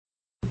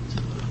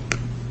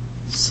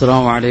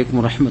السلام عليكم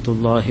ورحمة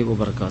الله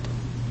وبركاته.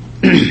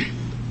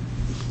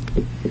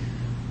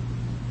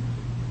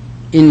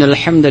 إن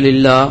الحمد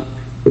لله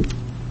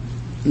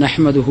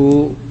نحمده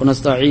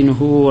ونستعينه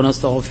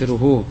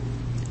ونستغفره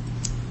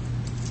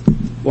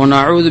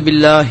ونعوذ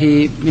بالله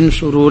من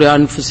شرور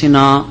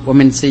أنفسنا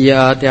ومن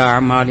سيئات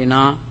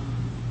أعمالنا.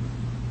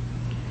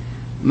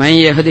 من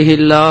يهده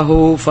الله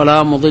فلا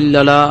مضل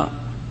له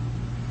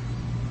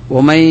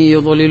ومن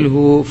يضلله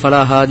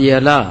فلا هادي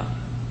له.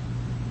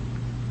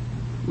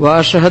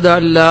 وأشهد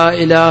أن لا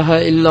إله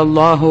إلا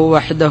الله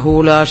وحده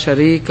لا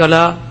شريك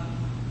له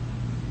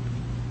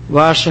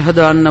وأشهد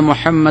أن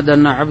محمدا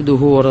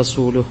عبده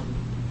ورسوله.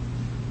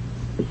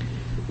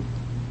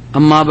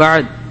 أما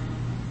بعد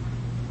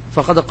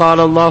فقد قال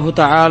الله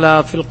تعالى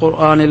في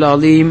القرآن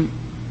العظيم: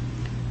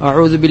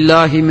 أعوذ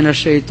بالله من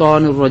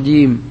الشيطان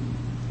الرجيم.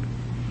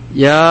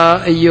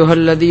 يا أيها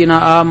الذين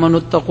آمنوا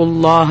اتقوا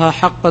الله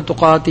حق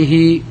تقاته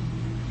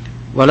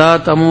ولا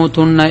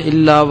تموتن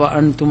إلا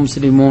وأنتم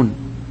مسلمون.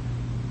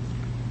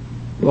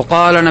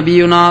 وقال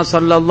نبينا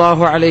صلى الله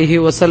عليه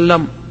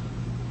وسلم: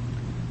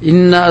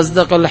 إن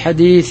أصدق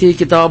الحديث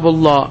كتاب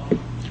الله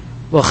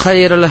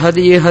وخير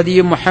الهدي هدي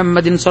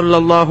محمد صلى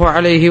الله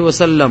عليه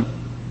وسلم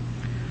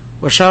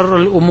وشر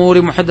الأمور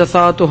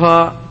محدثاتها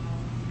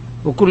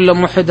وكل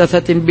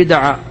محدثة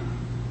بدعة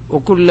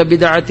وكل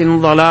بدعة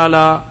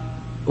ضلالة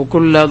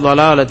وكل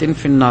ضلالة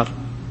في النار.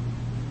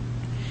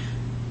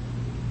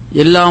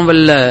 எல்லாம்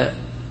வல்ல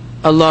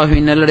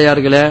அல்லாஹ்வின்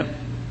நல்லடியார்களே,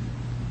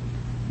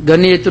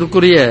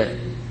 கண்ணியத்திற்குரிய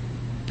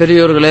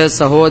பெரியோர்களே,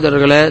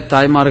 சகோதரர்களே,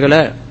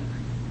 தாய்மார்களே,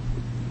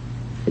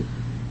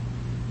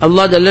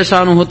 அல்லாஹ்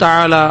ஜல்லஷானுஹு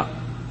தஆலா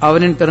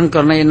அவனின்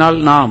பெருங்கருணையினால்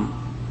நாம்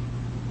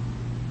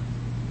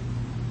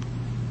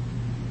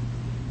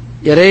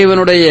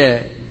இறைவனுடைய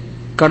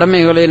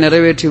கடமைகளை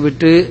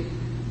நிறைவேற்றிவிட்டு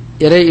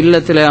இறை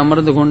இல்லத்திலே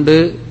அமர்ந்து கொண்டு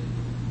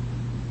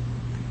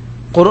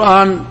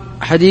குர்ஆன்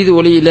ஹதீஸ்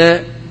ஒளியில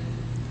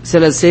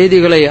சில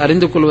செய்திகளை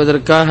அறிந்து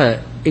கொள்வதற்காக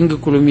இங்கு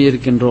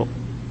குழுமியிருக்கின்றோம்.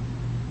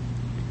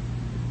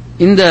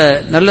 இந்த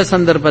நல்ல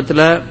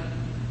சந்தர்ப்பத்தில்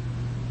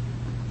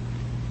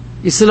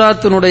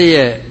இஸ்லாத்தினுடைய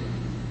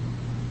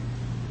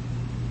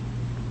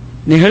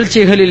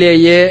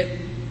நிகழ்ச்சிகளிலேயே,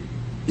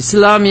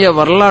 இஸ்லாமிய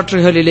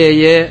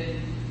வரலாற்றுகளிலேயே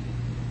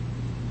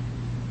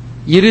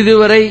இறுதி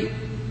வரை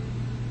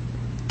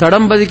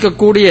தடம்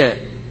பதிக்கக்கூடிய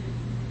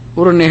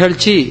ஒரு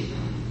நிகழ்ச்சி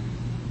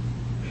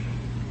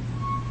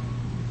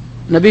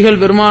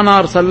நபிகள்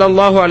பெருமானார்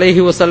ஸல்லல்லாஹு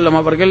அலைஹி வஸல்லம்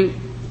அவர்கள்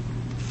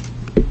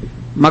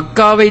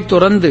மக்காவை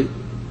துறந்து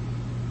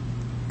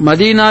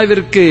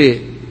மதீனாவிற்கு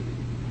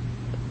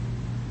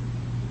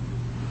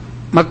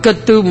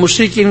மக்கத்து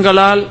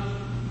முஷ்ரிக்கீன்களால்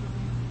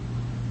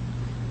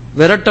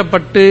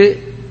விரட்டப்பட்டு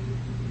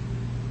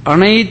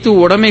அனைத்து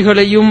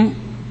உடைமைகளையும்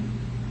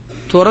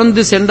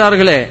துறந்து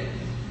சென்றார்களே,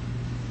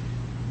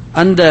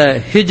 அந்த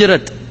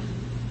ஹிஜ்ரத்,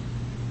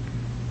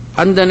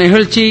 அந்த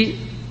நிகழ்ச்சி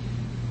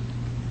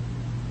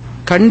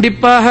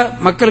கண்டிப்பாக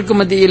மக்களுக்கு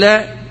மத்தியில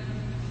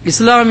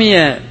இஸ்லாமிய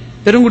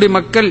பெருங்குடி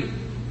மக்கள்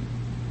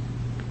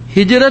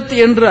ஹிஜ்ரத்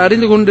என்று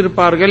அறிந்து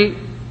கொண்டிருப்பார்கள்.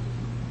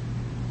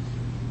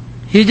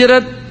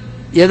 ஹிஜ்ரத்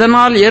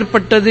எதனால்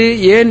ஏற்பட்டது,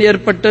 ஏன்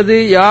ஏற்பட்டது,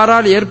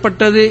 யாரால்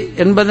ஏற்பட்டது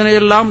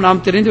என்பதனையெல்லாம்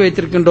நாம் தெரிந்து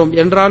வைத்திருக்கின்றோம்.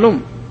 என்றாலும்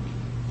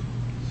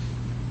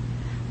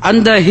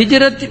அந்த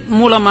ஹிஜ்ரத்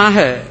மூலமாக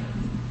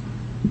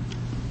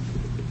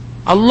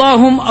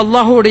அல்லாஹும்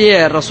அல்லாஹுடைய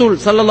ரசூல்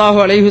ஸல்லல்லாஹு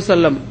அலைஹி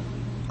வஸல்லம்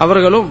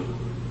அவர்களும்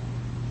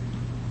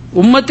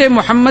உம்மத்தே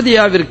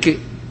முஹம்மதியாவிற்கு,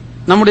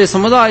 நம்முடைய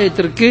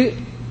சமுதாயத்திற்கு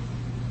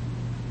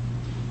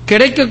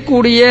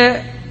கிடைக்கக்கூடிய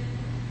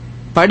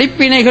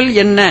படிப்பினைகள்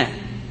என்ன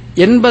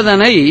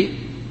என்பதனை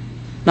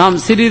நாம்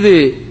சிறிது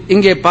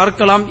இங்கே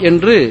பார்க்கலாம்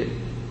என்று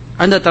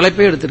அந்த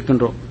தலைப்பை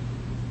எடுத்திருக்கின்றோம்.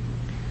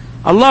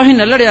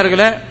 அல்லாஹ்வின்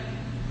நல்லடியார்களே,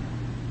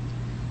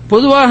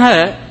 பொதுவாக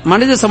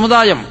மனித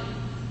சமுதாயம்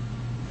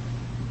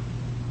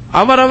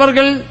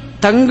அவரவர்கள்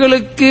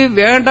தங்களுக்கு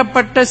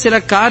வேண்டப்பட்ட சில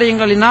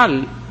காரியங்களினால்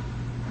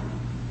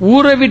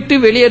ஊரை விட்டு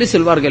வெளியேறி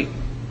செல்வார்கள்.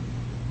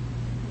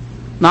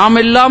 நாம்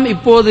எல்லாம்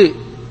இப்போது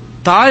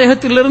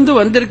தாயகத்திலிருந்து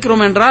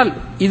வந்திருக்கிறோம் என்றால்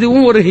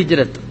இதுவும் ஒரு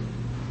ஹிஜ்ரத்.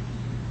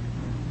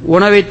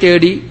 உணவை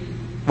தேடி,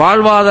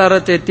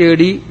 வாழ்வாதாரத்தை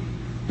தேடி,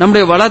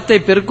 நம்முடைய வளத்தை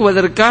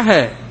பெருக்குவதற்காக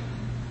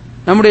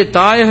நம்முடைய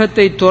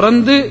தாயகத்தை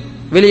துறந்து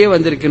வெளியே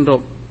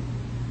வந்திருக்கின்றோம்.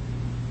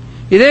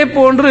 இதே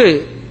போன்று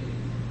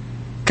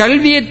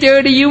கல்வியை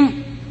தேடியும்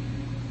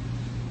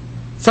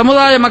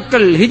சமுதாய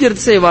மக்கள்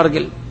ஹிஜ்ரத்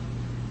செய்வார்கள்.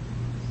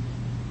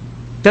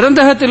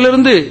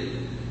 பிறந்தகத்திலிருந்து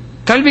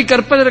கல்வி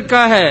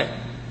கற்பதற்காக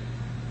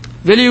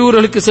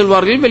வெளியூர்களுக்கு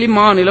செல்வார்கள், வெளி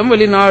மாநிலம்,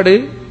 வெளிநாடு,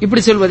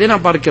 இப்படி செல்வதை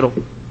நாம் பார்க்கிறோம்.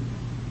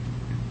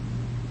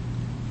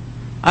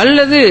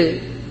 அல்லது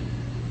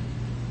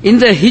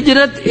இந்த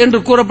ஹிஜ்ரத் என்று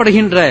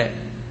கூறப்படுகின்ற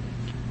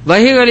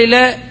வகைகளில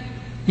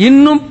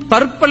இன்னும்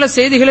பற்பல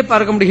செய்திகளை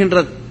பார்க்க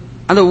முடிகின்றது.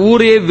 அந்த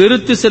ஊரையே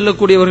வெறுத்து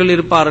செல்லக்கூடியவர்கள்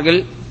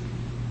இருப்பார்கள்,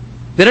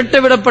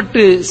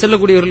 விரட்டவிடப்பட்டு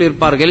செல்லக்கூடியவர்கள்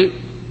இருப்பார்கள்.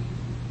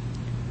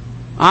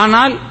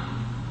 ஆனால்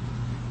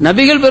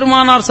நபிகள்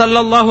பெருமானார்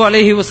ஸல்லல்லாஹு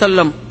அலைஹி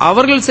வஸல்லம்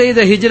அவர்கள்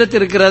செய்த ஹிஜ்ரத்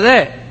இருக்கிறதே,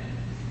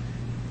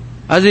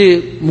 அது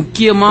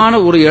முக்கியமான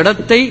ஒரு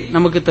இடத்தை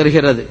நமக்கு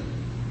தருகிறது,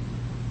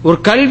 ஒரு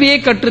கல்வியை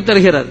கற்றுத்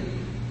தருகிறது.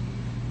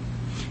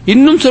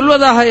 இன்னும்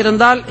சொல்வதாக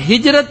இருந்தால்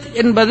ஹிஜ்ரத்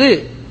என்பது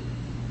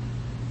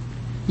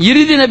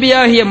இறுதி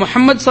நபியாகிய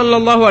முஹம்மது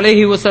ஸல்லல்லாஹு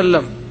அலைஹி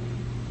வஸல்லம்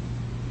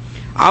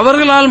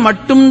அவர்களால்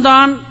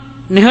மட்டும்தான்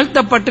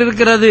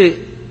நிகழ்த்தப்பட்டிருக்கிறது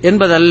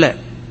என்பதல்ல.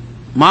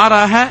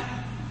 மாறாக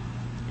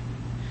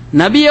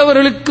நபி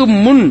அவர்களுக்கு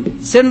முன்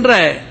சென்ற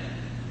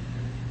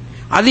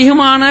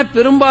அதிகமான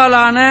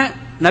பெரும்பாலான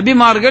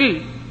நபிமார்கள்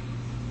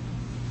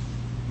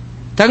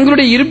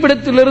தங்களுடைய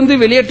இருப்பிடத்திலிருந்து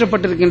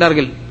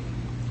வெளியேற்றப்பட்டிருக்கின்றார்கள்.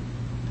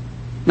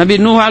 நபி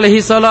நூஹ்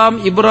அலைஹிஸ்ஸலாம்,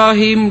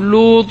 இப்ராஹிம்,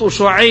 லூத்,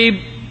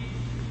 ஷுஐப்,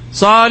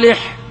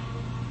 சாலிஹ்,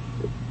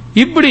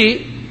 இப்படி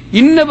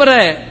இன்னபிற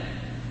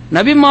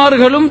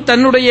நபிமார்களும்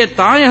தன்னுடைய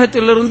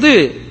தாயகத்திலிருந்து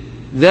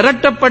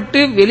விரட்டப்பட்டு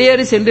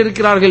வெளியேறி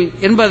சென்றிருக்கிறார்கள்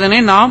என்பதனை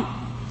நாம்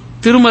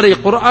திருமறை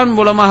குர்ஆன்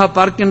மூலமாக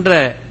பார்க்கின்ற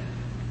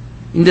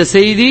இந்த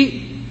செய்தி,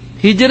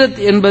 ஹிஜ்ரத்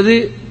என்பது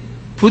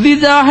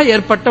புதிதாக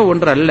ஏற்பட்ட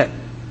ஒன்றல்ல.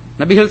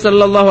 நபிகள்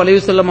ஸல்லல்லாஹு அலைஹி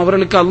வஸல்லம்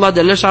அவர்களுக்கு அல்லாஹ்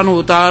ஜல்ல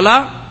ஷானுஹு தஆலா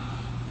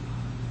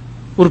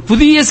ஒரு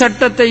புதிய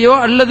சட்டத்தையோ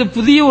அல்லது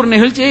புதிய ஒரு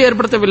நிகழ்ச்சியை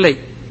ஏற்படுத்தவில்லை.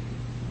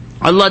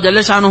 அல்லாஹ்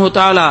ஜல்ல ஷானுஹு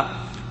தஆலா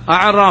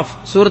அஅராஃப்,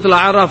 சூரத்துல்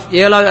அஅராஃப்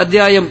 7வது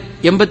அத்தியாயம்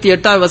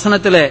 88வது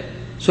வசனத்திலே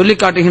சொல்லி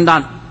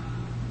காட்டுகின்றான்.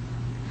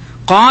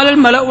 காலல்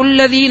மலஉல்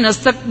லதீன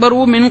இஸ்தக்பரு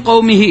மின்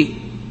கௌமிஹி,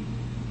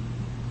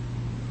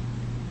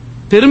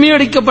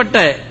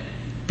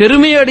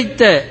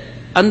 பெருமையடித்த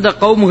அந்த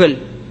கௌமுகள்,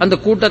 அந்த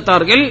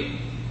கூட்டத்தார்கள்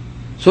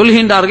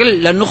சொல்கின்றார்கள்,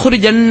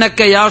 லனுக்ரிஜன்னக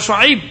யா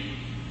ஷுஐப்,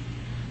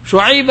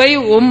 ஷுஐபை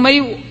உம்மை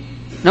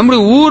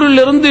நம்முடைய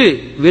ஊரிலிருந்து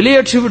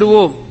வெளியேற்றி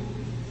விடுவோம்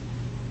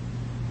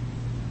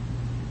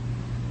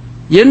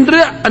என்று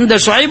அந்த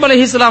ஷுஐப்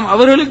அலைஹிஸ்ஸலாம்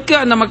அவர்களுக்கு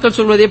அந்த மக்கள்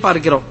சொல்வதை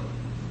பார்க்கிறோம்.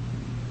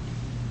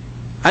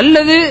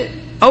 அல்லது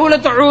அவுல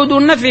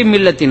தஊதுன்ன ஃபீ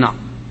மில்லத்தினா,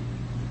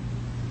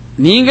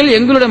 நீங்கள்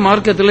எங்களுடைய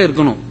மார்க்கத்தில்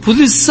இருக்கணும்,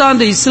 புதுசா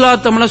அந்த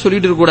இஸ்லாத்தம்லாம்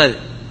சொல்லிட்டு இருக்க கூடாது.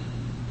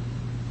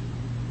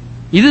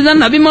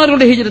 இதுதான்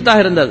நபிமார்களுடைய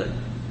ஹிஜ்ரத்தாக இருந்தது.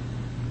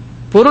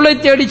 பொருளை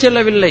தேடி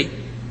செல்லவில்லை,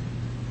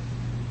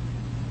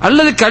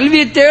 அல்லது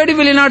கல்வியை தேடி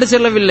வெளிநாடு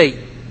செல்லவில்லை.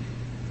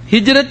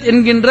 ஹிஜ்ரத்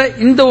என்கின்ற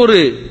இந்த ஒரு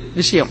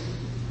விஷயம்,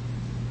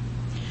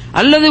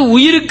 அல்லது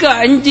உயிருக்கு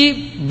அஞ்சி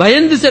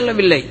பயந்து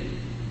செல்லவில்லை,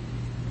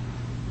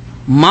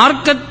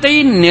 மார்க்கத்தை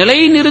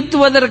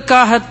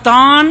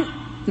நிலைநிறுத்துவதற்காகத்தான்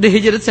இந்த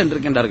ஹிஜ்ரத்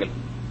சென்றிருக்கின்றார்கள்.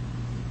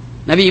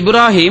 நபி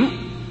இப்ராஹிம்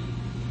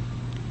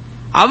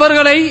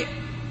அவர்களை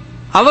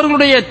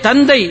அவர்களுடைய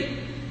தந்தை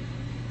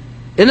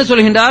என்ன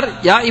சொல்கின்றார்?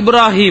 யா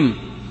இப்ராஹிம்,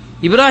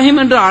 இப்ராஹிம்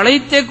என்று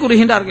அழைத்தே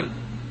கூறுகின்றார்கள்.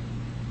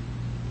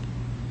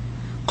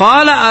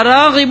 கால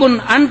அராகிபுன்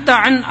அன்த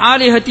அன்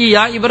ஆலிஹதி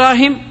யா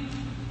இப்ராஹிம்,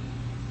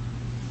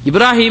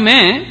 இப்ராஹிமே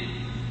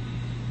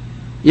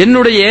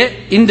என்னுடைய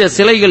இந்த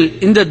சிலைகள்,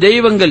 இந்த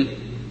தெய்வங்கள்,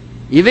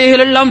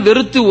 இவைகளெல்லாம்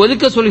வெறுத்து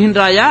ஒதுக்க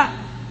சொல்கின்றாயா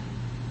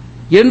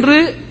என்று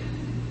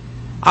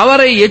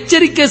அவரை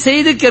எச்சரிக்கை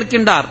செய்து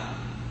கேட்கின்றார்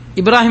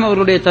இப்ராஹிம்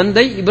அவர்களுடைய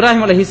தந்தை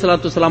இப்ராஹிம்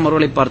அலைஹிஸ்ஸலாத்து வஸ்ஸலாம்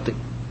அவர்களை பார்த்து.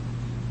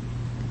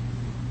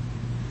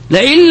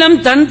 லஇல்லம்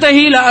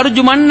தன்தஹி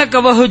லஅர்ஜுமன்னக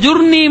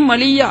வஹ்ஜுர்னி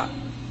மலியா,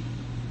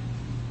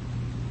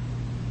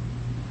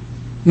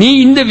 நீ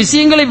இந்த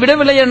விஷயங்களை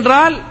விடவில்லை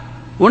என்றால்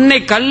உன்னை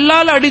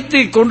கல்லால் அடித்து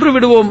கொன்று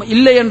விடுவோம்,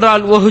 இல்லை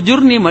என்றால்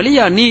வஹ்ஜுர்னி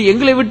மலியா, நீ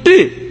எங்களை விட்டு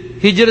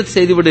ஹிஜ்ரத்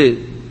செய்துவிடு,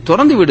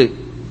 துறந்து விடு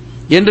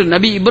என்று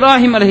நபி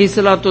இப்ராஹிம்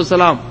அலைஹிஸ்ஸலாத்து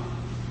வஸ்ஸலாம்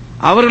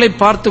அவர்களை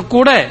பார்த்து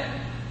கூட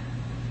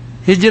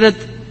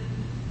ஹிஜ்ரத்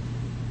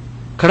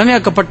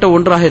கடமையாக்கப்பட்ட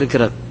ஒன்றாக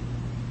இருக்கிறது.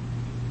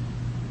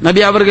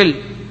 நபி அவர்கள்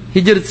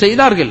ஹிஜ்ரத்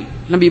செய்தார்கள்,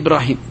 நபி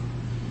இப்ராஹிம்.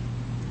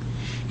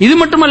 இது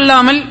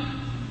மட்டுமல்லாமல்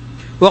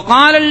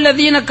وقال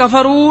الذين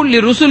كفروا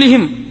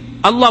لرسلهم,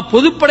 அல்லாஹ்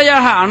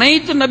பொதுப்படையாக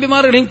அனைத்து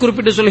நபிமார்களையும்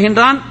குறிப்பிட்டு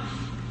சொல்கின்றான்.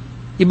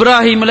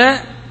 இப்ராஹிம்ல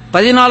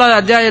 14வது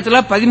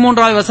அத்தியாயத்தில்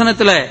 13வது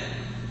வசனத்தில்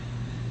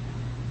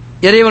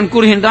இறைவன்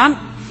கூறுகின்றான்,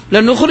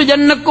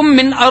 லனுக்ரிஜன்னக்கும்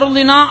மின்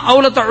அர்தினா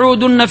அவ்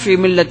லதஊதுன்ன ஃபீ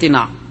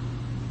மில்லத்தினா.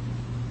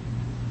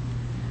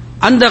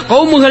 அந்த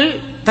கௌமுகள்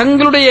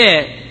தங்களுடைய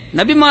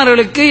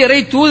நபிமார்களுக்கு, இறை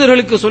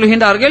தூதர்களுக்கு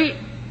சொல்கின்றார்கள்,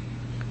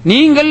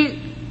 நீங்கள்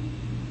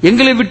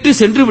எங்களை விட்டு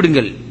சென்று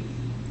விடுங்கள்,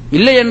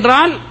 இல்லை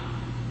என்றால்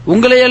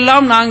உங்களை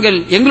எல்லாம் நாங்கள்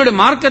எங்களுடைய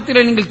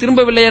மார்க்கத்தில் நீங்கள்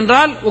திரும்பவில்லை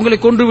என்றால் உங்களை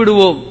கொன்று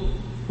விடுவோம்,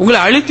 உங்களை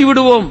அழித்து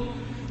விடுவோம்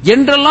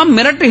என்றெல்லாம்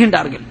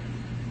மிரட்டுகின்றார்கள்.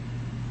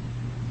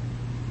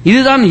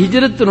 இதுதான்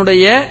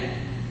ஹிஜ்ரத்தினுடைய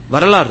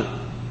வரலாறு.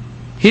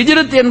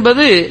 ஹிஜ்ரத்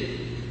என்பது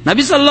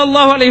நபி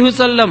ஸல்லல்லாஹு அலைஹி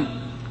வஸல்லம்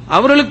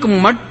அவர்களுக்கு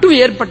மட்டும்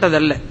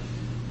ஏற்பட்டதல்ல.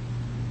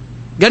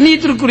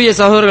 கண்ணியத்திற்குரிய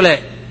சகோதரர்களே,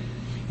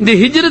 இந்த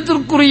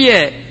ஹிஜ்ரத்திற்குரிய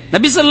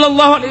நபி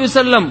ஸல்லல்லாஹு அலைஹி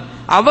வஸல்லம்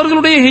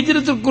அவர்களுடைய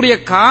ஹிஜ்ரத்திற்குரிய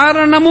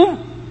காரணமும்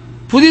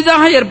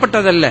புதிதாக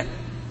ஏற்பட்டதல்ல.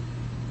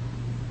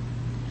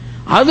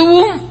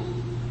 அதுவும்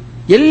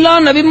எல்லா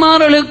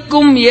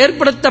நபிமார்களுக்கும்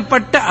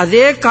ஏற்படுத்தப்பட்ட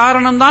அதே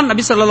காரணம்தான்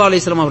நபி ஸல்லல்லாஹு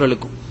அலைஹி வஸல்லம்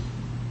அவர்களுக்கும்.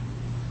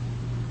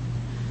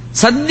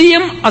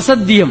 சத்தியம்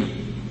அசத்தியம்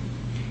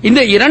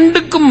இந்த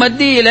இரண்டுக்கும்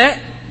மத்தியில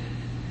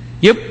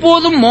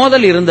எப்போதும்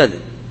மோதல் இருந்தது,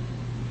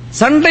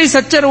 சண்டை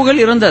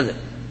சச்சரவுகள் இருந்தது.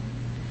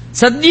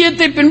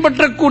 சத்தியத்தை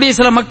பின்பற்றக்கூடிய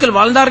சில மக்கள்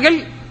வாழ்ந்தார்கள்,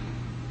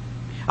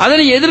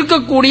 அதனை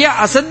எதிர்க்கக்கூடிய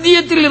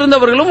அசத்தியத்தில்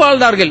இருந்தவர்களும்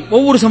வாழ்ந்தார்கள்.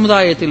 ஒவ்வொரு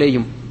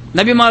சமுதாயத்திலேயும்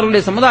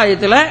நபிமார்களுடைய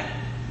சமுதாயத்தில்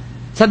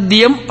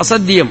சத்தியம்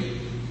அசத்தியம்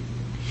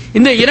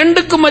இந்த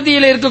இரண்டுக்கும்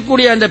மத்தியில்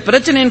இருக்கக்கூடிய அந்த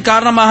பிரச்சனையின்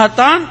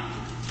காரணமாகத்தான்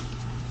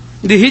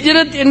இந்த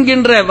ஹிஜ்ரத்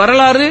என்கின்ற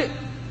வரலாறு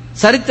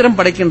சரித்திரம்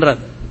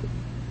படைக்கின்றது.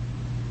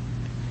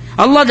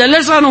 அல்லாஹ்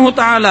ஜல்லஷானஹு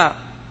தஆலா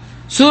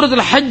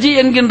சூரத்துல் ஹஜ்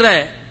என்கின்ற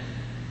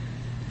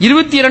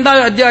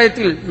 22வது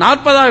அத்தியாயத்தில்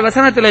 40வது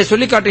வசனத்திலே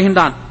சொல்லி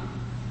காட்டுகின்றான்.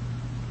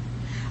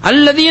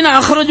 அல்லதீன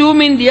அக்ரஜூ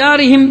மின்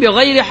தியாரிஹிம்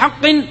பிகைரி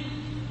ஹக்கின்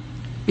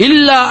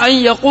இல்லா அன்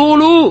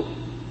யகூலு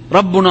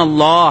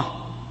ரப்புனல்லாஹ்.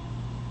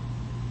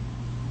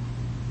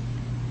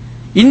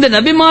 இந்த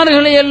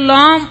நபிமார்களை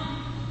எல்லாம்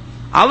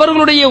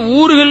அவர்களுடைய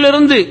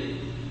ஊர்களிலிருந்து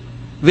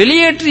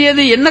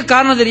வெளியேற்றியது என்ன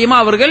காரணம் தெரியுமா?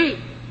 அவர்கள்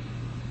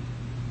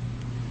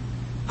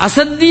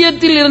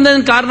அசத்தியத்தில்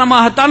இருந்ததன்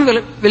காரணமாகத்தான்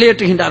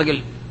வெளியேற்றுகின்றார்கள்.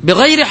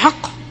 பிகைரி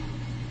ஹக்.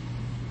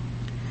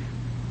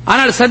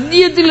 ஆனால்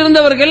சத்தியத்தில்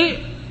இருந்தவர்கள்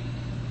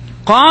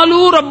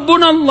காலு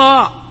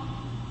ரப்புனல்லாஹ்,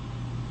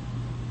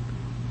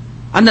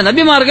 அந்த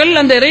நபிமார்கள்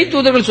அந்த இறை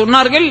தூதர்கள்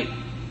சொன்னார்கள்,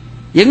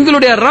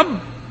 எங்களுடைய ரப்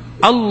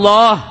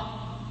அல்லாஹ்.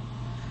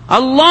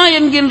 அல்லாஹ்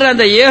என்கின்ற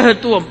அந்த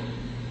ஏகத்துவம்,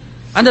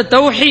 அந்த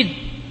தௌஹீத்,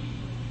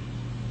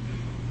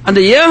 அந்த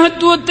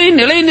ஏகத்துவத்தை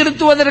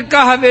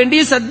நிலைநிறுத்துவதற்காக வேண்டி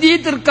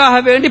சத்தியத்திற்காக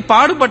வேண்டி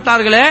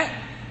பாடுபட்டார்களே,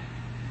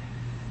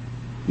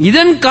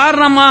 இதன்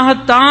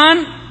காரணமாகத்தான்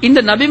இந்த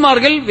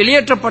நபிமார்கள்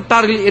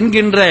வெளியேற்றப்பட்டார்கள்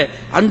என்கின்ற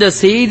அந்த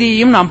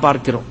செய்தியையும் நாம்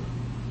பார்க்கிறோம்.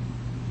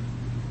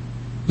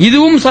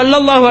 இதுவும்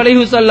ஸல்லல்லாஹு அலைஹி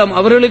வஸல்லம்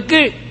அவர்களுக்கு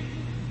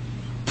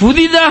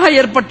புதிதாக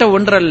ஏற்பட்ட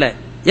ஒன்றல்ல.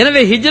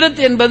 எனவே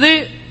ஹிஜ்ரத் என்பது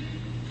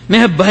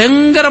மிக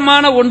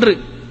பயங்கரமான ஒன்று.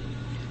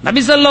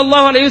 நபி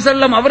ஸல்லல்லாஹு அலைஹி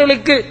வஸல்லம்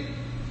அவர்களுக்கு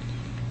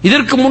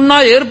இதற்கு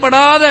முன்னால்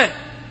ஏற்படாத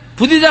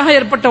புதிதாக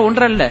ஏற்பட்ட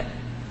ஒன்றல்ல,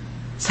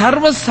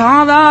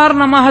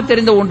 சர்வசாதாரணமாக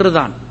தெரிந்த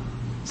ஒன்றுதான்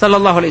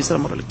ஸல்லல்லாஹு அலைஹி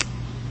வஸல்லம் அவர்களுக்கு.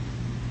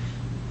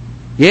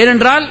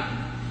 ஏனென்றால்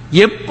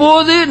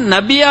எப்போது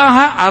நபியாக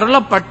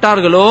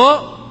அருளப்பட்டார்களோ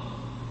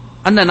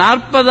அந்த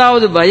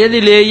 40வது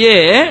வயதிலேயே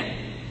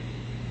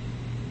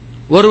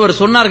ஒருவர்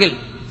சொன்னார்கள்,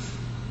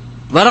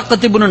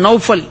 வரக்கத் இப்னு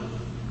நௌஃபல்,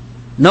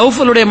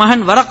 நௌஃபலுடைய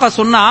மகன் வரக்கா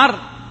சொன்னார்,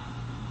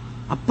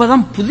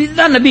 அப்பதான்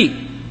புதிதா நபி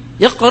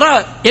இக்ரா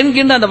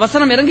என்கின்ற அந்த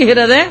வசனம்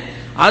இறங்குகிறதே,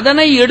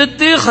 அதனை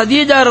எடுத்து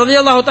ஹதீஜா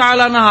ரலியல்லாஹு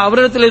தஆலா அன்ஹா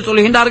அவரிடத்தில்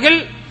சொல்கின்றார்கள்.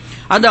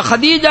 அந்த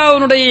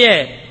ஹதீஜாவுடைய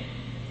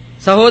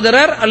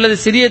சகோதரர் அல்லது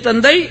சிறிய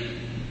தந்தை,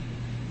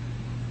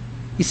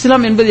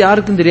 இஸ்லாம் என்பது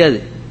யாருக்கும் தெரியாது.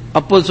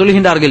 அப்போது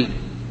சொல்கின்றார்கள்,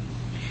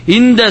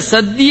 இந்த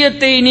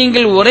சத்தியத்தை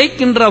நீங்கள்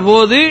உரைக்கின்ற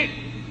போது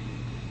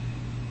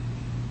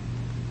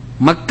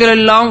மக்கள்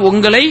எல்லாம்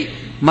உங்களை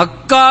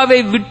மக்காவை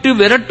விட்டு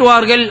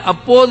விரட்டுவார்கள்,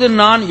 அப்போது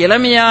நான்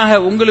இளமையாக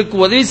உங்களுக்கு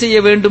உதவி செய்ய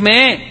வேண்டுமே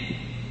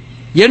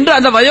என்று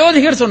அந்த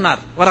வயோதிகர்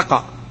சொன்னார். வரக்கா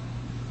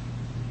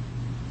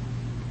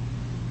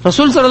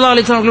ரசூல் ஸல்லல்லாஹு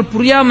அலைஹி வஸல்லம் அவர்கள்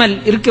புரியாமல்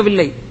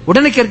இருக்கவில்லை.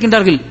 உடனே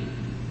கேட்கின்றார்கள்,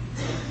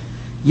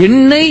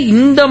 என்னை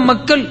இந்த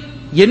மக்கள்,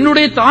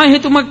 என்னுடைய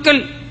தாயத்து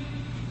மக்கள்,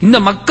 இந்த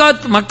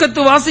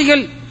மக்கத்து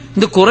வாசிகள்,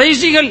 இந்த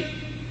குறைஷிகள்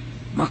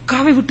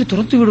மக்காவை விட்டு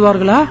துரத்து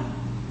விடுவார்களா?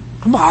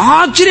 ரொம்ப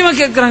ஆச்சரியமா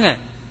கேட்கிறாங்க.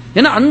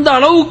 ஏன்னா அந்த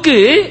அளவுக்கு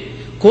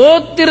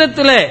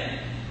கோத்திரத்தில்,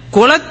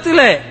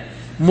 குலத்தில்,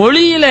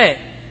 மொழியில,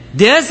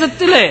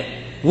 தேசத்தில்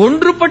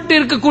ஒன்றுபட்டு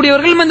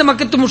இருக்கக்கூடியவர்கள் இந்த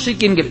மக்கத்து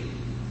முஷ்ரிக்கீன்கள்.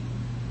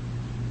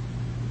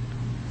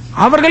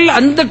 அவர்கள்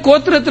அந்த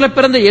கோத்திரத்தில்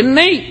பிறந்த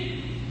என்னை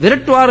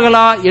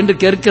விரட்டுவார்களா என்று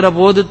கேட்கிற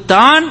போது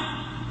தான்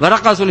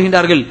வரக்கா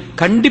சொல்கின்றார்கள்,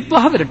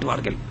 கண்டிப்பாக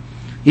விரட்டுவார்கள்.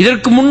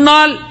 இதற்கு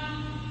முன்னால்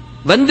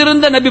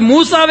வந்திருந்த நபி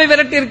மூசாவை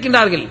விரட்டி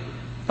இருக்கின்றார்கள்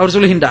அவர்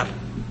சொல்கின்றார்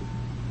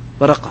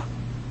வரக்கா.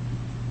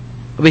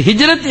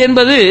 ஹிஜ்ரத்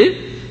என்பது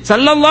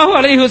ஸல்லல்லாஹு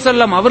அலைஹி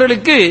வஸல்லம்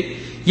அவர்களுக்கு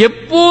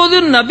எப்போது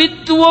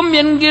நபித்துவம்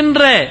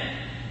என்கின்ற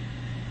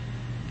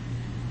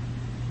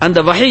அந்த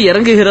வகை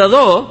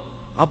இறங்குகிறதோ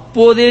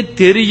அப்போதே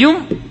தெரியும்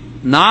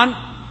நான்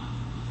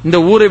இந்த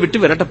ஊரை விட்டு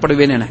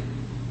விரட்டப்படுவேன் என.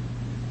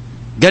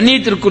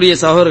 கண்ணியத்திற்குரிய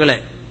சகோதரர்களே,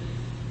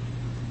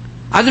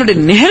 அதனுடைய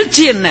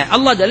நிகழ்ச்சி என்ன?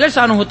 அல்லாஹ்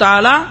ஜல்லஷானுஹு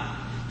தஆலா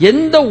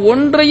எந்த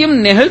ஒன்றையும்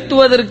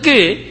நிகழ்த்துவதற்கு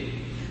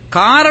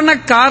காரண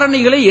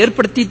காரணிகளை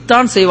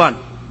ஏற்படுத்தித்தான் செய்வான்.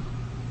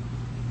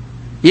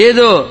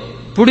 ஏதோ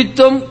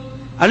பிடித்தோம்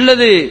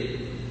அல்லது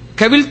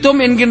கவிழ்த்தோம்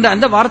என்கின்ற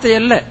அந்த வார்த்தை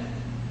அல்ல,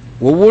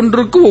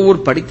 ஒவ்வொன்றுக்கும் ஒவ்வொரு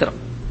படித்தரம்.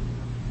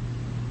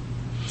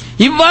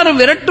 இவ்வாறு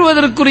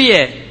விரட்டுவதற்குரிய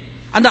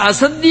அந்த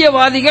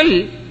அசத்தியவாதிகள்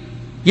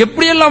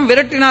எப்படியெல்லாம்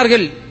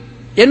விரட்டினார்கள்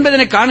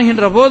என்பதனை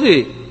காணுகின்ற போது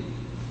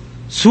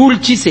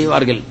சூழ்ச்சி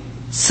செய்வார்கள்,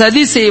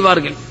 சதி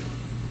செய்வார்கள்.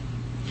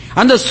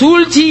 அந்த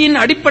சூழ்ச்சியின்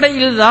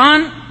அடிப்படையில்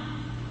தான்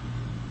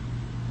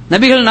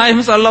நபிகள்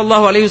நாயகம்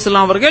ஸல்லல்லாஹு அலைஹி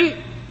வஸல்லம் அவர்கள்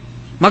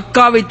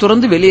மக்காவை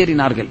துறந்து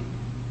வெளியேறினார்கள்.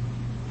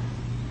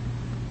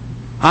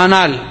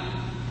 ஆனால்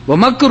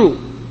மக்ரு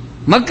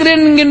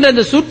என்கின்ற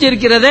அந்த சூழ்ச்சி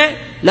இருக்கிறதே,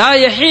 லா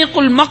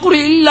யஹீகுல் மக்ரு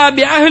இல்லா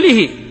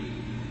பிஅஹ்லிஹி.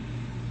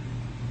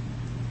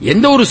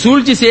 எந்த ஒரு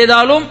சூழ்ச்சி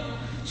செய்தாலும்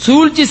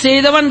சூழ்ச்சி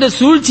செய்தவன் அந்த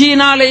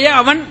சூழ்ச்சியினாலேயே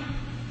அவன்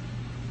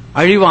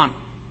அழிவான்.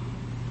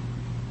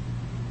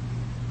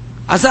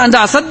 அந்த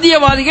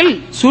அசத்தியவாதிகள்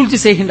சூழ்ச்சி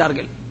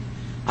செய்கின்றார்கள்.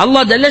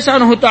 அல்லாஹ்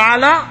ஜல்லஷானுஹு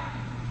தஆலா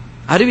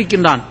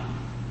அறிவிக்கின்றான்.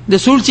 இந்த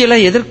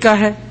சூழ்ச்சியெல்லாம்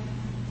எதற்காக,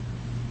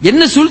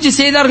 என்ன சூழ்ச்சி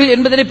செய்தார்கள்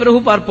என்பதனை பிறகு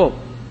பார்ப்போம்.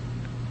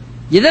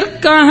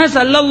 எதற்காக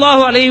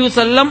ஸல்லல்லாஹு அலைஹி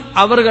வஸல்லம்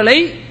அவர்களை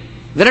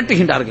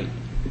விரட்டுகின்றார்கள்?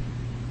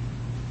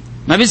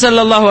 நபி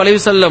ஸல்லல்லாஹு அலைஹி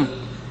வஸல்லம்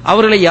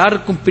அவர்களை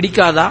யாருக்கும்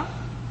பிடிக்காதா?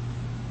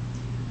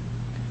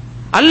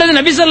 அல்லது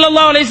நபி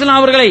ஸல்லல்லாஹு அலைஹி வஸல்லம்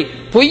அவர்களை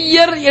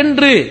பொய்யர்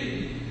என்று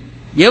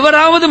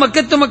எவராவது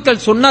மக்கத்து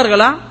மக்கள்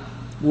சொன்னார்களா?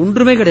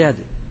 ஒன்றுமே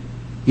கிடையாது.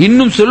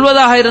 இன்னும்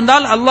சொல்வதாக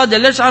இருந்தால் அல்லாஹ்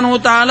ஜல்ல ஷானஹு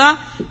தஆலா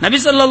நபி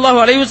ஸல்லல்லாஹு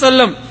அலைஹி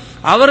வஸல்லம்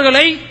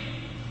அவர்களை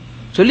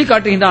சொல்லி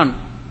காட்டுகின்றான்.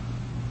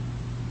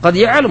 قد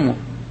يعلم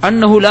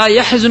أنه لا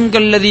يحزنك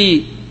الذي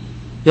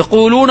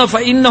يقولون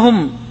فإنهم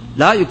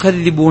لا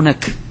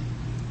يكذبونك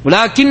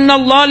ولكن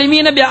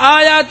الظالمين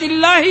بآيات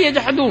الله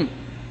يجحدون.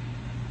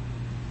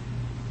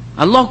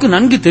 அல்லாஹ்வுக்கு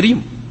நன்கு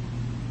தெரியும்.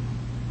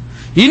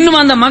 இன்னும்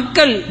அந்த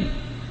மக்கள்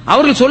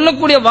அவர்கள்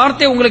சொல்லக்கூடிய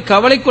வார்த்தை உங்களை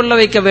கவலை கொள்ள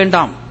வைக்க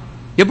வேண்டாம்.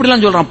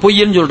 எப்படிலாம் சொல்றான்?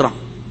 பொய்யன்னு சொல்றான்,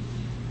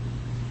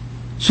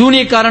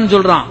 சூனியக்காரன்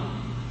சொல்றான்,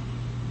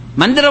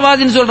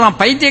 மந்திரவாதின்னு சொல்றான்,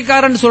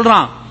 பைத்தியக்காரன்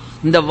சொல்றான்.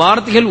 இந்த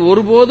வார்த்தைகள்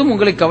ஒருபோதும்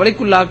உங்களை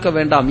கவலைக்குள்ளாக்க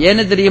வேண்டாம்.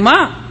 ஏன்னு தெரியுமா?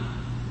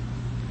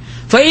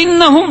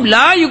 فإنهم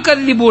لا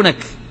يكذبونك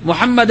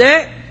முஹம்மதே,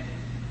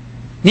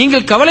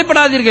 நீங்கள்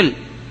கவலைப்படாதீர்கள்,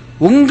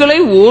 உங்களை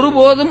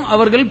ஒருபோதும்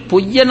அவர்கள்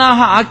பொய்யனாக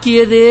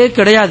ஆக்கியதே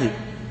கிடையாது.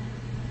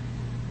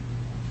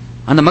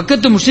 அந்த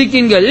மக்கத்து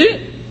முஷ்ரிக்கீன்கள்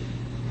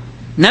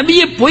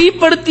நபியை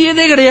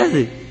பொய்ப்படுத்தியதே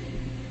கிடையாது.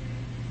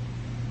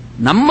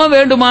 நம்ம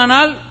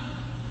வேண்டுமானால்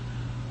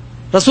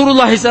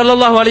ரசூலுல்லாஹி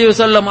ஸல்லல்லாஹு அலைஹி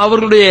வஸல்லம்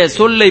அவர்களுடைய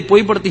சொல்லை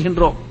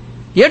பொய்ப்படுத்துகின்றோம்,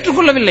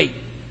 ஏற்றுக்கொள்ளவில்லை.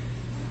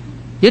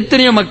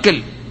 எத்தனையோ மக்கள்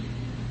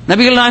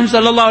நபிகள் நாயகம்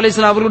ஸல்லல்லாஹு அலைஹி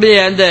வஸல்லம் அவர்களுடைய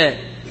அந்த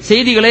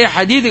செய்திகளை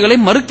ஹதீதுகளை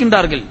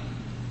மறுக்கின்றார்கள்.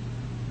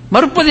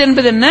 மறுப்பது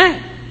என்பது என்ன?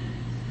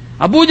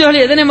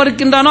 அபூஜஹல் எதனை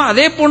மறுக்கின்றானோ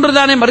அதே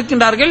போன்றுதானே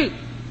மறுக்கின்றார்கள்.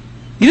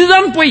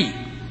 இதுதான் பொய்.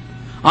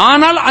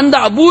 ஆனால் அந்த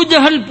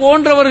அபூஜஹல்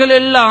போன்றவர்கள்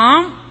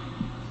எல்லாம்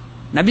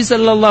நபி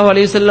ஸல்லல்லாஹு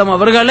அலைஹி வஸல்லம்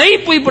அவர்களை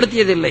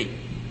பொய்ப்படுத்தியதில்லை,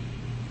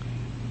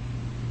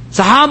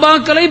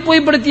 சஹாபாக்களை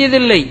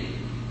பொய்ப்படுத்தியதில்லை,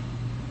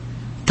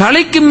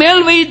 தலைக்கு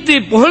மேல் வைத்து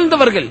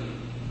புகழ்ந்தவர்கள்.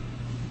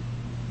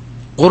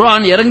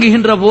 குர்ஆன்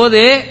இறங்குகின்ற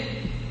போதே,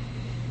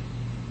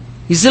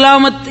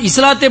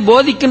 இஸ்லாத்தை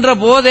போதிக்கின்ற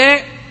போதே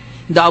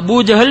இந்த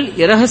அபூஜஹல்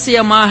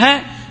இரகசியமாக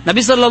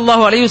நபி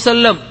ஸல்லல்லாஹு அலைஹி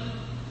வஸல்லம்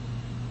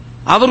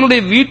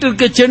அவர்களுடைய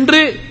வீட்டிற்கு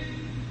சென்று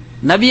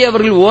நபி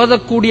அவர்கள்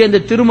ஓதக்கூடிய இந்த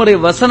திருமறை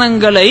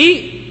வசனங்களை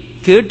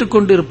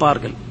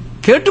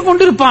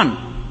கேட்டுக்கொண்டிருப்பான்.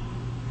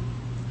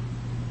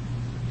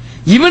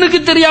 இவனுக்கு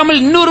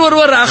தெரியாமல்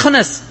இன்னொருவர்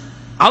அஹ்னஸ்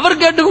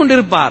அவர்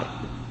கேட்டுக்கொண்டிருப்பார்.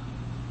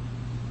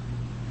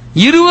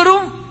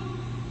 இருவரும்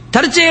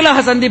தற்செயலாக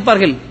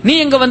சந்திப்பார்கள். நீ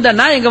எங்க வந்த,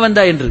 நான் எங்க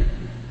வந்தா என்று.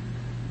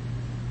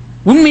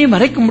 உண்மையை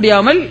மறைக்க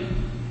முடியாமல்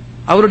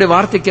அவருடைய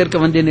வார்த்தை கேட்க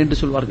வந்தேன் என்று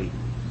சொல்வார்கள்.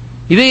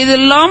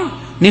 இதெல்லாம்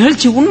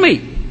நிகழ்ச்சி உண்மை.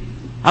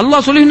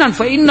 அல்லாஹ் சொல்லுகிறான்,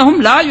 ஃபஇன்னஹும்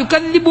லா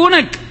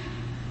யுகذிபூனக்,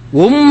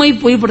 உம்மை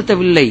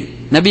பொய்ப்படுத்தவில்லை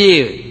நபியே,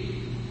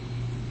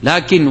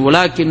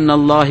 வலாக்கின்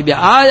அல்லாஹி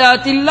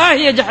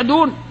பிஆயாத்தில்லாஹி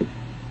யஜ்ஹதூன்,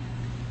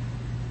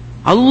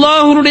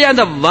 அல்லாஹ்வுடைய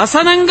அந்த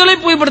வசனங்களை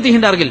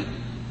பொய்ப்படுத்துகின்றார்கள்.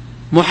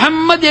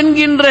 முஹம்மது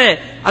என்கின்ற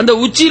அந்த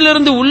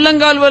உச்சியிலிருந்து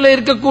உள்ளங்கால் வரை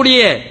இருக்கக்கூடிய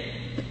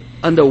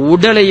அந்த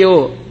உடலையோ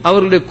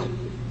அவர்களுடைய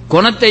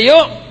குணத்தையோ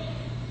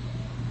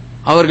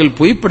அவர்கள்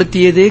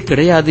பொய்ப்படுத்தியதே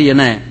கிடையாது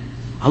என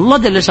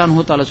அல்லாஹ் ஜல்ல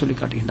ஷானஹு தஆலா சொல்லி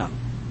காட்டுகின்றான்.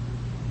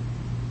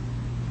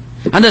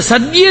 அந்த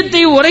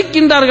சத்தியத்தை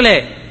உரைக்கின்றார்களே,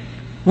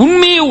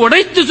 உண்மையை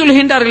உடைத்து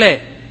சொல்கின்றார்களே,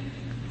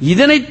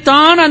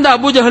 இதனைத்தான் அந்த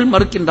அபூஜஹல்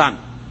மறுக்கின்றான்.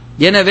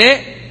 எனவே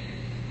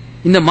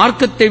இந்த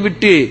மார்க்கத்தை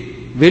விட்டு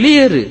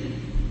வெளியேறு,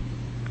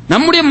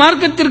 நம்முடைய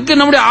மார்க்கத்திற்கு,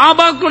 நம்முடைய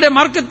ஆபாக்களுடைய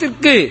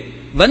மார்க்கத்திற்கு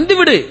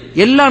வந்துவிடு.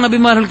 எல்லா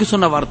நபிமார்களுக்கு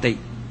சொன்ன வார்த்தை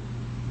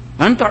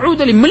அன்த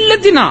அஊதலி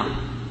மில்லத்தினா,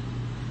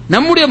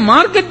 நம்முடைய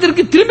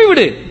மார்க்கத்திற்கு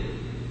திரும்பிவிடு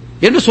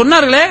என்று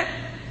சொன்னார்களே,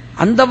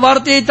 அந்த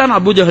வார்த்தையை தான்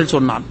அபூஜஹல்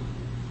சொன்னான்,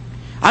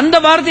 அந்த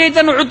வார்த்தையை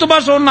தான் உத்பா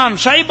சொன்னான்,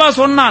 ஷைபா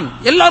சொன்னான்,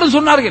 எல்லாரும்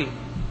சொன்னார்கள்.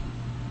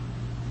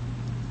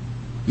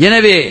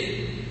 எனவே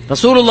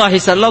ரசூலுல்லாஹி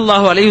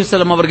ஸல்லல்லாஹு அலைஹி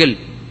வஸல்லம் அவர்கள்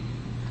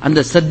அந்த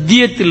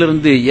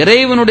சத்தியத்திலிருந்து,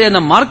 இறைவனுடைய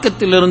அந்த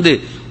மார்க்கத்திலிருந்து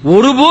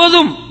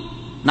ஒருபோதும்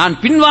நான்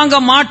பின்வாங்க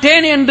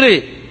மாட்டேன் என்று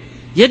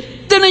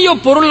எத்தனையோ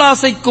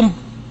பொருளாசைக்கும்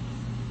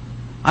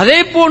அதே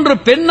போன்று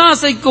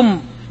பெண்ணாசைக்கும்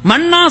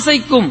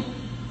மண்ணாசைக்கும்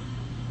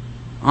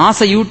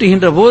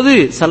ஆசையூட்டுகின்ற போது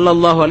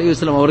ஸல்லல்லாஹு அலைஹி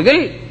வஸல்லம்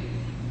அவர்கள்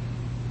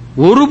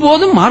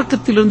ஒருபோதும்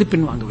மார்க்கத்திலிருந்து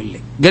பின்வாங்கவில்லை.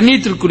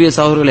 கண்ணியத்திற்குரிய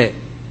சகோதரர்களே,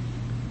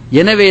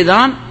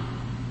 எனவேதான்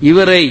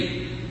இவரை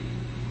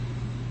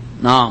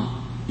நாம்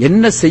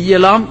என்ன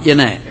செய்யலாம்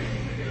என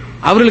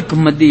அவர்களுக்கு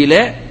மத்தியில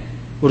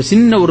ஒரு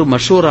சின்ன ஒரு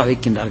மஷூரா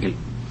வைக்கின்றார்கள்,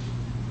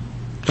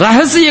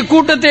 ரகசிய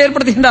கூட்டத்தை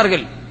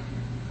ஏற்படுத்துகின்றார்கள்.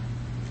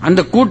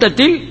 அந்த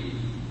கூட்டத்தில்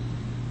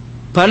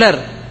பலர்,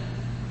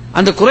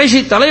 அந்த குறைஷி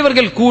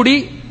தலைவர்கள் கூடி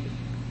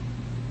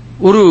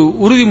ஒரு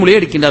உறுதிமொழி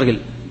எடுக்கின்றார்கள்.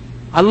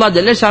 அல்லாஹ்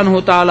ஜல்ல ஷானஹு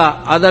தஆலா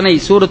அதனை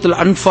சூரத்துல்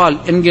அன்ஃபால்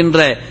என்கின்ற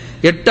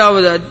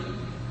 8வது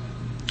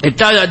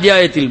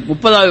அத்தியாயத்தில்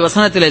 30வது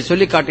வசனத்திலே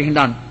சொல்லி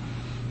காட்டுகின்றான்.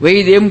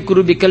 வைத்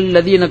யம்குரு பிகல்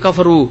லதீன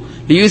கஃபரு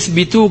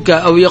லியுஸ்பிதூக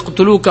அவ்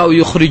யக்துலூக அவ்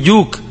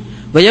யுக்ரிஜூக்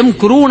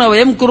வயம்குரூன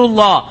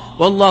வயம்குருல்லாஹ்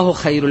வல்லாஹு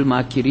கைருல்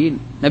மாக்கிரீன்.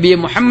 நபியே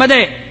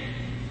முஹம்மதே,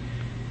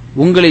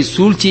 உங்களை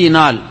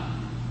சூழ்ச்சியினால்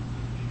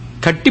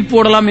கட்டி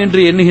போடலாம்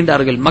என்று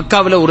எண்ணுகின்றார்கள்.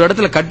 மக்காவில் ஒரு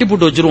இடத்துல கட்டி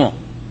போட்டு வச்சிருவோம்,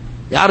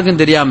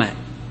 யாருக்கும் தெரியாம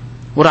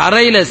ஒரு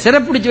அறையில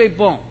சிறைப்பிடிச்சு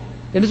வைப்போம்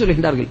என்று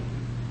சொல்லுகின்றார்கள்.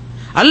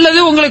 அல்லது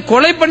உங்களை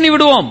கொலை பண்ணி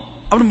விடுவோம்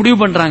அப்படி முடிவு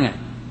பண்றாங்க.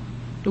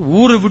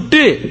 ஊரை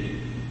விட்டு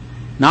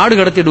நாடு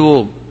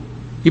கடத்திடுவோம்.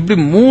 இப்படி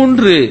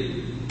 3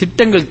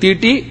 திட்டங்கள்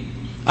தீட்டி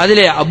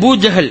அதிலே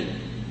அபூஜஹல்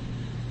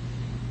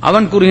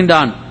அவன்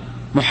கூறுகின்றான்,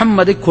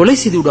 முஹம்மதை கொலை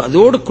செய்து விடும்,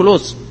 அதோடு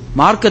க்ளோஸ்,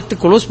 மார்க்கத்தை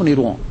க்ளோஸ்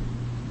பண்ணிடுவோம்.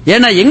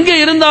 ஏன்னா எங்க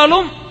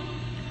இருந்தாலும்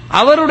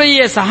அவருடைய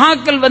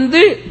சகாக்கள்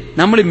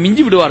நம்மளை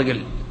மிஞ்சி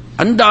விடுவார்கள்.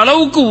 அந்த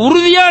அளவுக்கு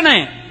உறுதியான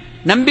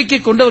நம்பிக்கை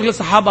கொண்டவர்கள்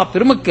சஹாபா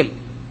பெருமக்கள்.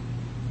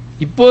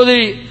 இப்போது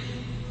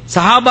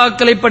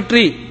சஹாபாக்களை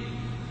பற்றி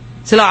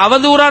சில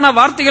அவதூறான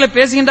வார்த்தைகளை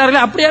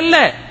பேசுகின்றார்கள். அப்படி அல்ல.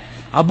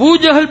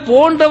 அபூஜஹல்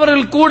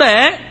போன்றவர்கள் கூட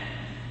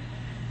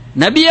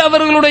நபி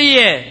அவர்களுடைய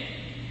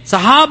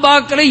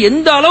சஹாபாக்களை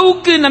எந்த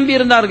அளவுக்கு நம்பி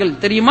இருந்தார்கள்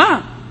தெரியுமா?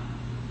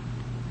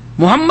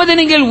 முஹம்மதை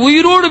நீங்கள்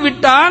உயிரோடு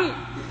விட்டால்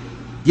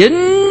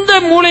எந்த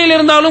மூலையில்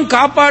இருந்தாலும்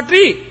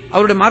காப்பாற்றி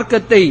அவருடைய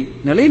மார்க்கத்தை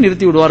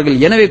நிலைநிறுத்தி விடுவார்கள்.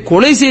 எனவே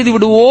கொலை செய்து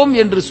விடுவோம்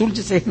என்று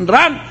சூழ்ச்சி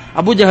செய்கின்றான்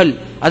அபூஜஹல்.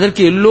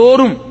 அதற்கு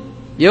எல்லோரும்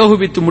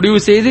யோகித்து முடிவு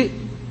செய்து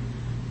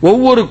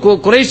ஒவ்வொரு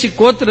குறைஷி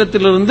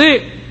கோத்திரத்திலிருந்து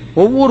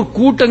ஒவ்வொரு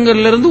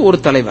கூட்டங்களிலிருந்து ஒரு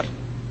தலைவர்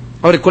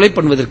அவரை கொலை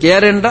பண்ணுவதற்கு.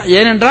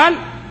 ஏனென்றால்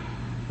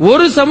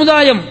ஒரு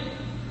சமுதாயம்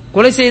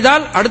கொலை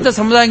செய்தால் அடுத்த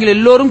சமுதாயங்கள்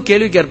எல்லோரும்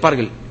கேள்வி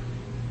கேட்பார்கள்,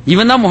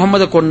 இவன் தான்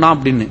முகமதை கொண்டான்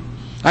அப்படின்னு.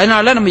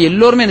 அதனால நம்ம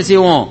எல்லோருமே என்ன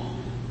செய்வோம்,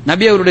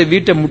 நபி அவருடைய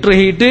வீட்டை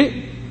முற்றுகையிட்டு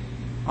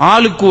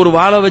ஆளுக்கு ஒரு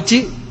வாளை வச்சு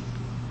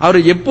அவர்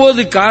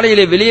எப்போது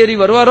காலையிலே வெளியேறி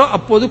வருவாரோ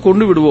அப்போது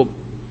கொண்டு விடுவோம்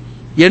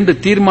என்று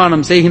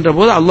தீர்மானம் செய்கின்ற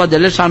போது அல்லாஹ்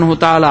ஜல்ல ஷானுஹு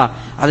தஆலா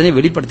அதனை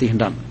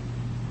வெளிப்படுத்துகின்றான்.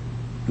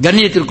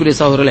 கண்ணியத்திற்குரிய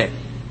சகோதரர்களே,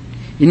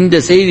 இந்த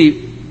செய்தி,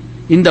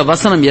 இந்த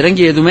வசனம்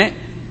இறங்கியதுமே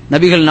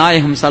நபிகள்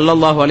நாயகம்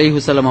ஸல்லல்லாஹு அலைஹி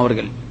வஸல்லம்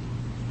அவர்கள்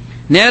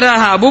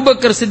நேராக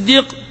அபூபக்கர்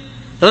சித்திக்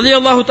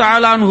ரலியல்லாஹு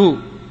தஆலா அன்ஹு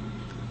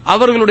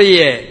அவர்களுடைய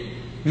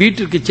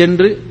வீட்டிற்கு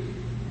சென்று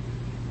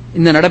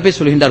இந்த நடப்பை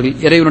சொல்கின்றார்கள்.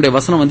 இறைவனுடைய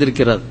வசனம்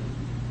வந்திருக்கிறது,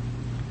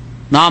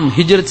 நாம்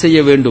ஹிஜ்ரத் செய்ய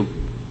வேண்டும்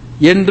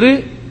என்று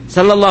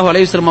ஸல்லல்லாஹு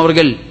அலைஹி வஸல்லம்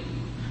அவர்கள்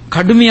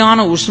கடுமையான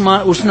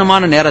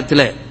உஷ்ணமான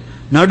நேரத்தில்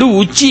நடு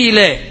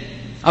உச்சியிலே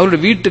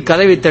அவருடைய வீட்டு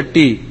கதவை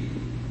தட்டி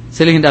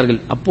செல்கின்றார்கள்.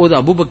 அப்போது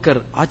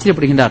அபூபக்கர்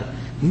ஆச்சரியப்படுகின்றார்,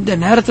 இந்த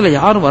நேரத்தில்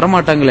யாரும்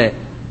வரமாட்டாங்களே,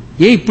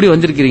 ஏன் இப்படி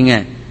வந்திருக்கிறீங்க?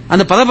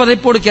 அந்த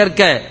பதப்பதைப்போடு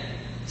கேட்க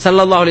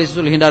ஸல்லல்லாஹு அலைஹி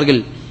வஸல்லம்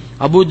சொல்கின்றார்கள்,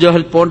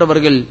 அபூஜஹல்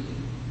போன்றவர்கள்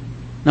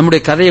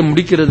நம்முடைய கதையை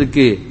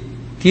முடிக்கிறதுக்கு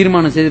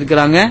தீர்மானம்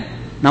செய்திருக்கிறாங்க,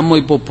 நம்ம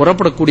இப்போ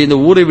புறப்படக்கூடிய இந்த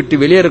ஊரை விட்டு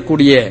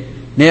வெளியேறக்கூடிய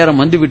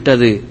நேரம்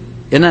வந்துவிட்டது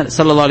என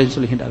ஸல்லல்லாஹு அலைஹி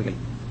வஸல்லம் சொல்கின்றார்கள்.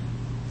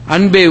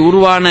 அன்பே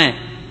உருவான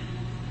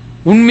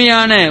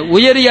உண்மையான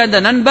உயரிய அந்த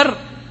நண்பர்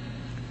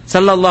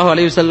ஸல்லல்லாஹு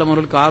அலைஹி வஸல்லம்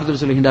அவர்களுக்கு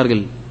ஆறுதல்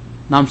சொல்கின்றார்கள்,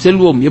 நாம்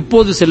செல்வோம்,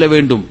 எப்போது செல்ல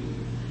வேண்டும்,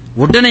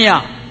 உடனேயா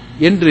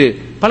என்று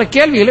பல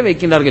கேள்விகளை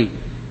வைக்கின்றார்கள்.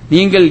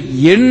 நீங்கள்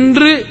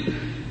என்று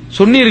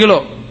சொன்னீர்களோ,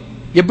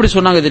 எப்படி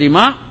சொன்னாங்க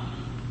தெரியுமா?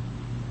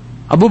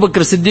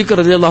 அபூபக்கர் சித்திக்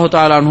ரலியல்லாஹு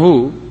தஆலா அன்ஹு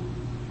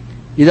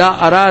இதா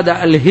அராத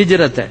அல்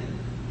ஹிஜ்ரத,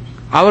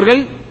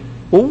 அவர்கள்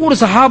ஒவ்வொரு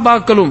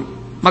சஹாபாக்களும்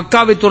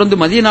மக்காவை துறந்து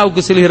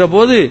மதீனாவுக்கு செல்கிற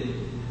போது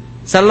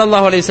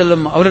ஸல்லல்லாஹு அலைஹி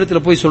வஸல்லம்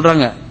அவரிடத்தில் போய்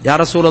சொல்றாங்க, யா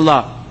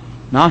ரசூலல்லாஹ்,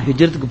 நான்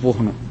ஹிஜ்ரத்துக்கு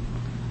போகணும்,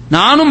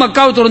 நானும்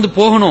மக்காவை துறந்து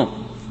போகணும்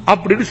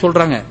அப்படின்னு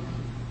சொல்றாங்க.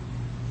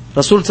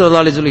 ரசூல்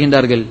ஸல்லல்லாஹு அலைஹி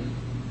சொல்கின்றார்கள்,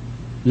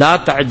 லா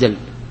தஅஜல்,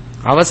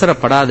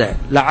 அவசரப்படாத,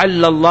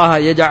 லஅல்லல்லாஹ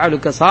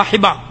யஜஅலுக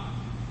சாஹிபா,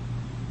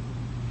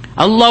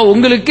 அல்லாஹ்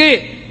உங்களுக்கு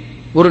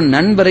ஒரு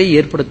நண்பரை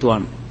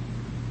ஏற்படுத்துவான்.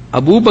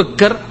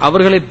 அபூபக்கர்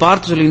அவர்களை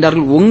பார்த்து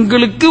சொல்கின்றார்கள்,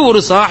 உங்களுக்கு ஒரு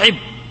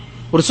சாஹிப்,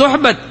 ஒரு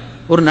சுஹபத்,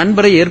 ஒரு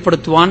நண்பரை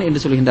ஏற்படுத்துவான்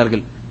என்று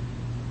சொல்கின்றார்கள்.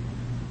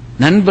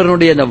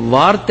 நண்பனுடைய அந்த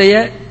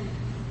வார்த்தையை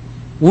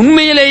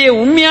உண்மையிலேயே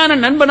உண்மையான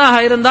நண்பனாக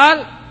இருந்தால்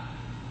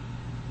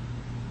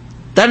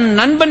தன்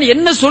நண்பன்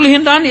என்ன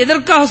சொல்கின்றான்,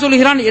 எதற்காக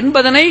சொல்கிறான்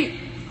என்பதனை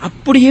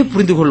அப்படியே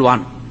புரிந்து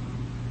கொள்வான்.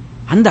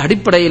 அந்த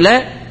அடிப்படையில்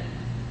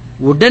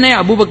உடனே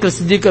அபூபக்கர்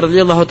சித்திக்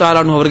ரலியல்லாஹு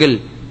தஆலா அன்ஹு அவர்கள்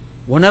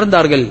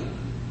உணர்ந்தார்கள்,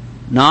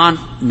 நான்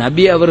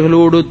நபி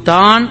அவர்களோடு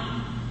தான்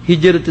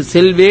ஹிஜ்ரத்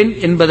செல்வேன்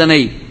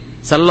என்பதனை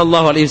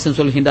ஸல்லல்லாஹு அலைஹி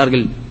வஸல்லம்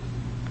சொல்கின்றார்கள்.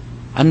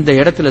 அந்த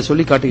இடத்துல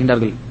சொல்லி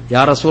காட்டுகின்றார்கள்,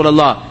 யா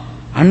ரசூலல்லாஹ்,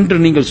 அன்று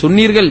நீங்கள்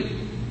சொன்னீர்கள்,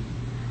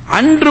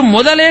 அன்று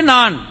முதலே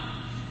நான்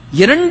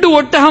 2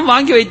 ஒட்டகம்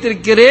வாங்கி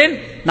வைத்திருக்கிறேன்,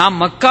 நாம்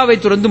மக்காவை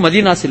துறந்து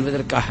மதீனா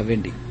செல்வதற்காக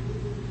வேண்டி.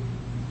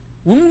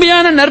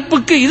 உண்மையான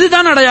நட்புக்கு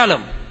இதுதான்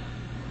அடையாளம்.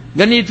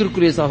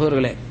 கண்ணியத்திற்குரிய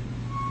சகோதரர்களே,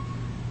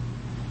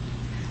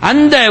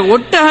 அந்த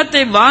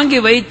ஒட்டகத்தை வாங்கி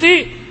வைத்து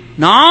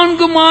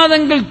 4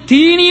 மாதங்கள்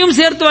தீனியும்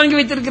சேர்த்து வாங்கி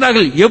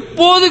வைத்திருக்கிறார்கள்.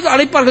 எப்போது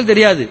அழைப்பார்கள்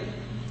தெரியாது,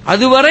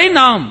 அதுவரை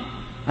நாம்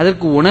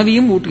அதற்கு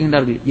உணவையும்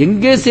ஊட்டுகின்றார்கள்.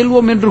 எங்கே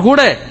செல்வோம் என்று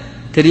கூட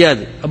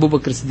தெரியாது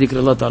அபூபக்கர் சித்திக்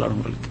ரலியல்லாஹு தஆலா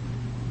அவர்களுக்கு.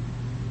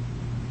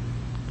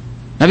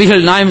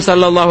 நபிகள் நாயகம்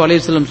ஸல்லல்லாஹு அலைஹி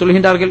வஸல்லம்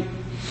சொல்கின்றார்கள்,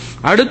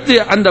 அடுத்து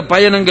அந்த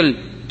பயணங்கள்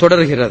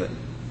தொடர்கிறது.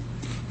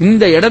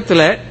 இந்த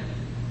இடத்துல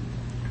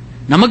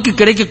நமக்கு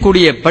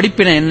கிடைக்கக்கூடிய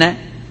படிப்பினை என்ன,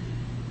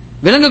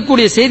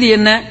 விளங்கக்கூடிய செய்தி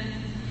என்ன?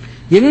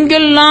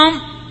 எங்கெல்லாம்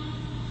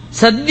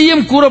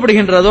சத்தியம்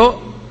கூறப்படுகின்றதோ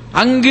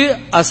அங்கு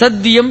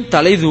அசத்தியம்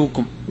தலை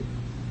தூக்கும்.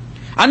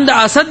 அந்த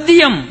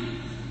அசத்தியம்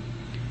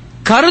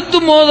கருத்து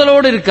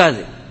மோதலோடு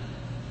இருக்காது.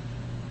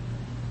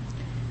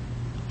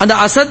 அந்த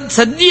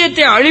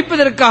சத்தியத்தை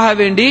அழிப்பதற்காக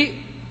வேண்டி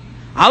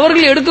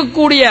அவர்கள்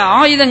எடுக்கக்கூடிய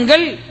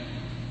ஆயுதங்கள்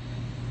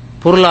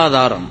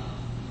பொருளாதாரம்.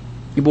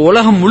 இப்ப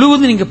உலகம்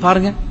முழுவதும் நீங்க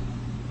பாருங்க,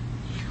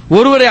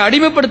 ஒருவரை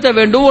அடிமைப்படுத்த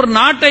வேண்டும், ஒரு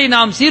நாட்டை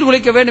நாம்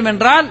சீர்குலைக்க வேண்டும்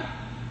என்றால்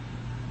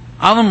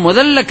அவன்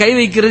முதல்ல கை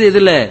வைக்கிறது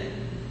எதுல?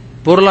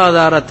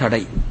 பொருளாதார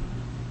தடை.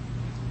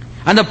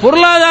 அந்த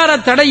பொருளாதார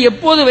தடை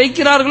எப்போது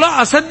வைக்கிறார்களோ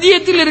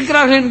அசத்தியத்தில்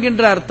இருக்கிறார்கள்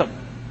என்கின்ற அர்த்தம்.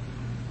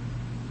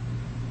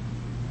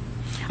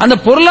 அந்த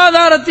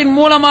பொருளாதாரத்தின்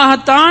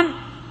மூலமாகத்தான்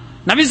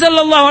நபி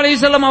ஸல்லல்லாஹு அலைஹி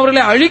வஸல்லம்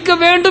அவர்களை அழிக்க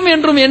வேண்டும்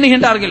என்றும்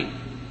எண்ணுகின்றார்கள்.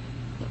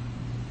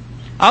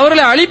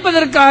 அவர்களை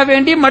அழிப்பதற்காக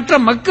வேண்டி மற்ற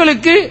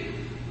மக்களுக்கு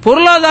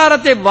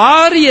பொருளாதாரத்தை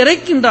வாரி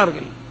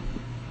இறைக்கின்றார்கள்.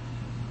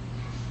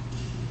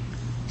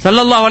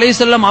 ஸல்லல்லாஹு அலைஹி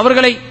வஸல்லம்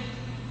அவர்களை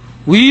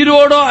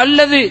உயிரோடோ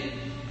அல்லது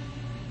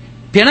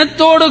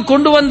பிணத்தோடு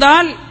கொண்டு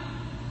வந்தால்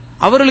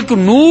அவர்களுக்கு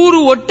 100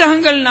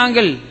 ஒட்டகங்கள்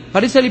நாங்கள்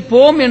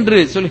பரிசளிப்போம் என்று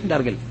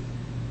சொல்கின்றார்கள்.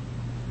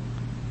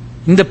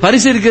 இந்த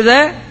பரிசு இருக்கிறத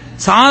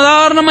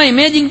சாதாரணமா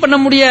இமேஜின் பண்ண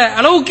முடிய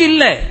அளவுக்கு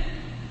இல்ல.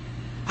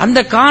 அந்த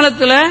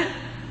காலத்துல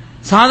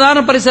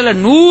சாதாரண பரிசு அல்ல,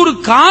 100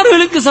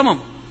 கார்களுக்கு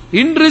சமம்.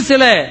 இன்று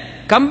சில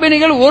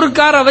கம்பெனிகள் ஒரு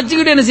காரை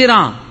வச்சுக்கிட்டு என்ன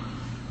செய்யறான்,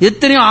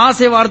 எத்தனையோ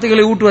ஆசை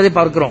வார்த்தைகளை ஊட்டுவதை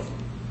பார்க்கிறோம்.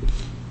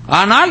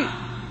 ஆனால்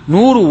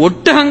 100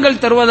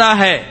 ஒட்டகங்கள்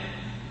தருவதாக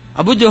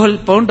அபூஜஹல்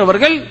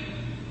போன்றவர்கள்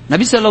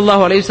நபி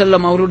ஸல்லல்லாஹு அலைஹி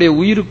வஸல்லம் அவருடைய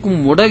உயிருக்கும்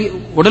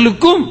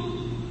உடலுக்கும்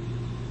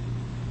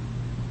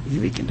இது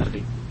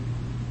வைக்கின்றார்கள்.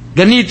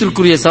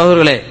 கண்ணியத்திற்குரிய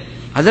சகோதரர்களே,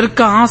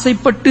 அதற்கு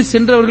ஆசைப்பட்டு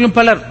சென்றவர்களும்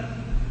பலர்.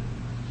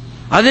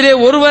 அதிலே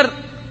ஒருவர்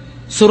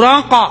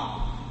சுராகா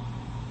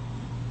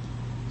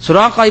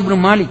இப்னு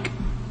மாலிக்.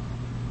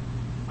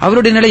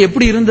 அவருடைய நிலை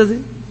எப்படி இருந்தது?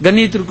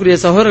 கண்ணியத்திற்குரிய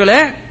சகோதரர்களே,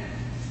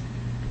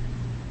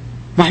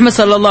 முஹம்மது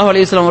ஸல்லல்லாஹு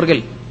அலைஹி வஸல்லம்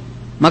அவர்கள்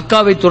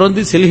மக்காவை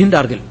துறந்து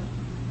செல்கின்றார்கள்.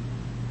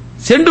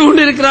 சென்று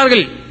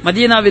கொண்டிருக்கிறார்கள்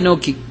மதீனாவை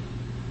நோக்கி.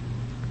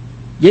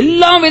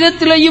 எல்லா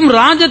விதத்திலேயும்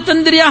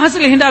ராஜதந்திரியாக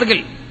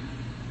செல்கின்றார்கள்.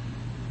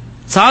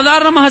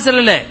 சாதாரணமாக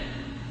செல்லல,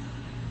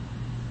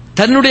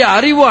 தன்னுடைய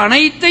அறிவு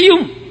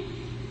அனைத்தையும்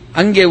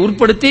அங்கே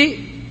உட்படுத்தி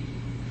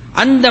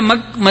அந்த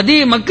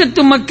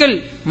மக்கத்து மக்கள்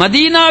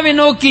மதீனாவை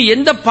நோக்கி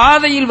எந்த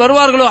பாதையில்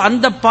வருவார்களோ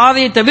அந்த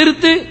பாதையை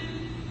தவிர்த்து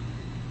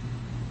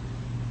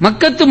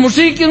மக்கத்து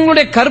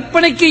முஸ்லிம்களுடைய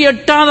கற்பனைக்கு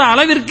எட்டாத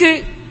அளவிற்கு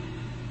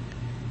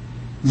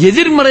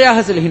எதிர்மறையாக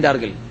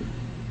செல்கின்றார்கள்.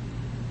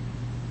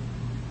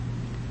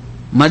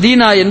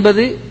 மதீனா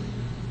என்பது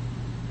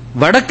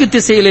வடக்கு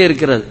திசையிலே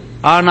இருக்கிறது.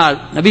 ஆனால்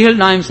நபிகள்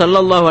நாயகம்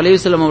ஸல்லல்லாஹு அலைஹி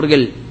வஸல்லம்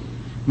அவர்கள்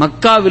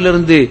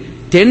மக்காவிலிருந்து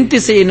தென்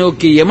திசையை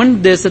நோக்கி யமன்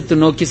தேசத்தை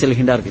நோக்கி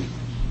செல்கின்றார்கள்.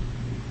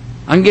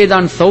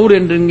 அங்கேதான் சௌர்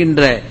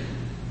என்கின்ற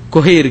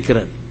குகை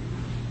இருக்கிறது.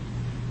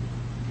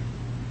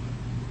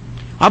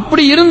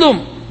 அப்படி இருந்தும்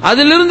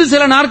அதிலிருந்து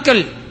சில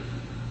நாட்கள்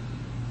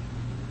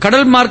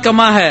கடல்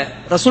மார்க்கமாக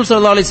ரசூல்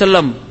ஸல்லல்லாஹு அலைஹி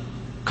வஸல்லம்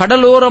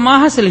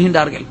கடலோரமாக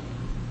செல்கின்றார்கள்.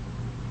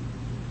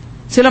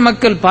 சில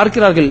மக்கள்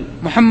பார்க்கிறார்கள்,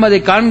 முஹம்மதை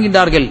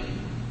காண்கின்றார்கள்.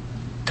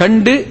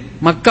 கண்டு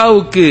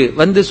மக்காவுக்கு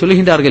வந்து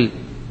சொல்கின்றார்கள்,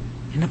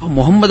 என்னப்பா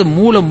முகம்மது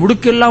மூல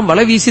முடுக்கெல்லாம்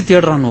வலை வீசி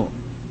தேடுறானோ?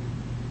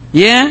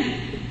 ஏன்?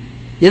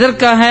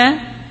 எதற்காக?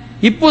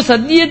 இப்போ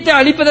சத்தியத்தை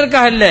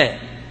அழிப்பதற்காக இல்ல,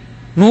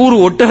 100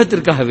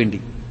 ஒட்டகத்திற்காக வேண்டி.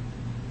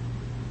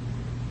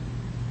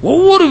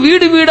 ஒவ்வொரு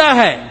வீடு வீடாக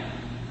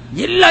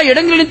எல்லா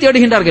இடங்களிலும்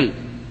தேடுகின்றார்கள்.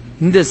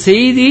 இந்த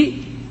செய்தி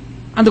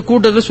அந்த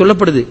கூட்டத்தில்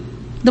சொல்லப்படுது.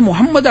 இந்த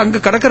முகம்மது அங்க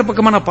கடற்கரை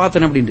பக்கமா நான்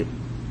பார்த்தேன் அப்படின்னு.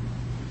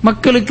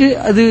 மக்களுக்கு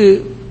அது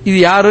இது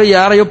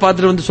யாரையோ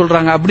பார்த்துட்டு வந்து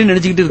சொல்றாங்க அப்படின்னு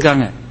நினைச்சுக்கிட்டு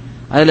இருக்காங்க.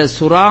 அதுல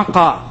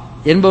சுராகா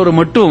என்பவர்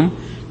மட்டும்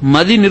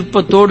மதி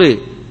நிற்பத்தோடு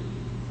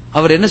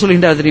அவர் என்ன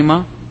சொல்கின்றார் தெரியுமா?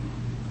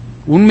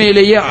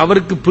 உண்மையிலேயே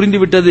அவருக்கு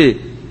புரிந்துவிட்டது,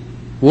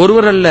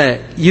 ஒருவர் அல்ல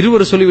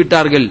 2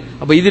 சொல்லிவிட்டார்கள்.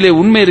 அப்ப இதிலே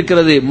உண்மை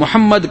இருக்கிறது,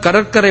 முஹம்மது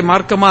கடற்கரை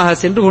மார்க்கமாக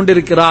சென்று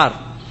கொண்டிருக்கிறார்.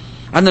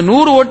 அந்த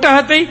 100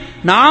 ஒட்டகத்தை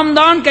நாம்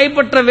தான்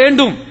கைப்பற்ற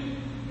வேண்டும்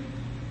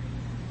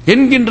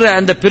என்கின்ற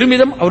அந்த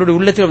பெருமிதம் அவருடைய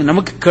உள்ளத்தில்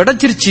நமக்கு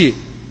கிடைச்சிருச்சு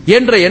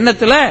என்ற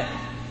எண்ணத்துல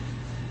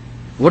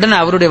உடனே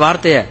அவருடைய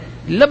வார்த்தைய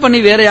இல்ல பண்ணி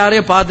வேற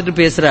யாரையோ பார்த்துட்டு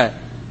பேசுற,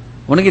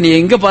 உனக்கு நீ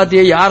எங்க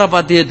பாத்திய யார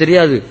பாத்திய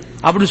தெரியாது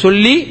அப்படின்னு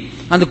சொல்லி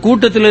அந்த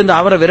கூட்டத்திலிருந்து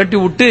அவரை விரட்டி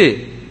விட்டு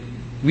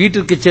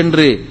வீட்டிற்கு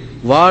சென்று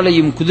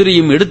வாளையும்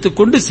குதிரையும்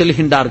எடுத்துக்கொண்டு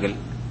செல்கின்றார்கள்.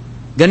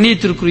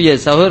 கண்ணியத்திற்குரிய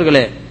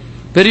சகோதரர்களே,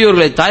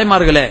 பெரியோர்களே,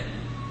 தாய்மார்களே,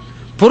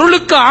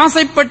 பொருளுக்கு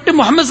ஆசைப்பட்டு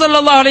முஹம்மது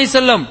ஸல்லல்லாஹு அலைஹி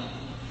வஸல்லம்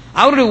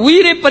அவருடைய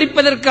உயிரை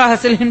பறிப்பதற்காக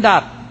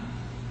செல்கின்றார்.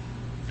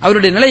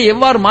 அவருடைய நிலை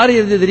எவ்வாறு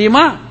மாறியது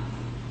தெரியுமா?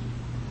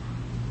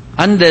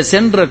 அந்த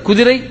சென்ற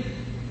குதிரை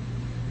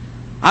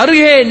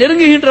அருகே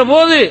நெருங்குகின்ற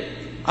போது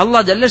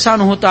அல்லாஹ் ஜல்ல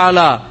ஷானுஹு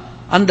தஆலா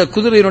அந்த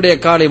குதிரையினுடைய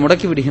காலை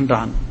முடக்கி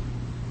விடுகின்றான்.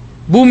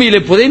 பூமியிலே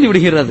புதைந்து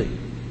விடுகிறது.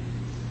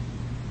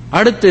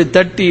 அடுத்து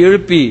தட்டி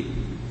எழுப்பி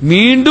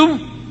மீண்டும்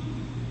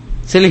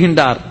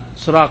செல்கின்றார்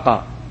சுராகா.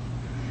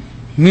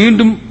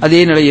 மீண்டும்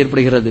அதே நிலை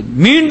ஏற்படுகிறது.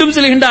 மீண்டும்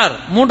செல்கின்றார்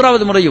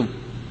 3வது முறையும்.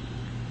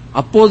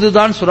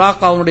 அப்போதுதான்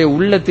சுராக்காவுடைய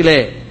உள்ளத்திலே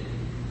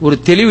ஒரு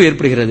தெளிவு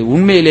ஏற்படுகிறது.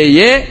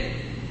 உண்மையிலேயே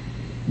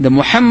இந்த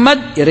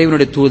முஹம்மத்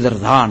இறைவனுடைய தூதர்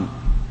தான்.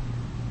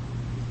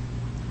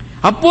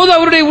 அப்போது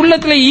அவருடைய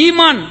உள்ளத்திலே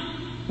ஈமான்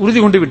உறுதி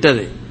கொண்டு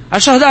விட்டது.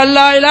 அஷ்ஹது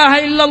அல்லா இலாஹ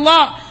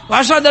இல்லல்லாஹ் வ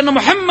அஷ்ஹது அன்ன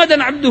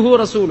முஹம்மதன் அப்துஹு வ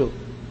ரசூலுஹு.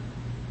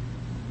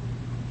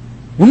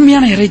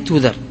 உண்மையான இறை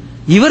தூதர்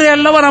இவரை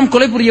அல்லவா நாம்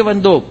கொலை புரிய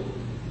வந்தோம்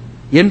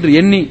என்று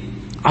எண்ணி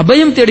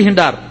அபயம்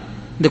தேடுகின்றார்.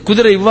 இந்த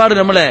குதிரை இவ்வாறு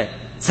நம்மளை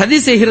சதி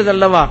செய்கிறது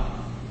அல்லவா,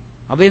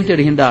 அபயம்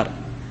தேடுகின்றார்.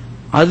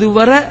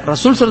 அதுவரை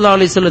ரசூல் ஸல்லல்லாஹு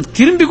அலைஹி வஸல்லம்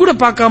திரும்பி கூட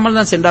பார்க்காமல்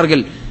தான்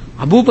சென்றார்கள்.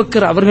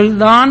 அபூபக்கர்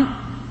அவர்கள்தான்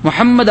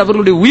முஹம்மது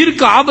அவர்களுடைய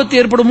உயிருக்கு ஆபத்து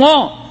ஏற்படுமோ,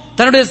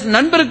 தன்னுடைய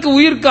நண்பருக்கு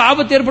உயிருக்கு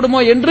ஆபத்து ஏற்படுமோ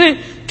என்று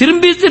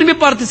திரும்பி திரும்பி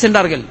பார்த்து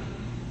சென்றார்கள்.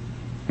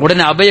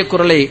 உடனே அபய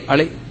குரலை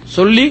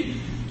சொல்லி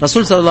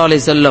ரசூல் ஸல்லல்லாஹு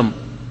அலைஹி வஸல்லம்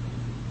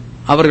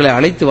அவர்களை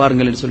அழைத்து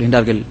வாருங்கள் என்று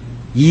சொல்கின்றார்கள்.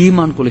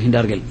 ஈமான்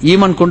கொள்கின்றார்கள்.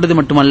 ஈமான் கொண்டது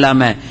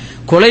மட்டுமல்லாம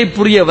கொலை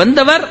புரிய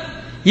வந்தவர்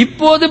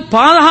இப்போது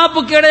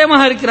பாதுகாப்புக்கு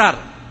இடையமாக இருக்கிறார்.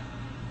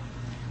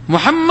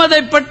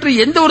 முஹம்மதை பற்றி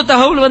எந்த ஒரு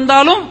தகவல்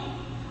வந்தாலும்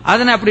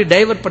அதனை அப்படி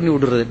டைவர்ட் பண்ணி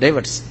விடுறது.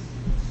 டைவர்ட்ஸ்.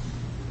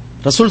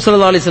 ரசூல்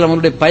ஸல்லல்லாஹு அலைஹி வஸல்லம்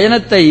அவருடைய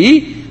பயணத்தை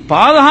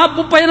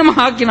பாதுகாப்பு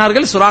பயணமாக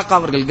ஆக்கினார்கள் சுராக்கா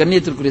அவர்கள்.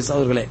 கண்ணியத்திற்குரிய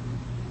சகோதரர்களே,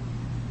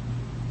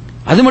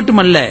 அது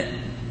மட்டுமல்ல,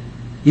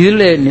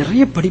 இதில்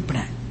நிறைய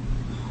படிப்பினை.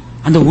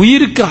 அந்த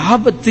உயிருக்கு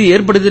ஆபத்து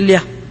ஏற்படுது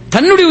இல்லையா,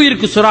 தன்னுடைய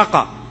உயிருக்கு.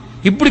 சுராக்கா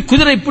இப்படி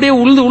குதிரை இப்படியே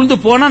உழுந்து உழுந்து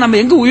போனா நம்ம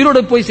எங்க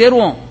உயிரோடு போய்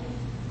சேருவோம்,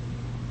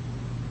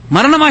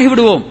 மரணமாகி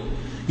விடுவோம்.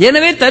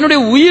 எனவே தன்னுடைய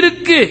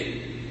உயிருக்கு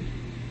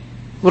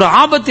ஒரு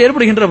ஆபத்து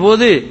ஏற்படுகின்ற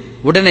போது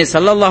உடனே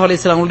ஸல்லல்லாஹு அலைஹி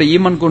வஸல்லம் அவருடைய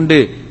ஈமான் கொண்டு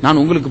நான்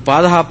உங்களுக்கு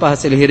பாதுகாப்பாக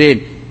செல்கிறேன்,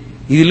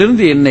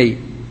 இதிலிருந்து என்னை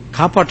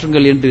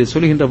காப்பாற்றுங்கள் என்று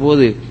சொல்கின்ற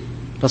போது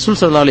ரசூல்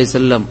ஸல்லல்லாஹு அலைஹி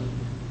வஸல்லம்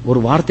ஒரு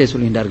வார்த்தை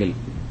சொல்கின்றார்கள்.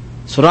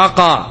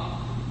 சுராக்கா,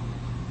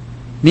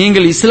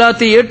 நீங்கள்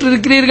இஸ்லாத்தை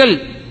ஏற்றிருக்கிறீர்கள்.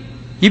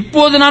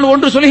 இப்போது நான்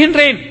ஒன்று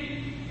சொல்கின்றேன்.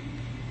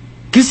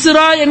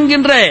 கிஸ்ரா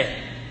என்கின்ற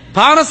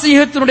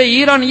பாரசீகத்தினுடைய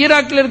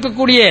ஈராக்கில்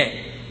இருக்கக்கூடிய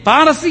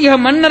பாரசீக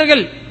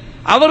மன்னர்கள்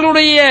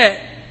அவர்களுடைய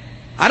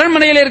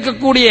அரண்மனையில்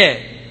இருக்கக்கூடிய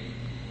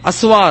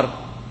அஸ்வார்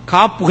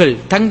காப்புகள்,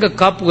 தங்க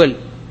காப்புகள்,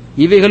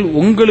 இவைகள்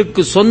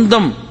உங்களுக்கு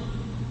சொந்தம்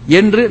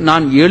என்று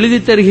நான் எழுதி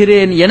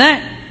தருகிறேன் என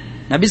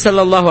நபி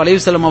ஸல்லல்லாஹு அலைஹி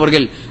வஸல்லம்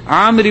அவர்கள்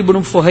ஆமிர்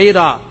இப்னு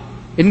ஃபுஹைரா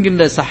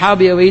என்கின்ற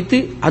சஹாபியை வைத்து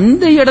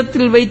அந்த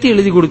இடத்தில் வைத்து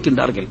எழுதி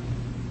கொடுக்கின்றார்கள்.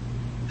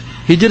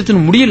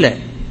 ஹிஜ்ரத்தின் முடியல.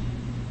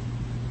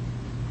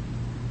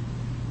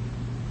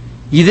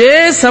 இதே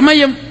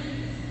சமயம்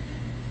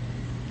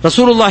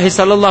ரசூலுல்லாஹி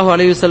ஸல்லல்லாஹு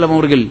அலைஹி வஸல்லம்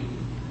அவர்கள்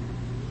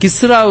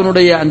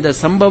கிஸ்ராவுடைய அந்த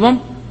சம்பவம்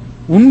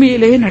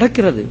உண்மையிலேயே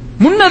நடக்கிறது.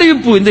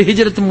 முன்னறிவிப்பு இந்த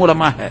ஹிஜ்ரத்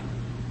மூலமாக.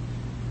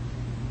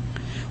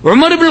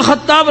 உமர் இப்னு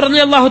கத்தாப்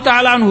ரலியல்லாஹு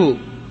தஆலா அன்ஹு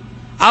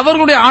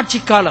அவர்களுடைய ஆட்சி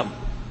காலம்,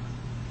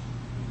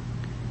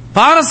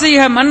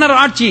 பாரசீக மன்னர்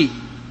ஆட்சி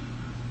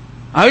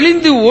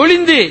அழிந்து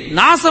ஒளிந்து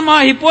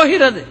நாசமாகி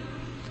போகிறது.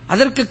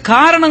 அதற்கு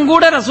காரணம்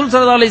கூட ரசூல்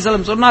ஸல்லல்லாஹு அலைஹி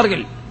வஸல்லம்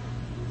சொன்னார்கள்.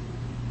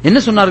 என்ன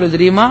சொன்னார்கள்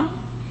தெரியுமா?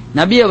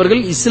 நபி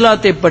அவர்கள்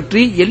இஸ்லாத்தை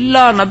பற்றி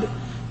எல்லா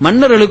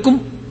மன்னர்களுக்கும்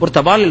ஒரு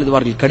தபால்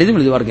எழுதுவார்கள், கடிதம்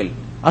எழுதுவார்கள்.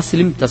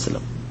 அஸ்லிம்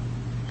தஸ்லம்,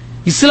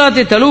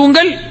 இஸ்லாத்தை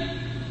தழுவுங்கள்,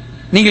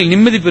 நீங்கள்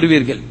நிம்மதி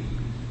பெறுவீர்கள்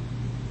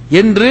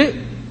என்று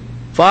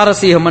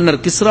பாரசீக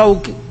மன்னர்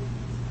கிஸ்ராவுக்கு,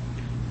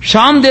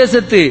 ஷாம்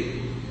தேசத்து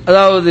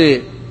அதாவது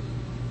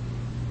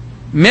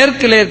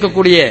மேற்கில்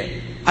இருக்கக்கூடிய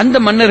அந்த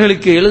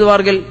மன்னர்களுக்கு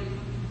எழுதுவார்கள்.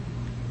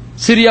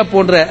 சிரியா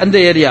போன்ற அந்த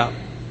ஏரியா,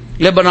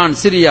 லெபனான்,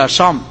 சிரியா,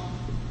 ஷாம்,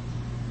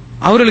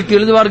 அவர்களுக்கு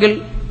எழுதுவார்கள்,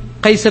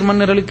 கைசர்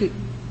மன்னர்களுக்கு.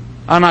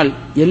 ஆனால்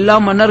எல்லா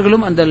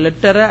மன்னர்களும் அந்த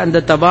லெட்டரை,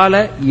 அந்த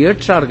தபாலை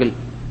ஏற்றார்கள்.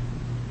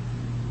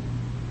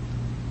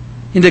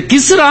 இந்த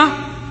கிஸ்ரா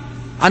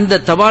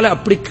அந்த தபாலை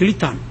அப்படி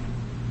கிழித்தான்.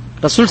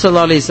 ரசூல்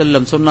ஸல்லல்லாஹு அலைஹி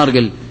வஸல்லம்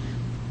சொன்னார்கள்,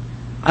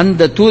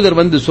 அந்த தூதர்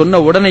வந்து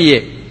சொன்ன உடனேயே,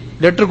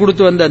 லெட்டர்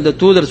கொடுத்து வந்த அந்த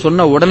தூதர்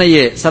சொன்ன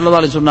உடனேயே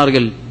ஸல்லல்லாஹு அலைஹி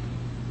சொன்னார்கள்,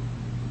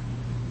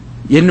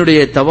 என்னுடைய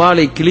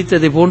தவாலை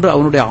கிழித்ததை போன்று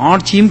அவனுடைய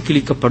ஆட்சியும்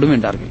கிழிக்கப்படும்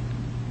என்றார்கள்,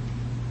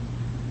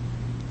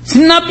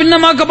 சின்ன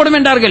பின்னமாக்கப்படும்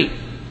என்றார்கள்.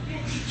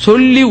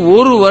 சொல்லி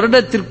ஒரு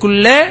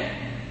வருடத்திற்குள்ள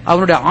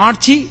அவனுடைய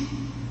ஆட்சி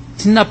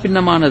சின்ன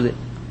பின்னமானது.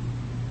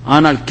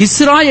 ஆனால்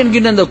கிஸ்ரா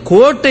என்கின்ற அந்த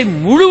கோட்டை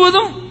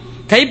முழுவதும்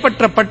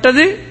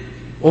கைப்பற்றப்பட்டது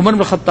உமர்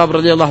இப்னு கத்தாப்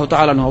ரலியல்லாஹு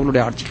தஆலா அன்ஹு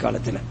அவருடைய ஆட்சி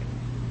காலத்தில்.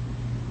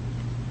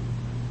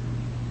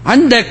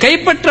 அந்த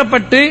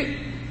கைப்பற்றப்பட்டு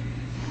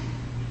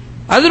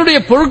அதனுடைய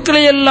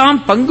பொருட்களை எல்லாம்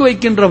பங்கு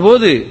வைக்கின்ற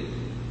போது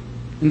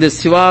இந்த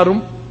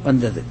சிவாரும்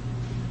வந்தது.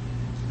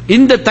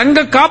 இந்த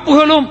தங்க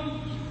காப்புகளும்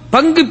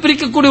பங்கு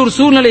பிரிக்கக்கூடிய ஒரு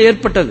சூழ்நிலை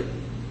ஏற்பட்டது.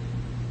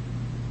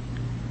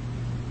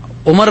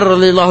 உமர்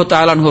ரலியல்லாஹு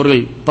தஆலா அன்ஹு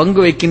அவர்கள் பங்கு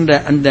வைக்கின்ற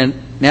அந்த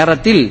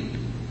நேரத்தில்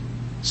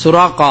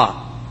சுராக்கா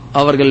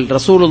அவர்கள்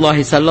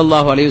ரசூலுல்லாஹி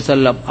ஸல்லல்லாஹு அலைஹி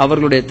வஸல்லம்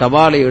அவர்களுடைய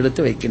தபாலை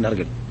எடுத்து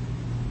வைக்கின்றார்கள்.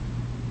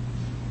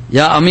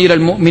 யா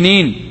அமீரல்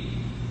முஃமினீன்,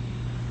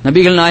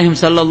 நபிகள் நாயகம்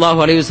ஸல்லல்லாஹு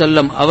அலைஹி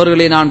வஸல்லம்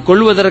அவர்களை நான்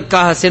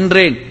கொல்வதற்காக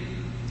சென்றேன்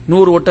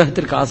 100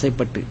 ஒட்டகத்திற்கு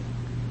ஆசைப்பட்டு.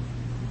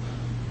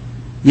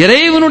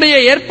 இறைவனுடைய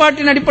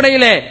ஏற்பாட்டின்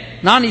அடிப்படையில்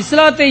நான்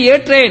இஸ்லாத்தை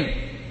ஏற்றேன்.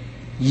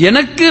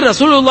 எனக்கு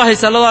ரசூலுல்லாஹி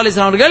ஸல்லல்லாஹு அலைஹி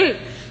வஸல்லம் அவர்கள்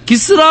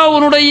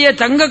கிஸ்ராவுடைய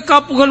தங்க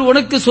காப்புகள்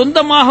உனக்கு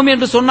சொந்தமாகும்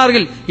என்று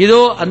சொன்னார்கள்.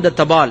 இதோ அந்த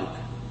தபால்.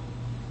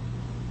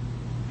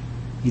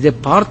 இதை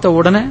பார்த்த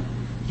உடனே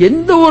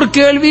எந்த ஒரு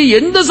கேள்வி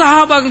எந்த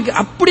சஹாபாக்களுக்கு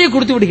அப்படியே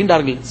கொடுத்து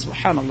விடுகின்றார்கள்.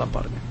 சுப்ஹானல்லாஹ்.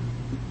 பாருங்க,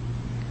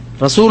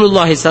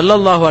 ரசூலுல்லாஹி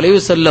ஸல்லல்லாஹு அலைஹி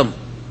வஸல்லம்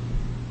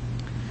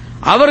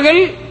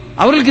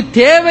அவர்களுக்கு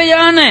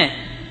தேவையான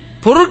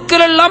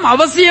பொருட்கள் எல்லாம்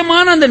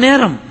அவசியமான அந்த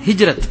நேரம்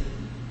ஹிஜ்ரத்.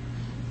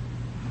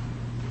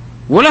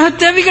 உலக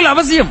தேவைகள்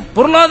அவசியம்,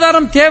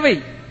 பொருளாதாரம் தேவை.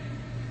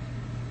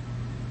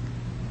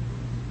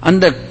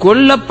 அந்த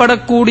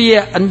கொல்லப்படக்கூடிய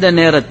அந்த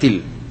நேரத்தில்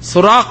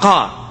சுராகா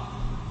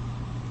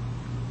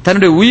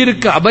தன்னுடைய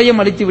உயிருக்கு அபயம்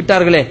அளித்து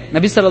விட்டார்களே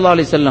நபி ஸல்லல்லாஹு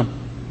அலைஹி வஸல்லம்.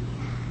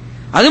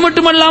 அது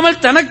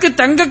மட்டுமல்லாமல் தனக்கு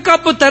தங்க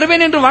காப்பு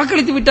தருவேன் என்று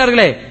வாக்களித்து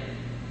விட்டார்களே.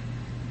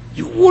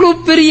 இவ்வளவு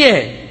பெரிய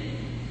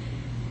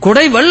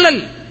கொடை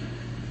வள்ளல்.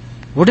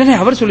 உடனே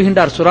அவர்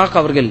சொல்கின்றார், சுராக்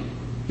அவர்கள்,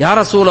 யா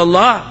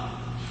ரசூலல்லாஹ்,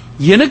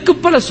 எனக்கு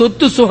பல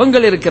சொத்து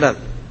சுகங்கள் இருக்கிறது,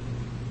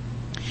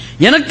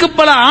 எனக்கு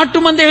பல ஆட்டு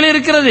மந்தைகள்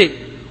இருக்கிறது,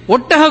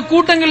 ஒட்டக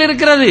கூட்டங்கள்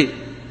இருக்கிறது,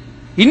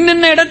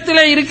 இன்னென்ன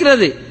இடத்திலே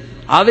இருக்கிறது,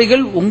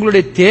 அவைகள்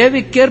உங்களுடைய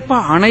தேவைக்கேற்ப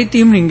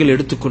அனைத்தையும் நீங்கள்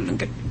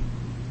எடுத்துக்கொள்ளுங்கள்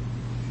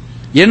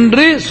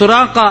என்று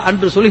சுராகா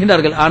அன்று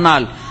சொல்கின்றார்கள்.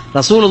 ஆனால்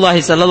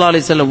ரசூலுல்லாஹி ஸல்லல்லாஹு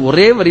அலைஹி வஸல்லம்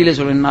ஒரே வரியிலே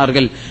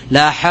சொல்கிறார்கள்,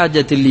 லா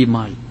ஹாஜத்தில் லி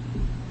மால்,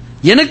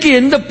 எனக்கு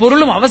எந்த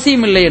பொருளும்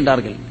அவசியம் இல்லை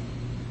என்றார்கள்.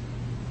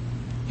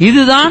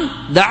 இதுதான்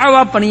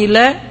தஅவா பணியில,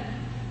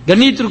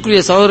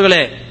 கண்ணியத்திற்குரிய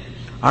சகோதரர்களே,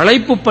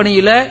 அழைப்பு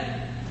பணியில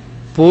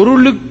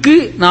பொருளுக்கு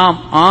நாம்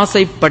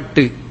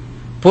ஆசைப்பட்டு,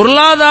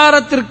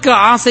 பொருளாதாரத்திற்கு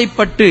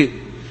ஆசைப்பட்டு,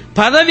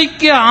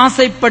 பதவிக்கு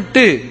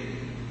ஆசைப்பட்டு,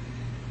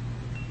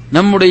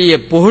 நம்முடைய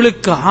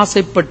புகழுக்கு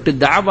ஆசைப்பட்டு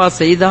தஅவா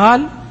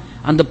செய்தால்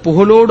அந்த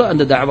புகழோடு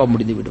அந்த தஅவா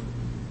முடிந்துவிடும்,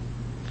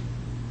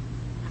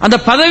 அந்த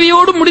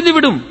பதவியோடு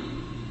முடிந்துவிடும்,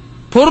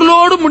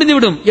 பொருளோடு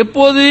முடிந்துவிடும்.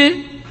 எப்போது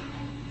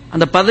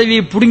அந்த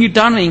பதவியை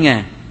புடுங்கிட்டான்னு வைங்க,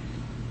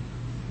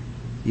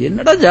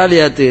 என்னடா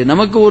ஜாலியாத்து,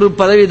 நமக்கு ஒரு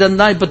பதவி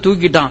தந்தா இப்ப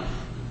தூக்கிட்டான்,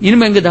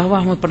 இனிமே எங்க தாவா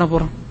பண்ண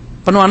போறோம்?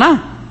 பண்ணுவானா?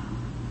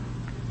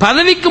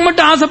 பதவிக்கு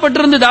மட்டும் ஆசைப்பட்டு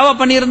இருந்து தாவா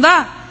பண்ணியிருந்தா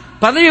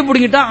பதவியை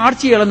புடுங்கிட்டா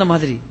ஆட்சி இழந்த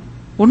மாதிரி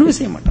ஒண்ணுமே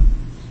செய்ய மாட்டான்.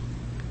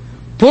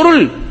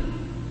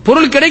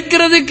 பொருள்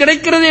கிடைக்கிறது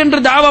கிடைக்கிறது என்று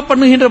தாவா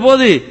பண்ணுகின்ற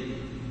போது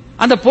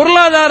அந்த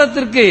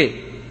பொருளாதாரத்திற்கு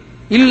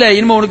இல்ல,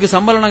 இனிமே உனக்கு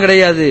சம்பளம்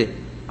கிடையாது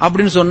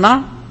அப்படின்னு சொன்னா,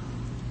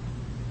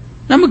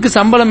 நமக்கு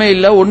சம்பளமே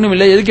இல்ல, ஒண்ணும்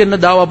இல்ல, எதுக்கு என்ன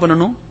தாவா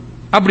பண்ணணும்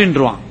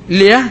அப்படின்றான்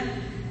இல்லையா?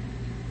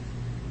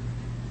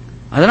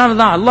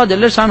 அதனாலதான் அல்லாஹ்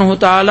ஜல்ல ஷானுஹு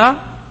தஆலா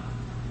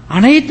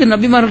அனைத்து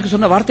நபிமார்களுக்கு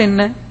சொன்ன வார்த்தை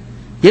என்ன?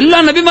 எல்லா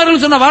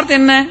நபிமார்களுக்கும் சொன்ன வார்த்தை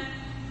என்ன?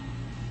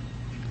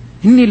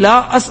 இன்னி லா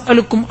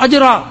அஸ்அலுக்கும்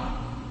அஜ்ரா,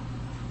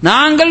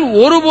 நாங்கள்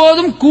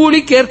ஒருபோதும் கூலி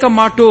கேட்க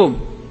மாட்டோம்.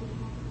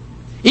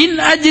 இன்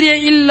அஜ்ரிய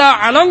இல்லா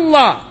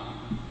அலல்லாஹ்,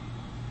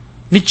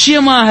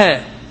 நிச்சயமாக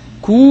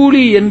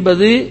கூலி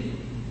என்பது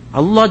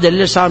அல்லாஹ்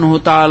ஜல்ல ஷானுஹு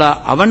தஆலா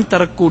அவன்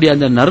தரக்கூடிய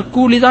அந்த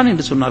நற்கூலி தான்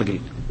என்று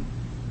சொன்னார்கள்.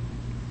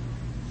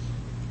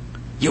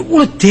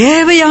 எவ்வளவு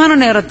தேவையான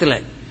நேரத்தில்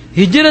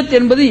ஹிஜ்ரத்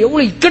என்பது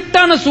எவ்வளவு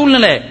இக்கட்டான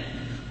சூழ்நிலை,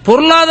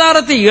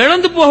 பொருளாதாரத்தை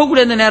இழந்து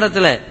போகக்கூடிய அந்த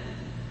நேரத்தில்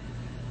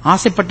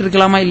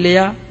ஆசைப்பட்டிருக்கலாமா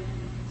இல்லையா?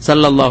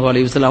 ஸல்லல்லாஹு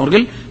அலைஹி வஸல்லம்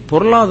அவர்கள்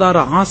பொருளாதார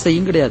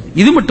ஆசையும் கிடையாது.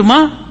 இது மட்டுமா?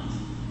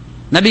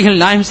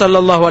 நபிகள் நாயகம்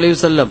ஸல்லல்லாஹு அலைஹி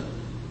வஸல்லம்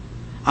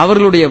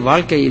அவர்களுடைய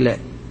வாழ்க்கையில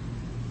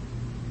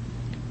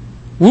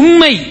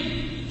உண்மை,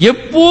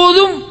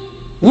 எப்போதும்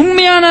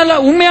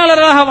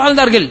உண்மையாளராக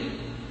வாழ்ந்தார்கள்.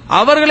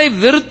 அவர்களை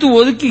வெறுத்து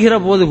ஒதுக்குகிற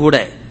போது கூட,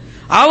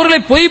 அவர்களை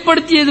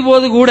பொய்ப்படுத்தியது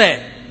போது கூட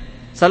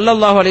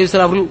ஸல்லல்லாஹு அலைஹி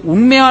வஸல்லம் அவர்கள்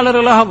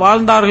உண்மையாளர்களாக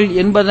வாழ்ந்தார்கள்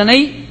என்பதனை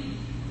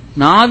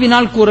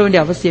நாவினால் கூற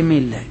வேண்டிய அவசியமே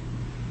இல்லை,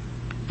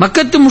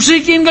 மக்கத்து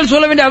முஷ்ரிக்கீன்கள்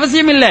சொல்ல வேண்டிய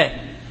அவசியம் இல்லை.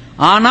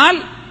 ஆனால்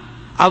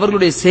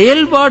அவர்களுடைய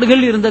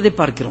செயல்பாடுகள் இருந்ததை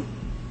பார்க்கிறோம்.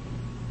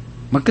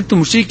 மக்கத்து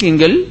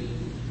முஷ்ரிக்கீன்கள்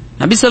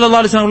நபி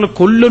ஸல்லல்லாஹு அலைஹி வஸல்லம் அவர்களை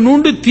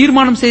கொல்லணும்னு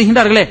தீர்மானம்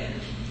செய்கின்றார்களே,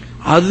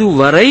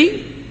 அதுவரை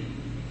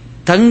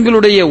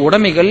தங்களுடைய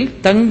உடைமைகள்,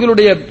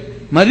 தங்களுடைய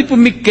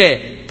மதிப்புமிக்க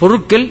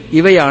பொருட்கள்,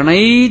 இவை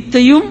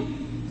அனைத்தையும்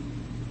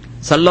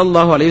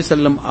ஸல்லல்லாஹு அலைஹி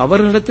வஸல்லம்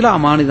அவர்களிடத்தில்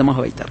அமானிதமாக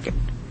வைத்தார்கள்.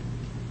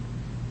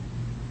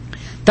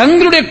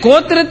 தங்களுடைய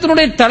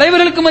கோத்திரத்தினுடைய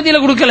தலைவர்களுக்கு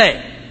மத்தியில் கொடுக்கல,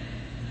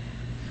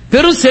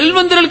 பெரும்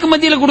செல்வந்தர்களுக்கு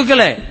மத்தியில்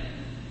கொடுக்கல.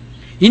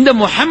 இந்த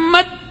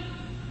முஹம்மத்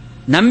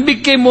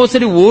நம்பிக்கை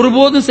மோசடி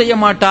ஒருபோதும் செய்ய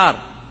மாட்டார்,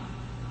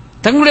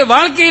 தங்களுடைய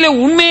வாழ்க்கையில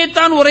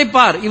உண்மையைத்தான்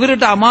உரைப்பார்.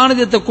 இவர்கிட்ட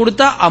அமானிதத்தை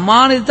கொடுத்தா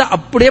அமானிதத்தை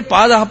அப்படியே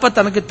பாதுகாப்பா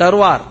தனக்கு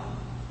தருவார்.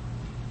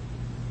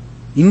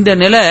 இந்த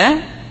நிலை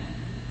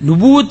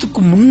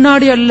நுபுவத்துக்கு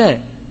முன்னாடி அல்ல,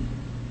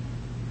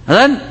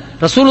 அதான்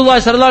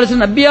ரசூலுல்லாஹி ஸல்லல்லாஹு அலைஹி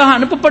வஸல்லம் நபியாக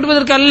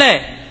அனுப்பப்படுவதற்கு அல்ல,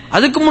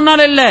 அதுக்கு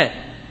முன்னால் அல்ல.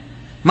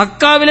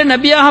 மக்காவிலே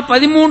நபியாக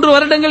 13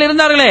 வருடங்கள்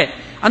இருந்தார்களே,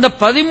 அந்த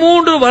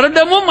 13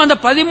 வருடமும் அந்த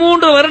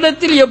 13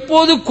 வருடத்தில்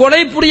எப்போது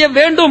கொலை புரிய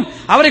வேண்டும்,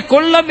 அவரை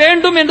கொல்ல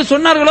வேண்டும் என்று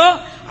சொன்னார்களோ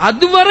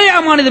அதுவரை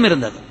அமானிதம்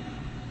இருந்தது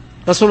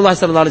ரசூலுல்லாஹி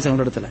ஸல்லல்லாஹு அலைஹி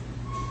வஸல்லம் இடத்துல.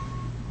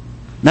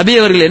 நபி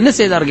அவர்கள் என்ன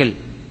செய்தார்கள்?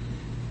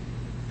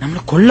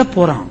 நம்மளை கொல்ல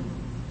போறான்,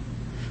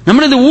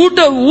 நம்மள இந்த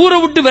ஊரை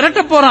விட்டு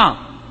விரட்ட போறான்,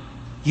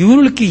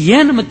 இவங்களுக்கு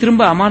ஏன் நம்ம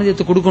திரும்ப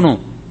அமானிதத்தை கொடுக்கணும்?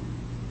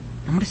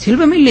 நம்முடைய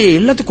செல்வம் இல்லையே,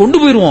 எல்லாத்தையும் கொண்டு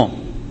போயிருவோம்.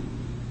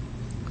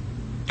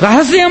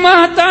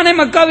 ரகசியமாகத்தானே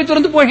மக்காவை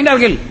திறந்து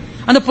போகின்றார்கள்.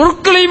 அந்த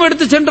பொருட்களையும்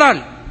எடுத்து சென்றால்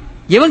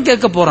எவன்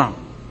கேட்க போறான்?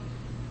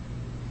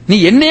 நீ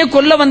என்னையே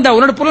கொல்ல வந்தா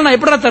உன்னோட பொருளை நான்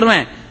எப்படா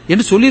தருவேன்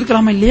என்று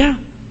சொல்லியிருக்கலாமா இல்லையா?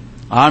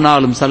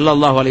 ஆனாலும்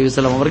ஸல்லல்லாஹு அலைஹி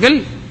வஸல்லம் அவர்கள்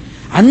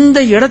அந்த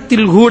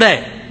இடத்தில் கூட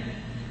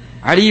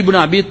அலி இப்னு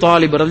அபீ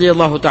தாலிப்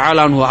ரலியல்லாஹு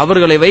தஆலா அன்ஹு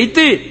அவர்களை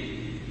வைத்து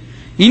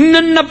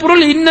இன்னென்ன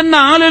பொருள் இன்னென்ன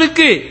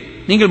ஆளுக்கு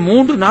நீங்கள்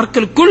 3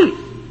 நாட்களுக்குள்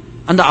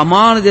அந்த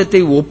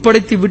அமானிதத்தை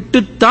ஒப்படைத்து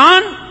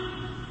விட்டுத்தான்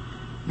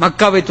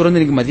மக்காவை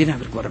துறந்து நீங்க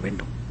மதீனாவிற்கு வர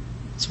வேண்டும்.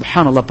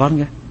 சுப்ஹானல்லாஹ்,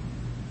 பாருங்க,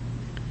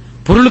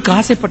 பொருளுக்கு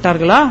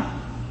ஆசைப்பட்டார்களா?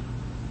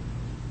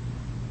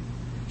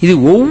 இது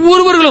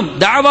ஒவ்வொருவர்களும்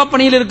தாவா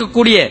பணியில்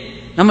இருக்கக்கூடிய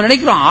நம்ம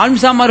நினைக்கிறோம்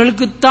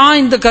ஆல்ம்சாமார்களுக்கு தான்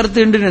இந்த கருத்து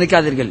என்று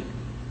நினைக்காதீர்கள்.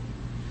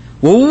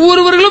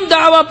 ஒவ்வொருவர்களும்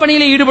தாவா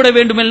பணியில ஈடுபட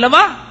வேண்டும்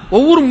அல்லவா?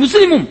 ஒவ்வொரு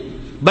முஸ்லிமும்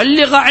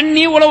பல்லிக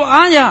அன்னி உலவ்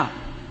ஆயா,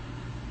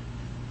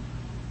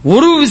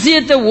 ஒரு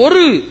விஷயத்தை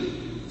ஒரு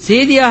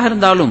செய்தியாக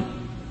இருந்தாலும்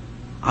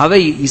அவை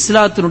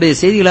இஸ்லாத்தினுடைய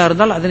செய்திகளாக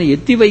இருந்தால் அதனை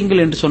எத்தி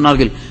வையுங்கள் என்று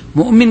சொன்னார்கள்.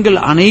 முஃமின்கள்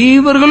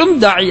அனைவர்களும்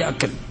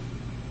தாயியாக்கள்,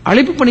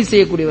 அழைப்பு பணி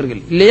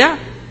செய்யக்கூடியவர்கள் இல்லையா?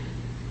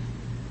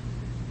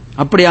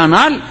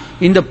 அப்படியானால்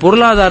இந்த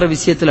பொருளாதார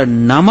விஷயத்தில்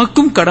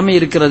நமக்கும் கடமை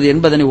இருக்கிறது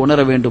என்பதனை உணர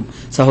வேண்டும்.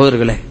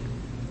 சகோதரர்களே,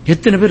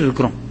 எத்தனை பேர்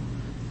இருக்கிறோம்?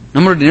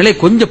 நம்மளுடைய நிலை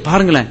கொஞ்சம்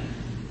பாருங்களேன்.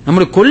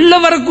 நம்மளை கொல்ல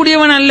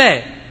வரக்கூடியவன் அல்ல,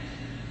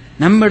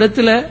 நம்ம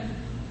இடத்துல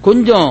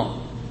கொஞ்சம்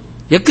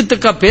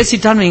எக்குத்தக்கா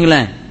பேசிட்டான்னு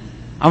வைங்களேன்,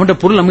 அவன்கிட்ட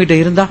பொருள் நம்மகிட்ட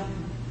இருந்தா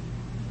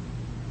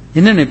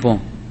என்ன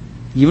நினைப்போம்?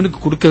 இவனுக்கு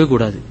கொடுக்கவே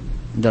கூடாது,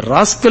 இந்த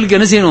ராஸ்கலுக்கு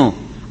என்ன செய்யணும்?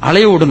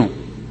 அலைய விடணும்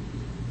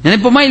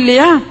நினைப்போமா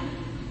இல்லையா?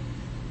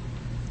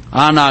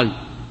 ஆனால்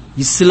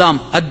இஸ்லாம்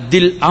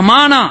அத்தில்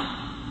அமானா,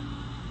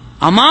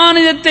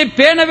 அமானிதத்தை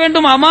பேண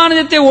வேண்டும்,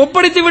 அமானிதத்தை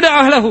ஒப்படைத்து விடு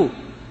அஹ்லஹு,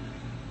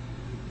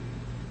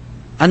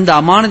 அந்த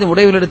அமானிதம்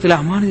உடையவர்களிடத்தில்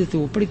அமானிதத்தை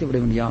ஒப்படைத்து விட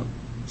வேண்டும்.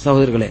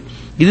 சகோதரர்களே,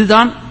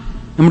 இதுதான்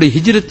நம்முடைய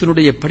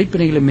ஹிஜ்ரத்தினுடைய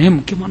படிப்பினைகளில் மிக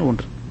முக்கியமான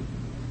ஒன்று.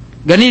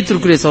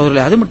 கண்ணியத்திற்குரிய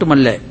சகோதரர்களே, அது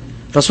மட்டுமல்ல,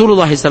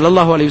 ரசூலுல்லாஹி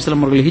ஸல்லல்லாஹு அலைஹி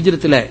வஸல்லம் அவர்கள்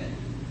ஹிஜ்ரத்தில்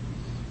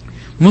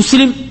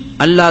முஸ்லிம்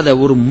அல்லாத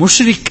ஒரு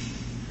முஷ்ரிக்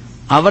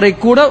அவரை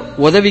கூட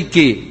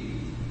உதவிக்கு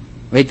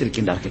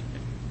வைத்திருக்கின்றார்கள்.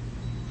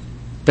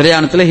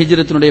 பிரயாணத்தில்,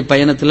 ஹிஜ்ரத்தினுடைய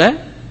பயணத்தில்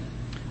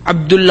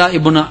அப்துல்லா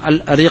இப்னு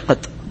அல்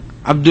அரீகத்,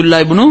 அப்துல்லா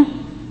இப்னு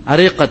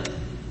அரீகத்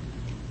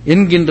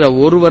என்கின்ற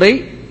ஒருவரை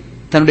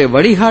தன்னுடைய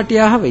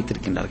வழிகாட்டியாக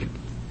வைத்திருக்கின்றார்கள்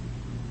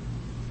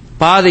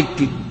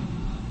பாதைக்கு.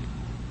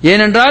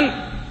 ஏனென்றால்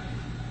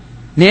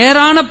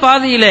நேரான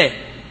பாதையிலே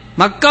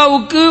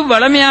மக்காவுக்கு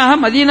வளமையாக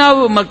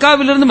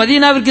மக்காவிலிருந்து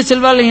மதீனாவிற்கு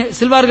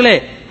செல்வார்களே,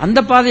 அந்த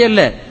பாதை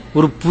அல்ல,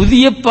 ஒரு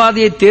புதிய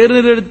பாதையை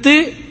தேர்ந்தெடுத்து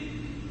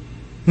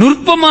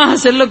நுட்பமாக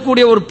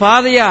செல்லக்கூடிய ஒரு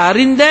பாதையை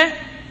அறிந்த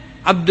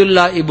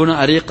அப்துல்லா இப்னு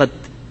அரீகத்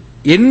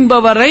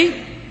என்பவரை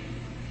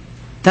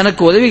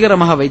தனக்கு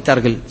உதவிகரமாக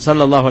வைத்தார்கள்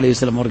ஸல்லல்லாஹு அலைஹி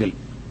வஸல்லம் அவர்கள்.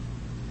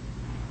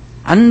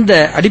 அந்த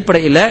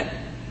அடிப்படையில்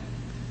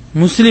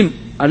முஸ்லிம்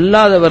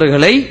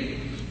அல்லாதவர்களை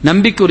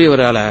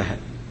நம்பிக்கையுரியவர்களாக,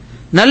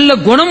 நல்ல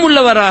குணம்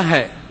உள்ளவராக,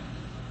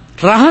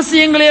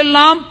 ரகசியங்களை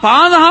எல்லாம்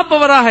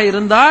பாதுகாப்பவராக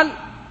இருந்தால்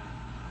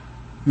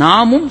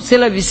நாமும்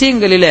சில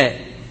விஷயங்களிலே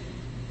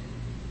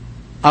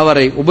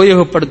அவரை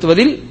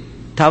உபயோகப்படுத்துவதில்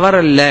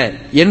தவறல்ல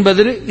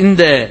என்பது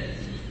இந்த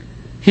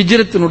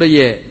ஹிஜ்ரத்தினுடைய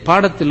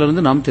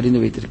பாடத்திலிருந்து நாம்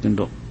தெரிந்து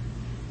வைத்திருக்கின்றோம்.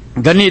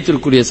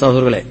 கண்ணியத்திற்குரிய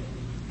சகோதரர்களே,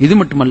 இது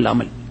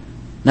மட்டுமல்லாமல்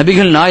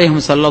நபிகள்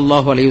நாயகம்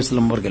ஸல்லல்லாஹு அலைஹி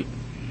வஸல்லம் அவர்கள்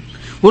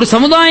ஒரு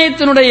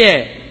சமுதாயத்தினுடைய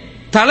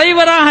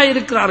தலைவராக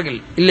இருக்கிறார்கள்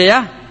இல்லையா?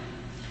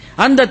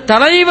 அந்த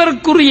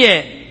தலைவருக்குரிய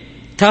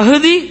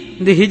தகுதி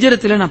இந்த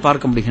ஹிஜ்ரத்திலே நான்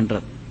பார்க்க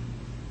முடிகின்றது.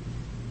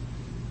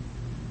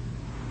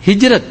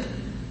 ஹிஜ்ரத்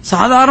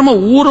சாதாரண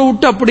ஊரை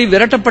விட்டு அப்படி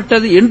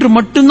விரட்டப்பட்டது என்று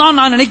மட்டும்தான்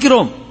நான்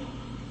நினைக்கிறோம்.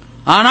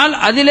 ஆனால்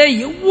அதிலே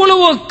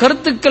எவ்வளவோ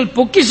கருத்துக்கள்,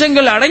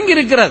 பொக்கிஷங்கள் அடங்கி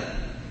இருக்கிறது.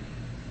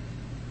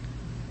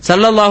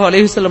 ஸல்லல்லாஹு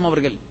அலைஹி வஸல்லம்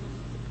அவர்கள்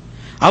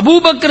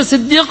அபூபக்கர்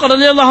சித்திக்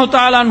ரலியல்லாஹு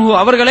தஆலா அன்ஹு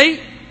அவர்களை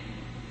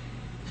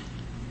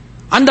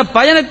அந்த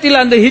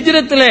பயணத்தில், அந்த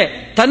ஹிஜ்ரத்திலே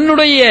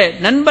தன்னுடைய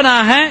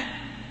நண்பனாக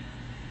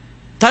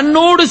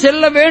தன்னோடு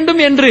செல்ல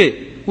வேண்டும் என்று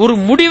ஒரு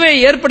முடிவை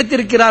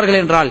ஏற்படுத்தியிருக்கிறார்கள்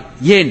என்றால்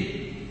ஏன்?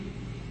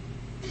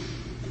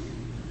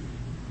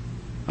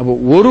 அப்போ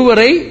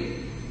ஒருவரை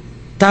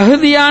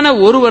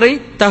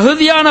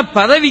தகுதியான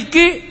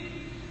பதவிக்கு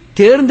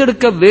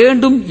தேர்ந்தெடுக்க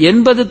வேண்டும்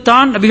என்பது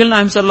தான் நபிகள்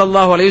நாயகம்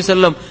ஸல்லல்லாஹு அலைஹி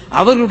வஸல்லம்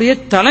அவர்களுடைய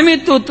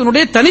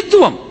தலைமைத்துவத்தினுடைய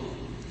தனித்துவம்.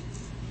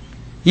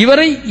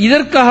 இவரை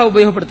இதற்காக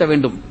உபயோகப்படுத்த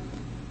வேண்டும்.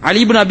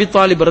 அலி இப்னு அபீ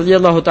தாலிப்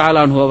ரலியல்லாஹு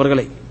தஆலா அன்ஹு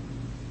அவர்களை,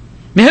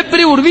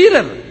 மிகப்பெரிய ஒரு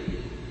வீரர்,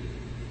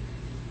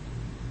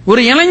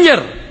 ஒரு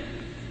இளைஞர்,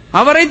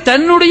 அவரை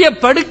தன்னுடைய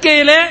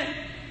படுக்கையில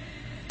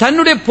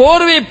தன்னுடைய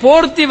போர்வையை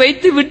போர்த்தி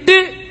வைத்து விட்டு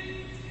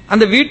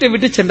அந்த வீட்டை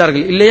விட்டு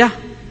சென்றார்கள் இல்லையா?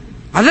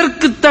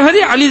 அதற்கு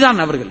தகுதி அலிதான்.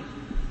 அவர்கள்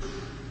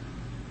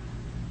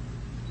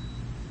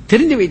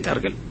தெரிந்து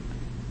வைத்தார்கள்.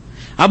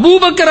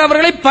 அபூபக்கர்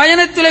அவர்களை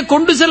பயணத்திலே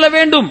கொண்டு செல்ல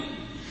வேண்டும்,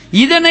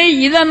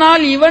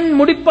 இதனால் இவன்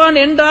முடிப்பான்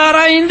என்று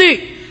ஆராய்ந்து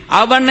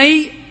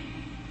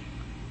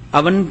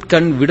அவன்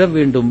கண் விடல்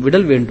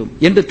வேண்டும்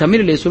என்று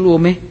தமிழிலே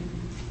சொல்லுவோமே,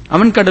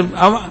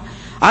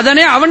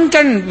 அதனை அவன்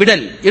கண்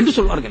விடல் என்று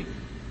சொல்வார்கள்.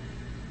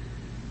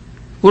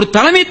 ஒரு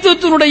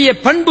தலைமைத்துவத்தினுடைய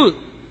பண்பு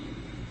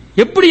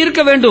எப்படி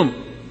இருக்க வேண்டும்?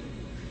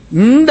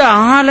 இந்த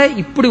ஆளை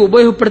இப்படி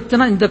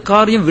உபயோகப்படுத்தினா இந்த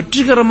காரியம்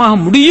வெற்றிகரமாக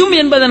முடியும்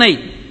என்பதனை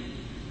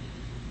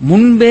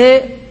முன்பே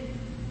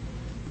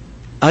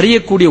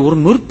அறியக்கூடிய ஒரு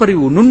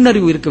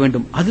நுண்ணறிவு இருக்க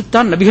வேண்டும்.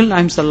 அதுதான் நபிகள்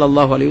நாயகம்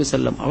ஸல்லல்லாஹு அலைஹி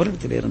வஸல்லம்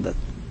அவர்களிடத்தில் இருந்தது.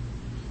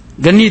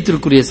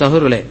 கண்ணியத்திற்குரிய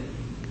சகோதரர்களே,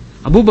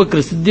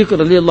 அபூபக்கர் சித்திக்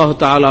ரலியல்லாஹு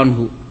தஆலா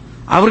அன்ஹு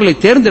அவர்களை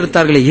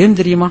தேர்ந்தெடுத்தார்களே, ஏன்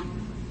தெரியுமா?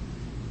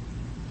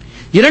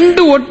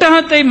 2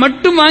 ஒட்டகத்தை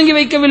மட்டும் வாங்கி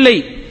வைக்கவில்லை,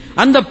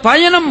 அந்த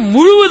பயணம்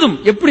முழுவதும்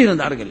எப்படி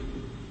இருந்தார்கள்.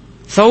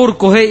 சௌர்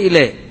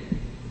குகையிலே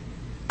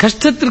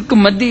கஷ்டத்திற்கு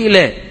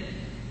மத்தியிலே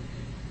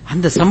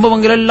அந்த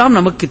சம்பவங்கள் எல்லாம்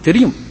நமக்கு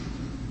தெரியும்.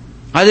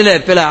 அதுல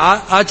பல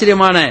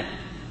ஆச்சரியமான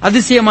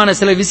அதிசயமான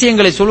சில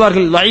விஷயங்களை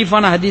சொல்வார்கள்.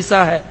 லைஃபான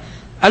ஹதீஸாக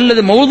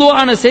அல்லது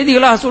மௌதுவான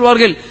செய்திகளாக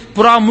சொல்வார்கள்.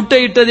 புறா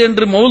முட்டையிட்டது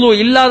என்று மௌது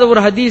இல்லாத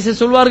ஒரு ஹதீஸை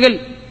சொல்வார்கள்.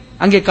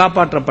 அங்கே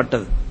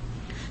காப்பாற்றப்பட்டது.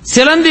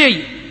 சிலந்தியை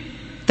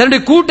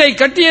தன்னுடைய கூட்டை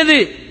கட்டியது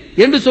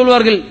என்று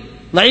சொல்வார்கள்.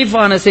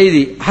 லைஃபான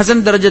செய்தி,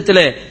 ஹசன்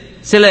தரஜத்தில்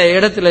சில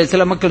இடத்துல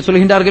சில மக்கள்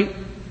சொல்கின்றார்கள்.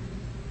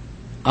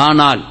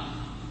 ஆனால்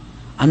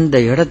அந்த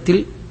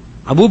இடத்தில்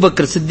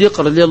அபூபக்கர் சித்திக்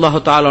ரலியல்லாஹு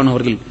தஆலா அன்ஹு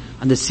அவர்கள்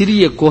அந்த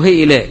சிறிய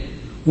குகையிலே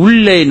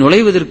உள்ளே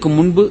நுழைவதற்கு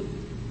முன்பு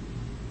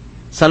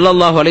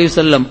ஸல்லல்லாஹு அலைஹி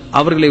வஸல்லம்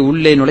அவர்களை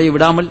உள்ளே நுழைய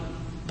விடாமல்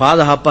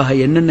பாதுகாப்பாக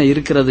என்னென்ன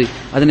இருக்கிறது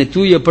அதனை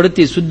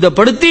தூயப்படுத்தி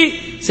சுத்தப்படுத்தி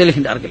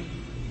செல்கின்றார்கள்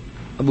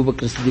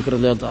அபூபக்கர் சித்திக்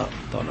ரலியல்லாஹு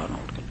தஆலா அன்ஹு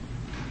அவர்கள்.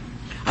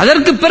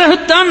 அதற்கு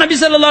பிறகுதான் நபி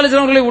ஸல்லல்லாஹு அலைஹி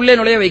வஸல்லம் அவர்களை உள்ளே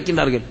நுழைய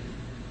வைக்கின்றார்கள்.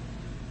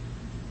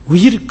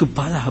 உயிருக்கு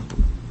பாதுகாப்பு.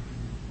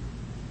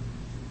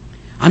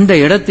 அந்த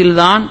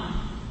இடத்தில்தான்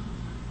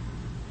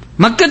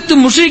மக்கத்து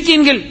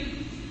முஷ்ரிக்கீன்கள்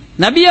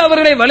நபி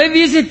அவர்களை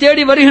வலைவீசி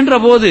தேடி வருகின்ற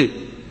போது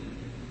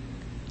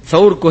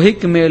சௌர்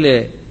குகைக்கு மேலே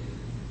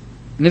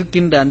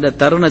நிற்கின்ற அந்த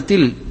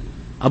தருணத்தில்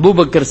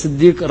அபூபக்கர்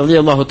சித்திக்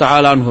ரலியல்லாஹு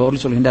தஆலா அன்ஹு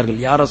அவர்கள் சொல்கின்றார்கள்,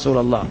 யா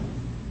ரசூலல்லாஹ்,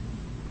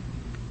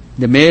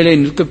 இந்த மேலே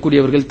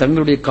நிற்கக்கூடியவர்கள்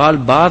தங்களுடைய கால்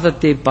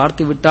பாதத்தை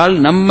பார்த்து விட்டால்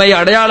நம்மை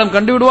அடையாளம்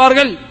கண்டு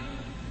விடுவார்கள்,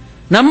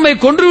 நம்மை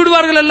கொன்று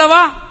விடுவார்கள்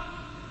அல்லவா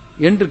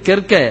என்று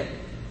கேட்க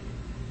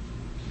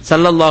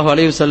ஸல்லல்லாஹு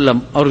அலைஹி வஸல்லம்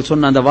அவர்கள்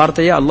சொன்ன அந்த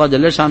வார்த்தையை அல்லாஹ்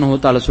ஜல்ல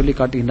ஷானுஹு தஆலா சொல்லி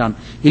காட்டுகின்றான்.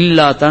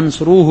 இல்லா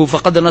தன்சுருஹு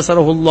ஃபகத்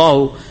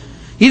நஸரஹுல்லாஹு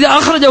இத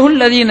அக்ரஜஹுல்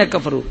லதீன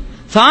கஃபரு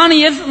ثاني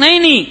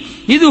اثنين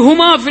إذ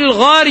هما في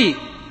الغار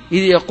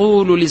إذ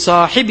يقول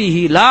لصاحبه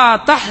لا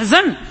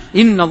تحزن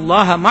إن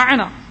الله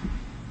معنا.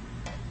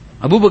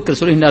 அபூபக்கர்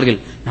சொல்கின்றார்கள்,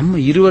 நம்ம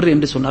இருவர்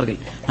என்று சொன்னார்கள்,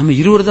 நம்ம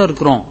இருவர் தான்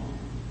இருக்கிறோம்.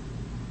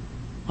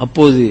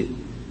 அப்போது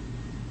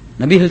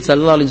நபிகள்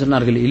ஸல்லல்லாஹு அலைஹி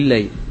சொன்னார்கள்,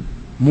 இல்லை,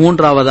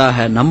 மூன்றாவதாக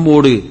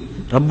நம்மோடு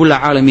ரப்புல்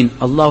ஆலமீன்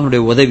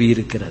அல்லாஹ்வுடைய உதவி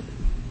இருக்கிறது.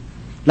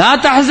 லா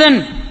தஹ்சன்,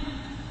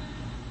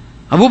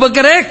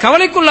 அபூபக்கரே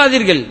கவலை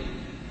கொள்ளாதீர்கள்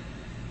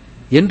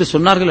என்று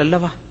சொன்னார்கள்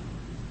அல்லவா.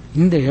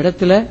 இந்த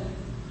இடத்துல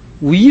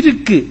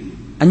உயிருக்கு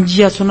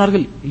அஞ்சியா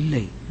சொன்னார்கள்?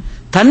 இல்லை,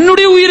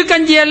 தன்னுடைய உயிருக்கு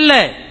அஞ்சி அல்ல.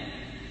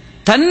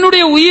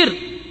 தன்னுடைய உயிர்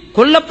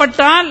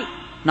கொல்லப்பட்டால்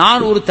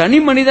நான் ஒரு தனி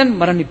மனிதன்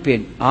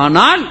மரணிப்பேன்.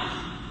 ஆனால்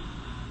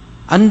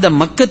அந்த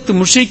மக்கத்து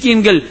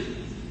முஷ்ரிக்கீன்கள்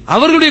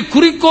அவர்களுடைய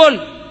குறிக்கோள்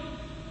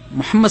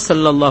முஹம்மது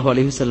ஸல்லல்லாஹு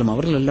அலைஹி வஸல்லம்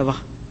அவர்கள் அல்லவா.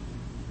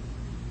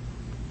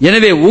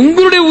 எனவே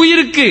உங்களுடைய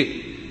உயிருக்கு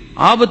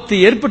ஆபத்து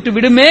ஏற்பட்டு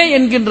விடுமே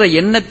என்கின்ற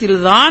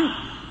எண்ணத்தில்தான்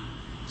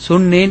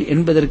சொன்னேன்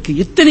என்பதற்கு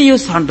எத்தனையோ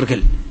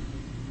சான்றுகள்.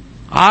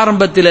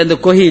 ஆரம்பத்தில் அந்த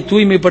குகையை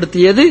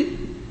தூய்மைப்படுத்தியது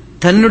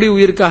தன்னுடைய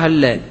உயிருக்காக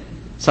அல்ல,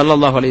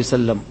 ஸல்லல்லாஹு அலைஹி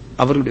வஸல்லம்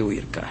அவர்களுடைய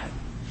உயிருக்காக.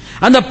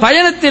 அந்த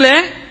பயணத்தில்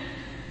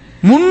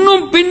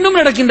முன்னும் பின்னும்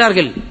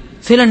நடக்கின்றார்கள்.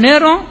 சில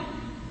நேரம்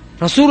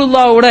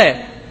ரசூலுல்லாஹ்வோட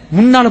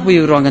முன்னால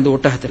போய் வருவாங்க அந்த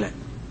ஒட்டகத்தில்,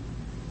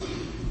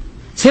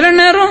 சில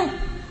நேரம்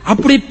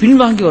அப்படி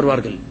பின்வாங்கி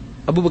வருவார்கள்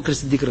அபூபக்கர்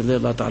சித்திக்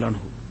ரலியல்லாஹு தஆலா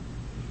அன்ஹு.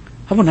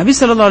 அப்ப நபி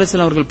ஸல்லல்லாஹு அலைஹி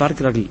வஸல்லம் அவர்கள்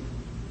பார்க்கிறார்கள்,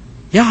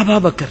 யா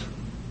அபூபக்கர்,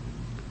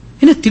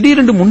 என்ன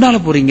திடீரென்று முன்னால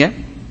போறீங்க,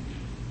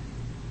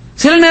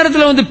 சில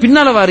நேரத்தில் வந்து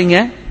பின்னால வாரீங்க,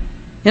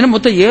 ஏன்னா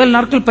மொத்தம் 7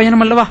 நாட்கள்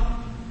பயணம் அல்லவா.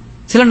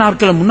 சில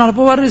நாட்கள் முன்னால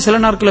போவாரு, சில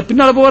நாட்கள்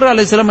பின்னால போவார்,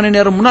 அல்லது சில மணி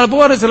நேரம் முன்னால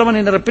போவார், சில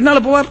மணி நேரம் பின்னால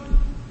போவார்.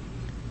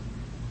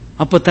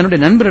 அப்ப தன்னுடைய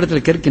நண்பர்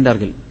இடத்துல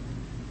கேட்கின்றார்கள்.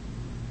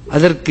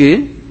 அதற்கு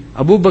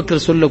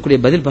அபூபக்கர் சொல்லக்கூடிய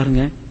பதில்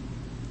பாருங்க,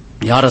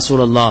 யா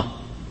ரசூலல்லாஹ்,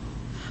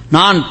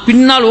 நான்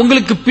பின்னால்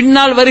உங்களுக்கு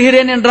பின்னால்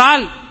வருகிறேன்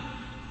என்றால்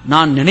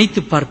நான்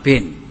நினைத்து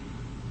பார்ப்பேன்,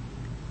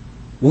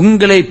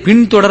 உங்களை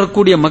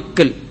பின்தொடரக்கூடிய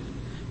மக்கள்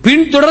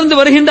பின்தொடர்ந்து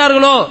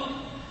வருகின்றார்களோ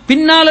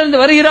பின்னால் இருந்து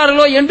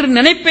வருகிறார்களோ என்று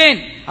நினைப்பேன்.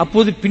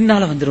 அப்போது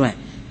பின்னால வந்துருவேன்.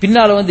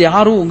 பின்னால வந்து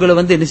யாரும் உங்களை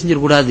வந்து என்ன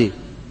செஞ்சிடக்கூடாது,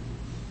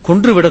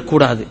 கொன்று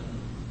விடக்கூடாது.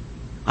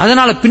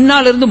 அதனால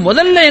பின்னால் இருந்து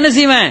முதல்ல என்ன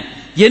செய்வேன்,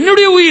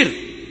 என்னுடைய உயிர்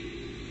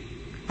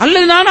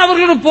அல்லது நான்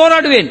அவர்களுடன்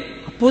போராடுவேன்.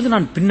 அப்போது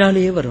நான்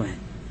பின்னாலேயே வருவேன்.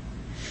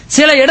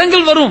 சில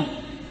இடங்கள் வரும்,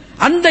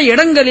 அந்த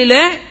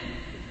இடங்களிலே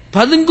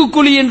பதுங்கு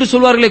குழி என்று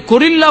சொல்வார்களே,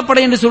 கொரில்லா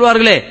படை என்று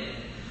சொல்வார்களே,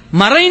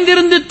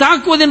 மறைந்திருந்து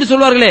தாக்குவது என்று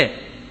சொல்வார்களே,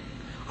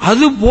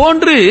 அது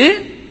போன்று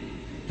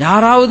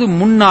யாராவது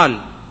முன்னால்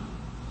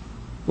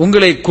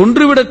உங்களை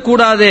கொன்றுவிடக்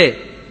கூடாதே,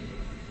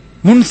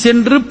 முன்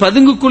சென்று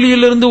பதுங்கு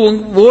குழியிலிருந்து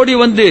ஓடி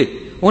வந்து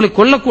உங்களை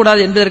கொல்லக்கூடாது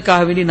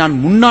என்பதற்காக வேண்டி நான்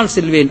முன்னால்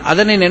செல்வேன்.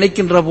 அதனை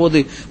நினைக்கின்ற போது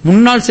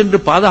முன்னால் சென்று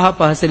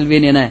பாதுகாப்பாக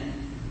செல்வேன் என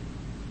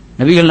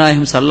நபிகள்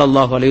நாயகம்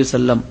ஸல்லல்லாஹு அலைஹி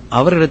வஸல்லம்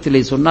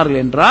அவர்களிடத்திலே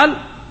சொன்னார்கள் என்றால்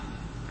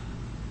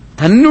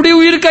தன்னுடைய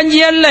உயிருக்கு அஞ்சி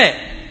அல்ல,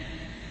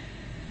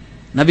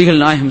 நபிகள்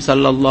நாயகம்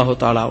ஸல்லல்லாஹு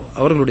தஆலா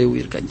அவர்களுடைய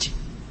உயிருக்கு அஞ்சி.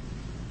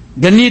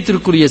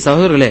 கண்ணியத்திற்குரிய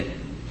சகோதரர்களே,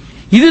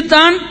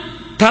 இதுதான்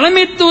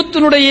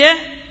தலைமைத்துவத்தினுடைய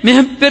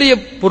மிகப்பெரிய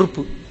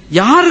பொறுப்பு.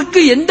 யாருக்கு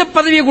எந்த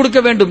பதவியை கொடுக்க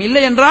வேண்டும்?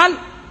 இல்லை என்றால்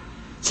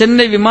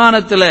சென்னை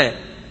விமானத்தில்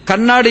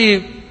கண்ணாடி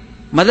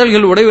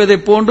மதல்கள் உடைவதை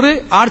போன்று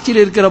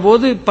ஆட்சியில் இருக்கிற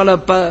போது பல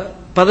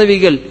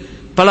பதவிகள்,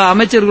 பல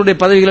அமைச்சர்களுடைய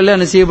பதவிகள் எல்லாம்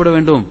என்ன செய்யப்பட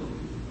வேண்டும்?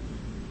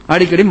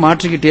 அடிக்கடி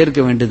மாற்றிக்கிட்டே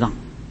இருக்க வேண்டியதுதான்.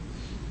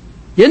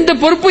 எந்த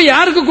பொறுப்பு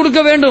யாருக்கு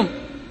கொடுக்க வேண்டும்,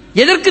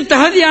 எதற்கு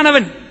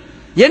தகுதியானவன்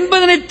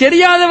என்பதனை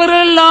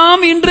தெரியாதவர்கள்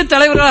எல்லாம் இன்று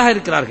தலைவர்களாக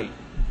இருக்கிறார்கள்.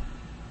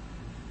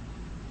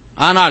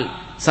 ஆனால்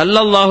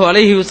ஸல்லல்லாஹு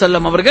அலைஹி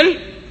வஸல்லம் அவர்கள்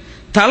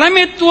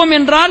தலைமைத்துவம்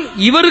என்றால்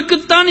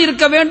இவருக்குத்தான்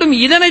இருக்க வேண்டும்,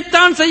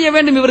 இதனைத்தான் செய்ய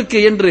வேண்டும் இவருக்கு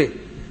என்று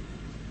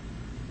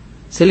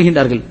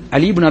செல்கின்றார்கள்.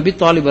 அலி இப்னு அபி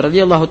தாலிப்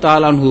ரலியல்லாஹு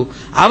தஆலா அன்ஹு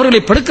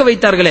அவர்களை படுக்க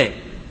வைத்தார்களே,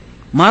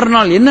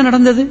 மறுநாள் என்ன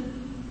நடந்தது?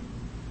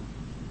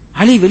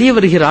 அலி வெளியே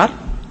வருகிறார்.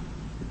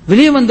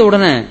 வெளியே வந்த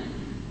உடனே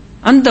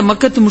அந்த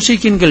மக்கத்து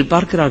முஷ்ரிக்கீன்கள்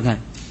பார்க்கிறார்கள்,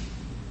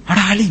 அட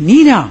அலி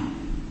நீனா,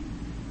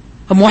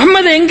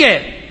 முஹம்மது எங்கே?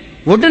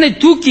 உடனே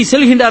தூக்கி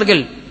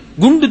செல்கின்றார்கள்.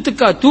 குண்டு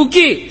துக்கா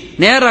தூக்கி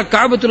நேரா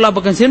காபத்துல்லா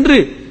பக்கம் சென்று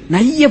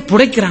நைய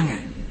புடைக்கிறாங்க,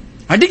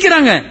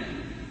 அடிக்கிறாங்க.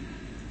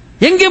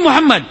 எங்கே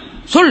முஹம்மது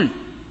சொல்.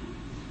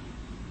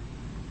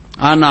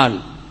 ஆனால்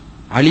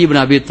அலி இப்னு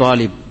அபி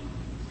தாலிப்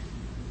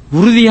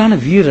உறுதியான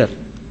வீரர்,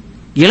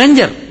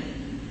 இளைஞர்.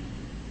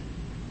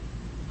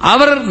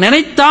 அவர்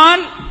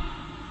நினைத்தால்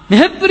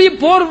மிகப்பெரிய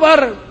போர்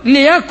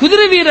இல்லையா,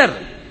 குதிரை வீரர்.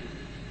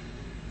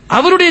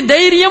 அவருடைய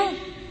தைரியம்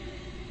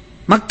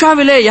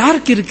மக்காவிலே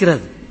யாருக்கு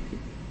இருக்கிறது?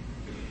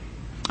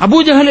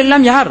 அபூஜஹல்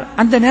எல்லாம் யார்?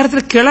 அந்த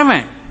நேரத்தில் கிழமை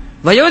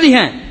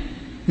வயோதிகன்,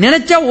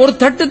 நினைச்சா ஒரு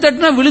தட்டு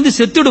தட்டுனா விழுந்து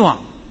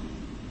செத்துடுவான்.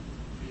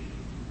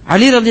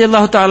 அலி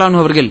ரலியல்லாஹு தஆலா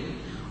அன்ஹு அவர்கள்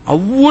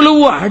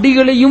அவ்வளவு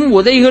அடிகளையும்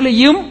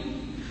உதைகளையும்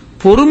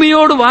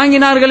பொறுமையோடு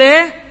வாங்கினார்களே,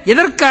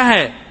 எதற்காக?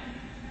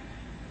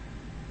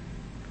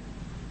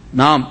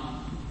 நாம்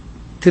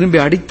திரும்பி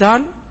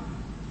அடித்தால்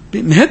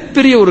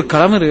மிகப்பெரிய ஒரு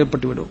களம்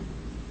ஏற்பட்டுவிடும்.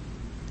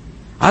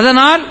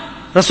 அதனால்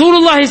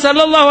ரசூலுல்லாஹி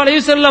ஸல்லல்லாஹு அலைஹி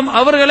வஸல்லம்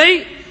அவர்களை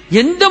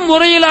எந்த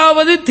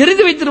முறையிலாவது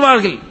தெரிந்து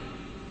வைத்திருவார்கள்.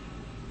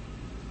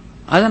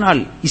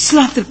 அதனால்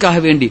இஸ்லாத்திற்காக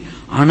வேண்டி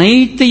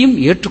அனைத்தையும்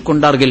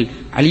ஏற்றுக்கொண்டார்கள்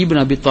அலி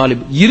இப்னு அபி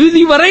தாலிப்.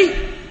 இறுதி வரை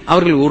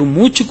அவர்கள் ஒரு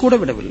மூச்சு கூட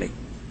விடவில்லை.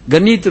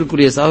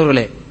 கண்ணியத்திற்குரிய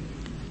சகோதரர்களே,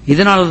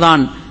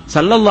 இதனால்தான்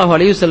ஸல்லல்லாஹு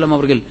அலைஹி வஸல்லம்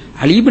அவர்கள்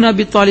அலி இப்னு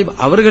அபி தாலிப்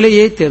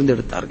அவர்களையே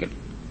தேர்ந்தெடுத்தார்கள்.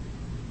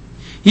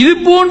 இது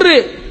போன்று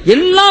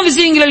எல்லா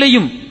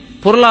விஷயங்களிலேயும்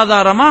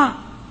பொருளாதாரமா,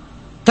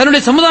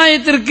 தன்னுடைய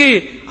சமுதாயத்திற்கு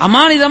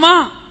அமானிதமா,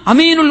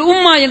 அமீனுல்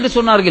உம்மா என்று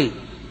சொன்னார்கள்.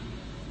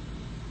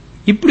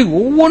 இப்படி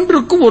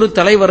ஒவ்வொன்றுக்கும் ஒரு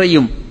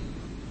தலைவரையும்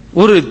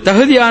ஒரு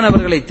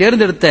தகுதியானவர்களை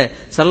தேர்ந்தெடுத்த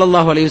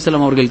ஸல்லல்லாஹு அலைஹி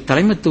வஸல்லம் அவர்கள்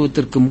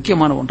தலைமைத்துவத்திற்கு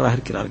முக்கியமான ஒன்றாக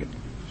இருக்கிறார்கள்.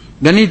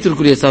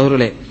 கண்ணியத்திற்குரிய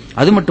சகோதரர்களே,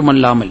 அது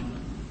மட்டுமல்லாமல்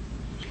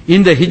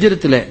இந்த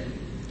ஹிஜ்ரத்தில்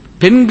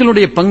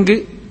பெண்களுடைய பங்கு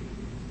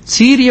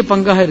சீரிய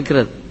பங்காக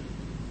இருக்கிறது.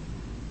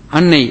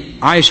 அன்னை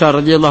ஆயிஷா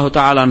ரலியல்லாஹு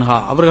தஆலா அன்ஹா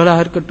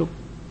அவர்களாக இருக்கட்டும்,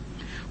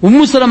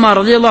 உம்மு சலமா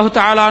ரலியல்லாஹு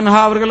தஆலா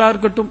அன்ஹா அவர்களாக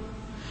இருக்கட்டும்,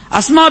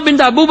 அஸ்மா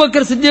பின்த்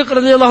அபூபக்கர் சித்திக்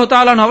ரலியல்லாஹு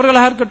தஆலா அன்ஹு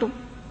அவர்களாக இருக்கட்டும்.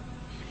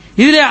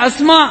 இதிலே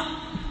அஸ்மா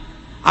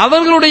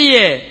அவர்களுடைய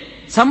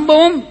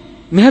சம்பவம்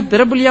மிக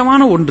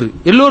பிரபல்யமான ஒன்று,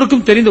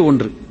 எல்லோருக்கும் தெரிந்த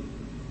ஒன்று.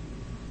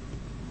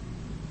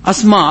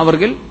 அஸ்மா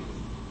அவர்கள்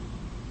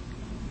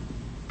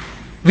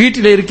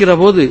வீட்டில் இருக்கிற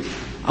போது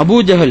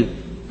அபூஜஹல்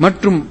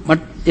மற்றும்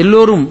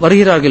எல்லோரும்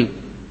வருகிறார்கள்.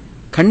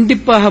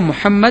 கண்டிப்பாக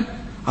முஹம்மத்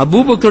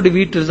அபூபக்கருடைய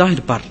வீட்டில் தான்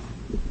இருப்பார்,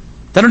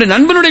 தன்னுடைய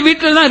நண்பனுடைய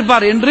வீட்டில் தான்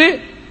இருப்பார் என்று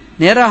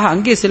நேராக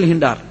அங்கே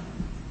செல்கின்றார்.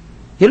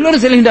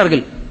 எல்லோரும்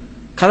செல்கின்றார்கள்.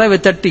 கதவை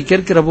தட்டி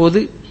கேட்கிற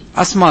போது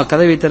அஸ்மா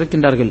கதவை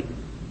திறக்கின்றார்கள்.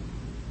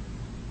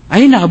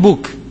 ஐன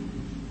அபூக்,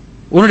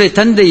 உன்னுடைய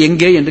தந்தை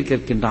எங்கே என்று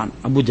கேட்கின்றான்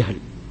அபூஜஹல்.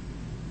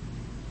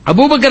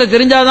 அபூபக்கரை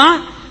தெரிஞ்சாதான்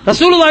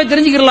ரசூலுல்லாஹை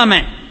தெரிஞ்சுக்கலாமே.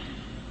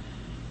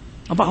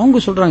 அப்ப அவங்க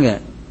சொல்றாங்க,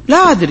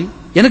 லா அத்ரி,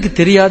 எனக்கு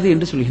தெரியாது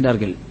என்று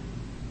சொல்கின்றார்கள்.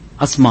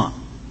 அஸ்மா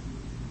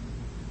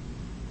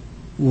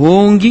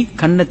ஓங்கி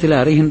கன்னத்தில்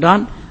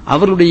அறைகின்றான்.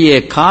 அவருடைய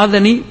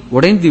காதணி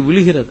உடைந்து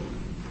விழுகிறது.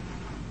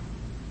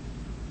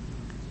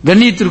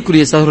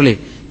 கண்ணியத்திற்குரிய சகோதரர்களே,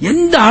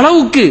 எந்த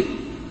அளவுக்கு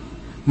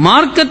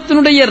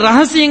மார்க்கத்தினுடைய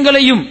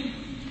ரகசியங்களையும்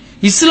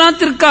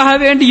இஸ்லாத்திற்காக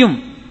வேண்டியும்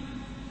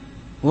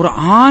ஒரு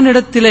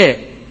ஆணிடத்திலே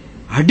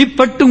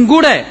அடிபட்டும்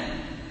கூட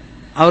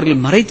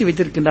அவர்கள் மறைத்து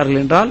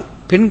வைத்திருக்கின்றார்கள் என்றால்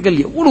பெண்கள்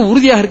எவ்வளவு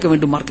உறுதியாக இருக்க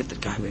வேண்டும்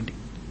மார்க்கத்திற்காக வேண்டி.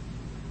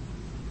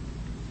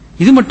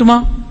 இது மட்டுமா?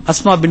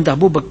 அஸ்மா பின்த்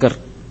அபூபக்கர்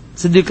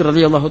சித்திக்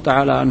ரலியல்லாஹு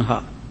தஆலா அன்ஹா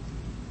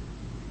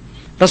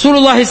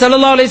ரசூலுல்லாஹி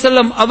ஸல்லல்லாஹு அலைஹி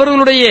வஸல்லம்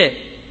அவர்களுடைய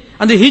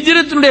அந்த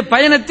ஹிஜ்ரத்தினுடைய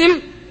பயணத்தில்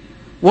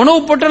உணவு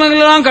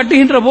பொட்டலங்கள் எல்லாம்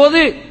கட்டுகின்ற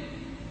போது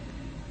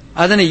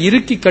அதனை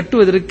இறுக்கி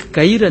கட்டுவதற்கு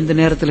கயிறு அந்த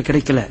நேரத்தில்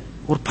கிடைக்கல.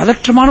 ஒரு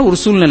பதற்றமான ஒரு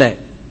சூழ்நிலை.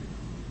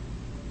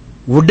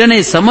 உடனே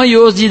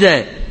சமயோஜித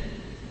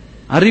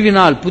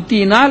அறிவினால்,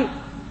 புத்தியினால்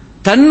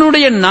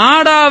தன்னுடைய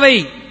நாடாவை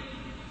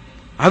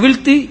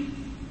அவிழ்த்து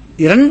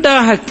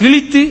இரண்டாக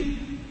கிழித்து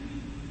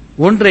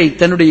ஒன்றை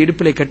தன்னுடைய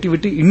இடுப்பிலே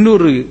கட்டிவிட்டு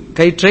இன்னொரு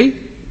கயிற்றை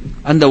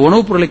அந்த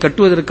உணவுப் பொருளை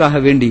கட்டுவதற்காக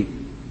வேண்டி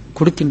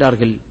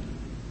கொடுக்கின்றார்கள்.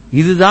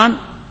 இதுதான்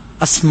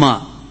அஸ்மா.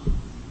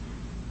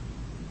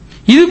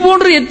 இது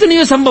போன்ற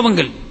எத்தனையோ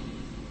சம்பவங்கள்.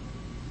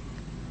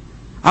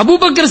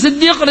 அபூபக்கர்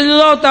சித்திக்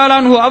ரலியல்லாஹு தஆலா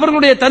அன்ஹு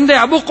அவர்களுடைய தந்தை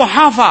அபூ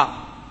குஹாஃபா,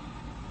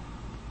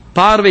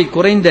 பார்வை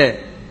குறைந்த,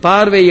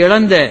 பார்வை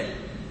இழந்த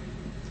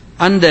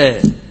அந்த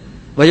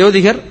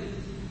வயோதிகர்,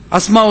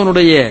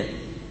 அஸ்மாவுடைய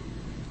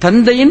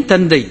தந்தையின்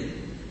தந்தை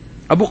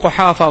அபூ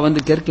குஹாஃபா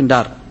வந்து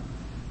கேட்கின்றார்,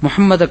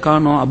 முஹம்மத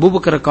காணோம்,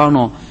 அபூபக்கரை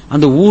காணோம்,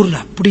 அந்த ஊர்ல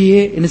அப்படியே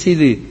என்ன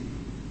செய்து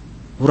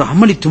ஒரு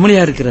அமளி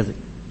துமளியா இருக்கிறது.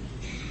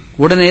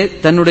 உடனே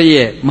தன்னுடைய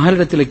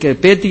மகளிடத்தில்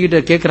பேத்திக்கிட்ட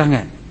கேட்கிறாங்க,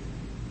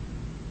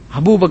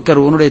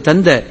 அபூபக்கர் உன்னுடைய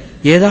தந்தை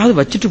ஏதாவது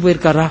வச்சுட்டு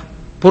போயிருக்காரா,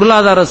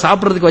 பொருளாதாரம்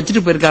சாப்பிடறதுக்கு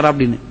வச்சுட்டு போயிருக்காரா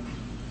அப்படின்னு.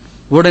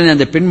 உடனே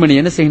அந்த பெண்மணி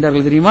என்ன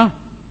செய்கின்றார்கள் தெரியுமா?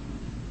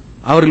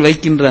 அவர்கள்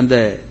வைக்கின்ற அந்த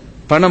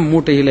பணம்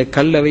மூட்டையில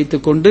கல்லை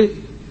வைத்துக் கொண்டு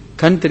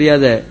கண்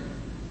தெரியாத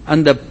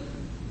அந்த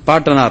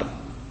பாட்டனார்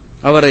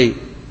அவரை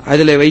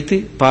அதில் வைத்து,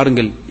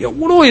 பாருங்கள்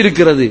எவ்வளவு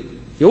இருக்கிறது,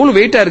 எவ்வளவு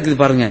வெயிட்டா இருக்குது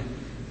பாருங்க,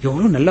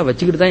 எவ்வளவு நல்லா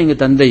வச்சுக்கிட்டு தான் எங்க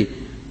தந்தை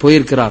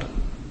போயிருக்கிறார்.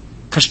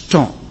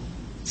 கஷ்டம்,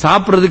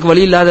 சாப்பிடுறதுக்கு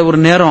வழி இல்லாத ஒரு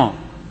நேரம்,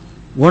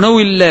 உணவு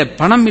இல்ல,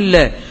 பணம் இல்ல,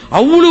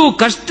 அவ்வளவு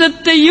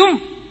கஷ்டத்தையும்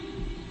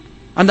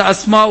அந்த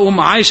அஸ்மாவும்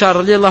ஆயிஷா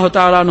ரலியல்லாஹு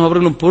தஆலா அன்ஹா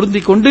அவர்களும்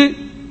பொருந்திக் கொண்டு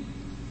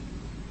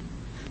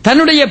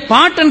தன்னுடைய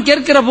பாட்டன்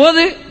கேட்கிற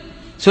போது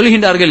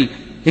சொல்கின்றார்கள்,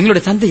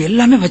 எங்களுடைய தந்தை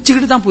எல்லாமே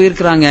வச்சுக்கிட்டு தான்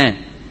போயிருக்கிறாங்க,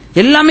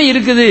 எல்லாமே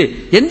இருக்குது,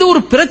 எந்த ஒரு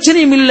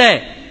பிரச்சனையும் இல்ல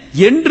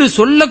என்று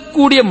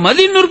சொல்லக்கூடிய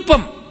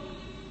மதிநுட்பம்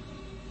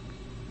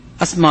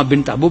அஸ்மா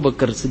பின்த்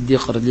அபூபக்கர்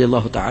சித்திக்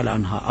ரலியல்லாஹு தஆலா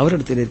அன்ஹா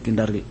அவரிடத்தில்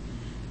இருக்கின்றார்கள்.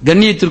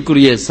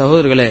 கண்ணியத்திற்குரிய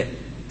சகோதரர்களே,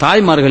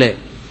 தாய்மார்களே,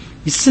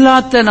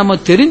 இஸ்லாத்தை நம்ம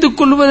தெரிந்து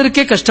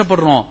கொள்வதற்கே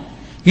கஷ்டப்படுறோம்.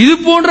 இது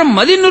போன்ற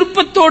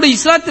மதிநுட்பத்தோடு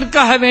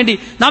இஸ்லாத்திற்காக வேண்டி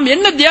நாம்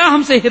என்ன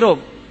தியாகம்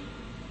செய்கிறோம்?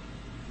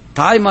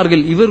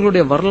 தாய்மார்கள்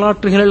இவர்களுடைய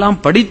வரலாற்றுகள்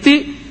எல்லாம் படித்து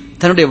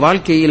தன்னுடைய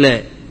வாழ்க்கையில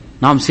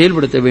நாம்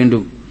செயல்படுத்த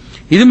வேண்டும்.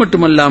 இது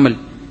மட்டுமல்லாமல்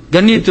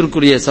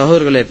கண்ணியத்திற்குரிய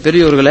சகோதரர்களே,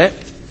 பெரியோர்களே,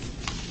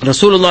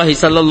 ரசூலுல்லாஹி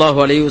ஸல்லல்லாஹு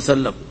அலைஹி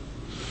வஸல்லம்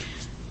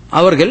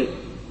அவர்கள்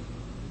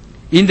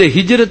இந்த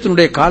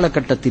ஹிஜ்ரத்தினுடைய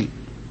காலகட்டத்தில்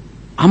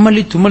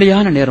அமளி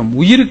துமளியான நேரம்,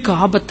 உயிருக்கு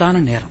ஆபத்தான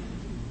நேரம்.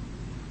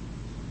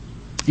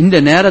 இந்த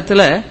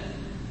நேரத்தில்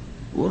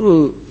ஒரு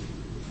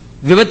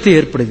விபத்து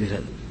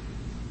ஏற்படுகிறது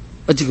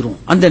வச்சுக்கிறோம்.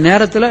 அந்த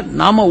நேரத்தில்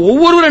நாம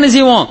ஒவ்வொருவரும் என்ன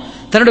செய்வோம்?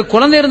 தன்னுடைய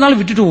குழந்தை இருந்தாலும்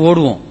விட்டுட்டு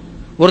ஓடுவோம்.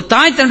 ஒரு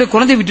தாய் தன்னுடைய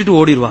குழந்தையை விட்டுட்டு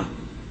ஓடிடுவா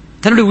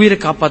தன்னுடைய உயிரை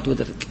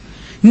காப்பாற்றுவதற்கு.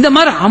 இந்த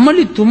மாதிரி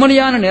அமளி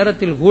துமளியான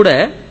நேரத்தில் கூட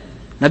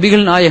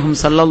நபிகள் நாயகம்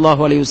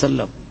ஸல்லல்லாஹு அலைஹி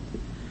வஸல்லம்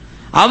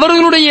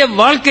அவர்களுடைய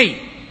வாழ்க்கை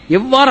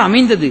எவ்வாறு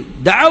அமைந்தது?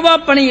 தாவா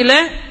பணியில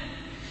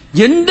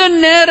எந்த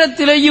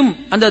நேரத்திலையும்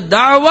அந்த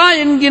தாவா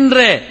என்கின்ற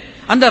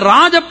அந்த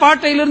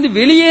ராஜபாட்டையிலிருந்து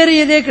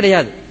வெளியேறியதே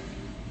கிடையாது.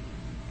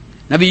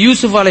 நபி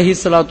யூசுப்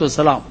அலைஹிஸ்ஸலாத்து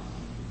வஸ்ஸலாம்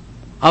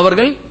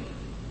அவர்கள்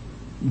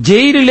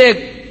ஜெயிலிலே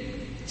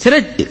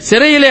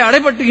சிறையிலே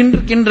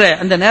அடைபட்டுகின்ற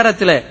அந்த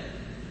நேரத்தில்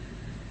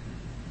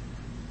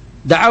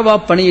தாவா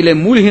பணியிலே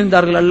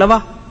மூழ்கின்றார்கள் அல்லவா?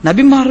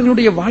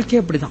 நபிமார்களுடைய வாழ்க்கை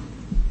அப்படிதான்.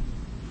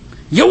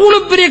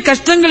 எவ்வளவு பெரிய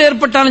கஷ்டங்கள்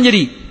ஏற்பட்டாலும்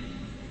சரி,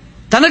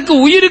 தனக்கு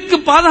உயிருக்கு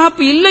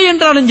பாதுகாப்பு இல்லை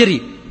என்றாலும் சரி,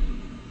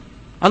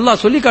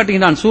 அல்லாஹ் சொல்லி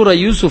காட்டுகிறான். சூரா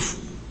யூசுப்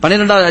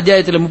 12வது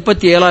அத்தியாயத்தில்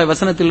 37வது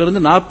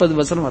வசனத்திலிருந்து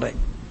 40 வசனம் வரை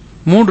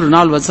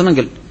 3-4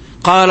 வசனங்கள்.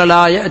 قال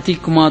لا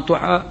يأتيكما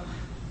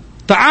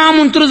طعام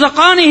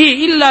ترزقانه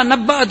إلا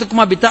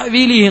نبأتكما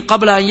بتأويله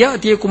قبل أن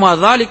يأتيكما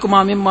ذلكما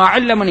مما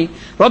علمني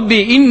ربي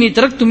إني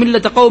تركت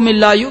ملة قوم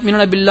لا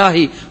يؤمنون بالله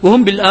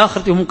وهم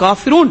بالآخرة هم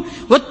كافرون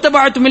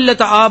واتبعت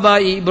ملة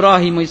آبائي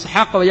إبراهيم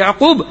وإسحاق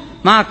ويعقوب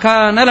ما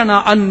كان لنا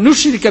أن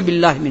نشرك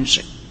بالله من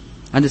شيء.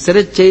 அந்த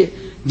சிறை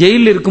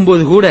ஜெயிலில்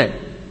இருக்கும்போது கூட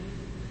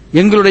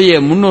எங்களுடைய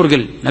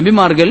முன்னோர்கள்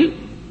நபிமார்கள்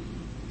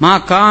மா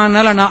கான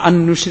லனா அன்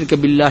நுஷ்ரிக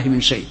பில்லாஹி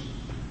மின் ஷை,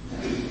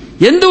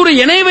 எந்த ஒரு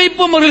இணை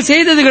வைப்பும் அவர்கள்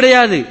செய்தது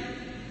கிடையாது.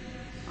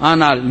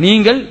 ஆனால்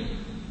நீங்கள்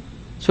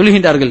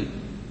சொல்லுகின்றார்கள்,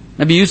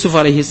 நபி யூசுப்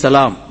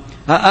அலைஹிஸ்ஸலாம்,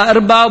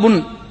 அர்பாபுன்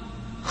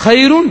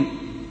கைருன்,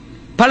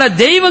 பல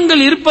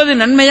தெய்வங்கள் இருப்பது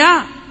நன்மையா,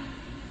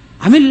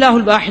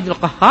 அமில்லாஹுல்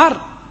வாஹிதுல் கஹார்,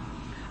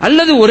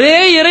 அல்லது ஒரே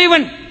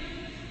இறைவன்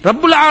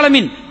ரப்புல்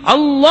ஆலமீன்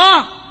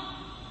அல்லாஹ்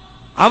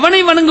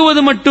அவனை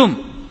வணங்குவது மட்டும்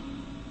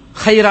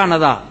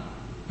கைரானதா?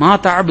 மா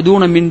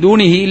தஅபுதூன மின்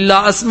தூனிஹி இல்லா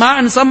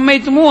அஸ்மாஅன்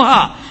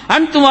சம்மைதுமூஹா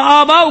அன்தும்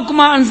வஆபாஉக்கும்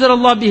மா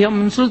அன்ஸலல்லாஹு பிஹி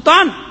மின்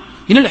சுல்தான்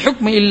இனல்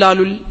ஹுக்மு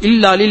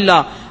இல்லா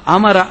லில்லாஹ்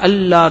அமர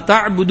அல்லா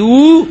தஅபுது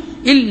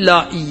இல்லா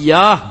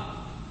இய்யாஹ்.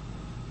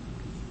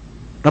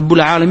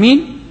 ரப்புல்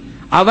ஆலமீன்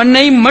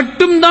அவனை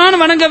மட்டும்தான்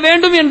வணங்க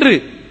வேண்டும் என்று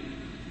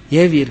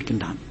ஏவி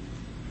இருக்கின்றான்.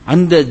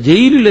 அந்த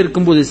ஜெயிலில்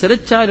இருக்கும்போது,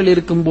 சிறைச்சாலையில்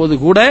இருக்கும்போது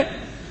கூட,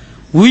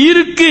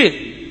 உயிருக்கு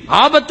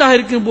ஆபத்தாக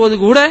இருக்கும்போது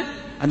கூட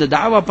அந்த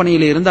தாவா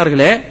பணியில்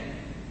இருந்தார்களே,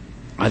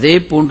 அதே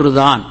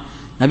போன்றுதான்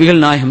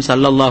நபிகள் நாயகம்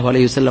ஸல்லல்லாஹு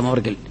அலைஹி வஸல்லம்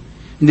அவர்கள்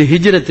இந்த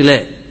ஹிஜ்ரத்திலே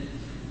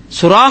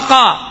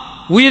சுராகா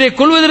உயிரை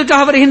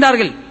கொல்வதற்காக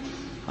வருகின்றார்கள்.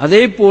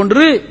 அதே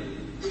போன்று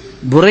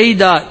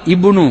புரைதா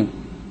இப்னு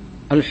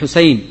அல்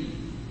ஹுசைன்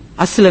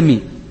அஸ்லமி,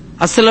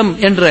 அஸ்லம்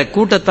என்ற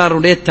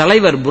கூட்டத்தாருடைய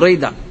தலைவர்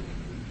புரைதா,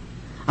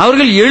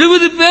 அவர்கள்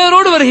 70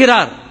 பேரோடு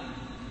வருகிறார்.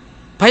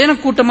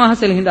 பயணக்கூட்டமாக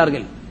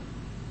செல்கின்றார்கள்.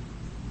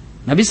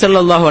 நபி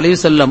ஸல்லல்லாஹு அலைஹி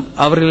வஸல்லம்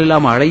அவர்கள்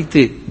எல்லாம்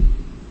அழைத்து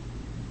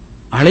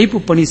அழைப்பு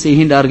பணி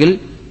செய்கின்றார்கள்.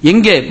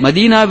 எங்கே?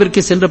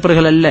 மதீனாவிற்கு சென்ற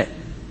பிறகு அல்ல,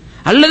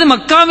 அல்லது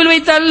மக்காவில்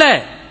வைத்து அல்ல,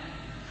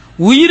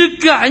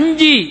 உயிருக்கு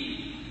அஞ்சி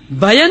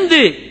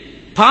பயந்து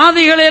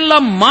பாதைகளை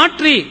எல்லாம்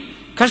மாற்றி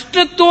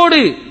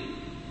கஷ்டத்தோடு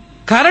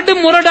கரடு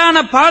முரடான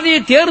பாதையை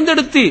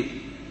தேர்ந்தெடுத்து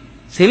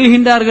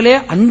செல்கின்றார்களே,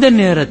 அந்த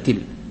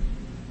நேரத்தில்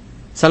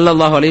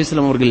ஸல்லல்லாஹு அலைஹி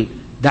வஸல்லம் அவர்கள்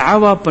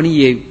தஅவா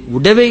பணியை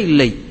விடவே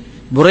இல்லை.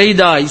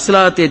 புரைதா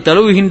இஸ்லாத்தை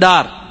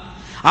தழுவுகின்றார்.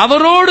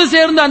 அவரோடு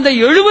சேர்ந்து அந்த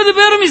 70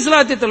 பேரும்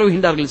இஸ்லாத்தை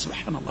தழுவுகின்றார்கள்.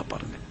 சுப்ஹானல்லாஹ்,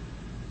 பாருங்க.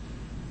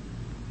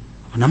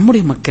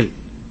 நம்முடைய மக்கள்,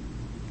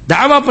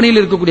 தஅவா பணியில்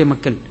இருக்கக்கூடிய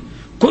மக்கள்,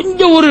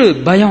 கொஞ்சம் ஒரு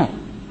பயம்,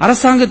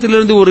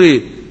 அரசாங்கத்திலிருந்து ஒரு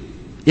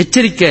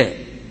எச்சரிக்கை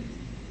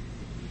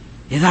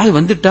ஏதாவது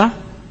வந்துட்டா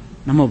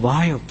நம்ம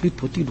வாயை அப்படி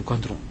பொத்திட்டு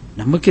உட்கார்ந்துரும்.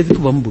 நமக்கு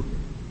எதுக்கு வம்பு?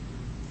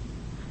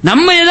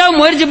 நம்ம ஏதாவது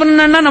முயற்சி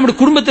பண்ணா நம்முடைய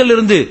குடும்பத்தில்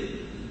இருந்து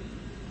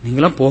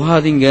நீங்களாம்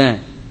போகாதீங்க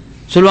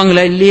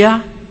சொல்லுவாங்களா இல்லையா?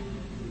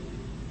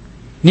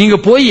 நீங்க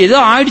போய் ஏதோ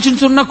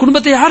ஆயிடுச்சுன்னு சொன்னா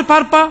குடும்பத்தை யார்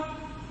பார்ப்பா?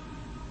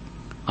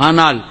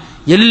 ஆனால்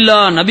எல்லா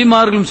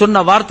நபிமார்களும்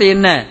சொன்ன வார்த்தை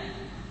என்ன?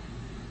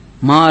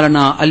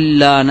 மாலனா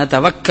அல்லா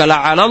நதவக்கல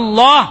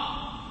அலல்லாஹ்.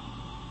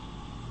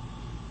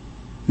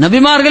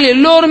 நபிமார்கள்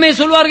எல்லோருமே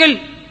சொல்வார்கள்,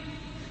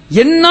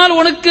 என்னால்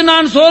உனக்கு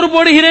நான் சோறு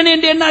போடுகிறேன்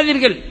என்று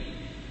எண்ணாதீர்கள்,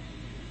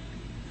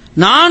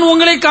 நான்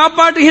உங்களை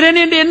காப்பாற்றுகிறேன்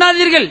என்று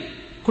எண்ணாதீர்கள்.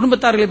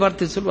 குடும்பத்தார்களை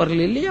பார்த்து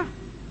சொல்வார்கள் இல்லையா?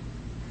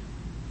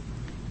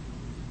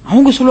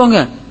 அவங்க சொல்லுவாங்க,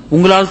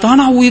 உங்களால் தான்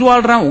நான் உயிர்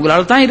வாழ்றேன்,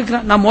 உங்களால் தான்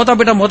இருக்கிறேன், நான் மோத்தா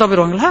போயிட்டா மோத்தா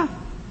போயிருவாங்களா?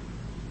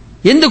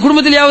 எந்த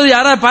குடும்பத்திலேயாவது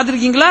யாராவது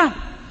பார்த்திருக்கீங்களா?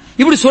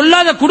 இப்படி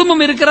சொல்லாத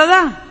குடும்பம்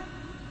இருக்கிறதா?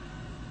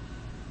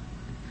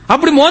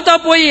 அப்படி மோத்தா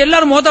போய்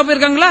எல்லாரும் மோத்தா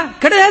போயிருக்காங்களா?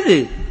 கிடையாது.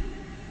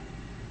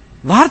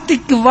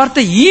 வார்த்தைக்கு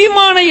வார்த்தை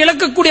ஈமானை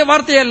இழக்கக்கூடிய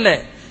வார்த்தை அல்ல,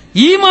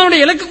 ஈமானை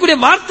இழக்கக்கூடிய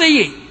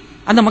வார்த்தையை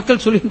அந்த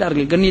மக்கள்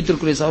சொல்கின்றார்கள்.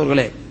 கண்ணியத்திற்குரிய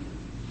சகோதரர்களே,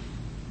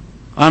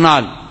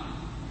 ஆனால்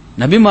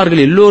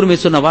நபிமார்கள் எல்லோருமே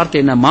சொன்ன வார்த்தை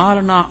என்ன?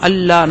 மாலனா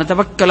அல்லா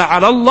நதவக்கல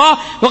அலல்லாஹ்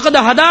வகத்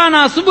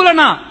ஹதானா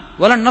சுபுலனா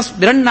வலன்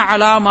நஸ்பிரன்ன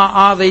அலா மா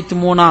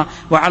ஆதைத்துமூனா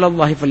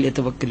வஅலல்லாஹி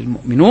ஃபல்யதவக்கலில்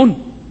முஃமினூன்.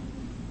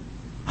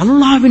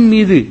 அல்லாஹ்வின்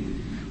மீது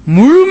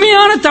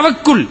முழுமையான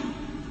தவக்குல்,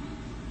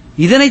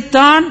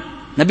 இதனைத்தான்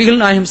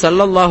நபிகள் நாயகம்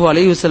ஸல்லல்லாஹு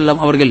அலைஹி வஸல்லம்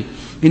அவர்கள்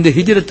இந்த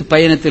ஹிஜ்ரத்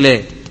பயணத்திலே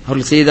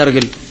அவர்கள்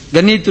செய்தார்கள்.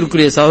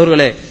 கண்ணியத்திற்குரிய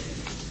சகோதரர்களே,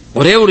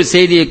 ஒரே ஒரு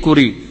செய்தியை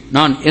கூறி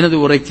நான் எனது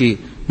உரைக்கு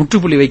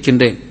முற்றுப்புள்ளி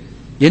வைக்கின்றேன்.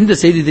 எந்த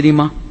செய்தி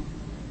தெரியுமா?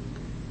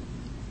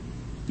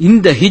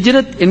 இந்த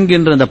ஹிஜ்ரத்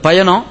என்கின்ற அந்த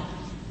பயணம்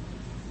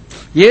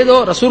ஏதோ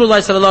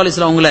ரசூலுல்லாஹி ஸல்லல்லாஹு அலைஹி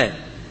வஸல்லம் அவங்களை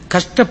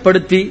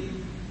கஷ்டப்படுத்தி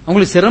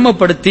அவங்களை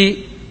சிரமப்படுத்தி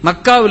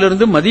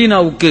மக்காவிலிருந்து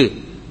மதீனாவுக்கு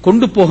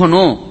கொண்டு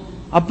போகணும்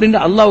அப்படின்னு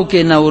அல்லாஹ்வுக்கு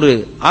என்ன ஒரு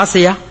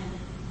ஆசையா?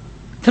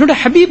 தன்னுடைய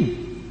ஹபீப்,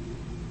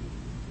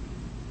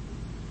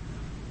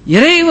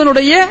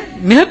 இறைவனுடைய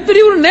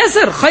மிகப்பெரிய ஒரு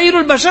நேசர்,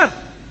 ஹைருல் பஷர்,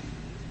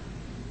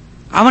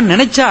 அவன்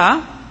நினைச்சா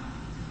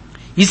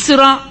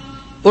இஸ்ரா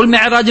ஒரு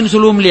மிஅராஜ்னு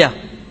சொல்லுவோம் இல்லையா?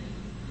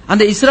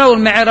 அந்த இஸ்ரா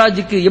ஒரு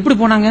மிஅராஜுக்கு எப்படி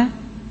போனாங்க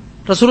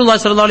ரசூலுல்லாஹி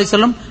ஸல்லல்லாஹு அலைஹி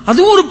வஸல்லம்?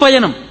 அதுவும் ஒரு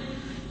பயணம்,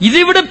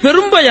 இதைவிட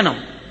பெரும் பயணம்,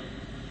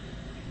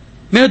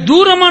 மிக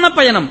தூரமான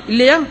பயணம்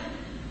இல்லையா?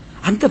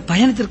 அந்த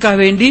பயணத்திற்காக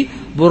வேண்டி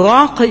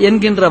புராக்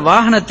என்கின்ற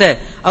வாகனத்தை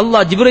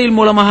அல்லாஹ் ஜிப்ரீல்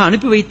மூலமாக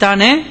அனுப்பி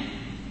வைத்தானே.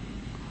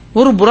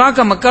 ஒரு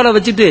புராக்க மக்கால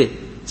வச்சுட்டு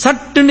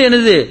சட்டுன்னு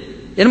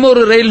என்னமோ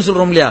ஒரு ரயில்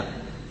சொல்றோம் இல்லையா,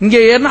 இங்க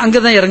ஏறினா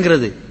அங்கதான்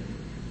இறங்குறது,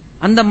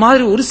 அந்த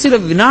மாதிரி ஒரு சில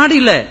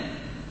வினாடியில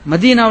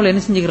மதீனாவில்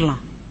என்ன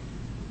செஞ்சுக்கலாம்?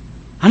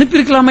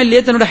 அனுப்பியிருக்கலாமா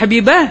இல்லையா தன்னோட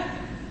ஹபீப?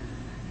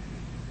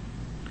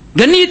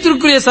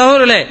 கண்ணியத்திற்குரிய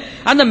சகோதரர்களே,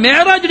 அந்த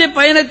மேராஜுடைய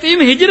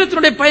பயணத்தையும்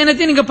ஹிஜ்ரத்துடைய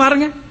பயணத்தையும் நீங்க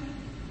பாருங்க.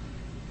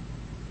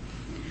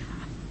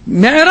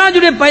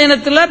 மேராஜுடைய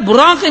பயணத்துல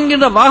புராக்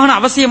என்கின்ற வாகனம்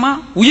அவசியமா?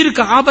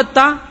 உயிருக்கு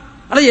ஆபத்தா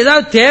அல்லது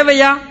ஏதாவது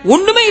தேவையா?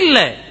 ஒண்ணுமே இல்ல.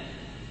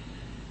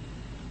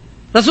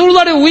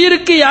 ரசூலுல்லாஹ்வுடைய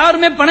உயிருக்கு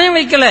யாருமே பணயம்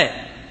வைக்கல,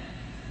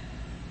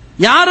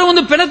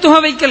 யாரும் பிணத்துக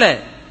வைக்கல.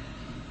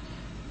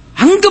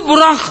 அங்க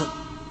புராக்,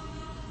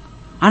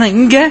 ஆனா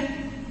இங்க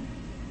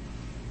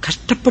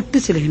கஷ்டப்பட்டு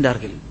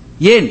செல்கின்றார்கள்.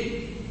 ஏன்?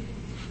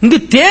 இங்கு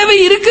தேவை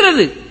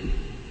இருக்கிறது.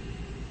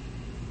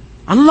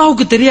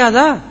 அல்லாஹ்வுக்கு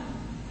தெரியாதா?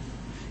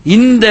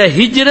 இந்த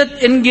ஹிஜ்ரத்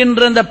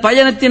என்கின்ற அந்த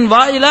பயணத்தின்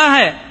வாயிலாக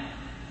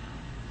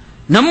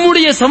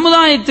நம்முடைய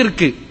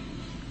சமுதாயத்திற்கு,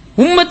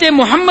 உம்மத்தே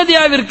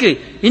முஹம்மதியாவிற்கு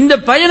இந்த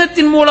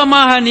பயணத்தின்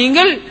மூலமாக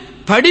நீங்கள்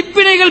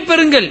படிப்பினைகள்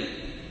பெறுங்கள்.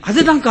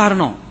 அதுதான்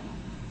காரணம்.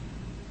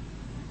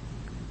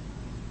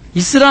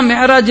 இஸ்ரா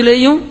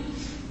மிஅராஜிலேயும்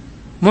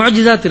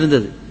முஅஜிசாத்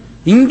இருந்தது,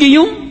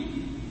 இங்கேயும்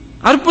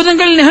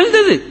அற்புதங்கள்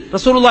நிகழ்ந்தது.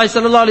 ரசூலுல்லாஹி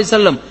ஸல்லல்லாஹு அலைஹி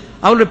வஸல்லம்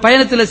அவருடைய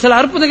பயணத்தில் சில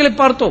அற்புதங்களை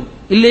பார்த்தோம்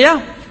இல்லையா?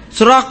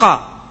 சுராகா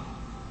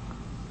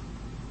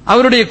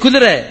அவருடைய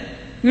குதிரை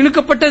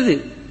இழுக்கப்பட்டது,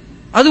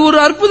 அது ஒரு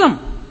அற்புதம்.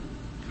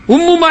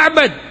 உம்மு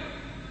மஅபத்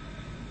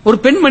ஒரு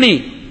பெண்மணி,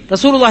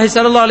 ரசூலுல்லாஹி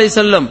ஸல்லல்லாஹு அலைஹி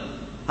வஸல்லம்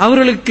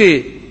அவர்களுக்கு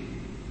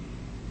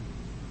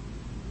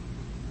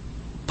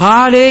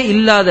பாலே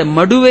இல்லாத,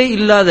 மடுவே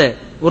இல்லாத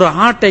ஒரு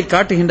ஆட்டை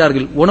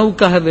காட்டுகின்றார்கள்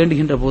உணவுக்காக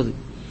வேண்டுகின்ற போது.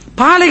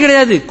 பாலை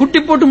கிடையாது, குட்டி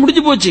போட்டு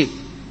முடிஞ்சு போச்சு.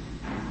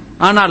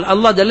 ஆனால்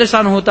அல்லாஹ்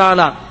ஜல்லஷானஹு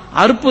தஆலா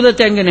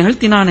அற்புதத்தை அங்கே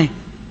நிகழ்த்தினானே.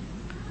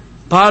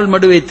 பால்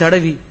மடுவை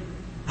தடவி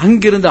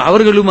அங்கிருந்து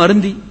அவர்களும்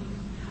அருந்தி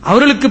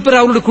அவர்களுக்கு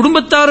பிறகு அவருடைய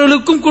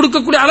குடும்பத்தார்களுக்கும்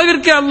கொடுக்கக்கூடிய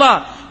அளவிற்கு அல்லாஹ்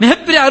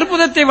மிகப்பெரிய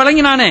அற்புதத்தை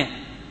வழங்கினானே.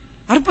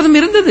 அற்புதம்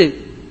இருந்தது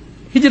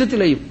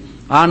ஹிஜ்ரத்திலேயும்.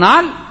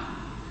 ஆனால்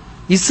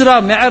இஸ்ரா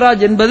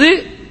மிஅராஜ் என்பது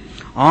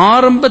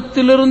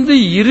ஆரம்பத்திலிருந்து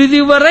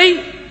இறுதி வரை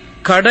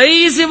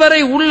கடைசி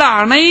வரை உள்ள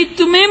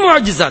அனைத்துமே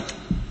முஅஜிசாத்.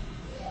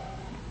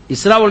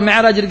 இஸ்ராவுல்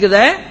மிஅராஜ்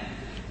இருக்குதே,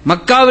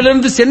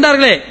 மக்காவிலிருந்து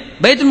சென்றார்களே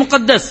பைத்துல்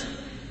முகத்தஸ்,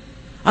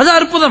 அது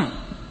அற்புதம்.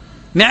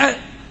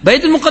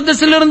 பைத்துல்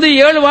முகத்தஸிலிருந்து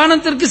 7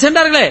 வானத்திற்கு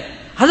சென்றார்களே,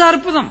 அது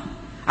அற்புதம்.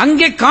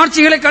 அங்கே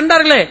காட்சிகளை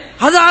கண்டார்களே,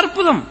 அது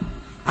அற்புதம்.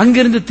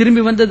 அங்கிருந்து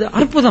திரும்பி வந்தது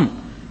அற்புதம்.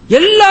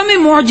 எல்லாமே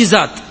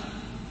முஅஜிசாத்.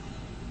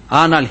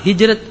 ஆனால்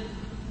ஹிஜ்ரத்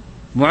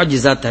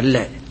முஅஜிசாத் அல்ல.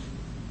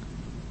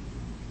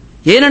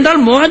 ஏனென்றால்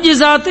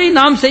முஅஜிசாத்தை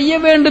நாம் செய்ய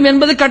வேண்டும்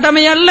என்பது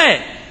கடமை அல்ல,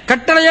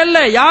 கட்டளை அல்ல,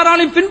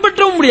 யாராலும்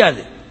பின்பற்றவும்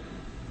முடியாது.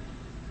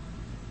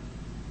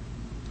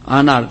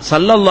 ஆனால்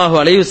ஸல்லல்லாஹு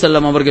அலைஹி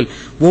வஸல்லம் அவர்கள்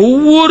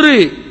ஒவ்வொரு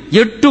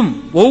எட்டும்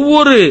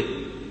ஒவ்வொரு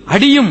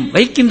அடியும்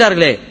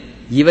வைக்கின்றார்களே,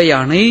 இவை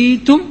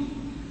அனைத்தும்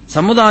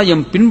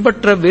சமுதாயம்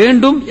பின்பற்ற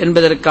வேண்டும்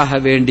என்பதற்காக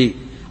வேண்டி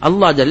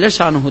அல்லாஹ்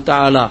ஜல்லஷானஹு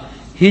தஆலா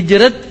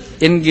ஹிஜ்ரத்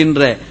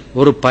என்கின்ற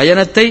ஒரு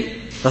பயணத்தை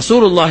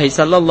ரசூலுல்லாஹி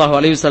ஸல்லல்லாஹு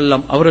அலைஹி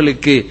வஸல்லம்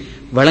அவர்களுக்கு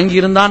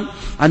வழங்கியிருந்தான்.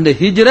 அந்த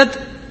ஹிஜ்ரத்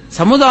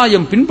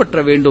சமுதாயம் பின்பற்ற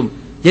வேண்டும்.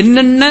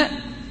 என்னென்ன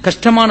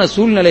கஷ்டமான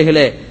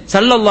சூழ்நிலைகளே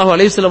ஸல்லல்லாஹு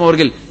அலைஹி வஸல்லம்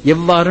அவர்கள்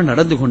எவ்வாறு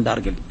நடந்து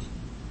கொண்டார்கள்,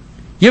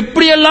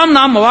 எப்படியெல்லாம்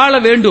நாம் வாழ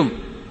வேண்டும்,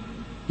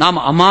 நாம்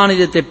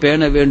அமானிதத்தை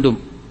பேண வேண்டும்,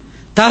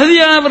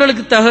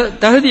 தகுதியானவர்களுக்கு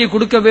தகுதியை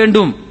கொடுக்க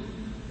வேண்டும்,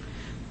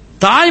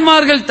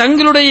 தாய்மார்கள்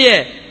தங்களுடைய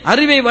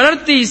அறிவை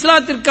வளர்த்தி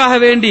இஸ்லாத்திற்காக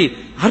வேண்டி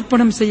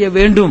அர்ப்பணம் செய்ய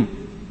வேண்டும்.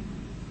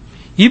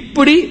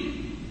 இப்படி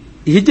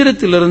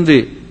ஹிஜ்ரத்திலிருந்து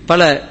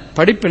பல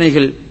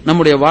படிப்பினைகள்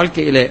நம்முடைய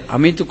வாழ்க்கையிலே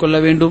அமைத்துக் கொள்ள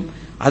வேண்டும்.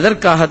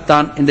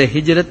 அதற்காகத்தான் இந்த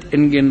ஹிஜ்ரத்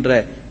என்கின்ற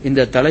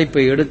இந்த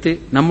தலைப்பை எடுத்து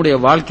நம்முடைய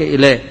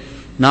வாழ்க்கையிலே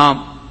நாம்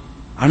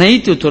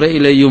அனைத்து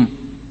துறையிலேயும்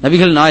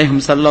நபிகள்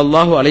நாயகம்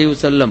ஸல்லல்லாஹு அலைஹி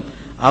வஸல்லம்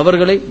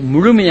அவர்களை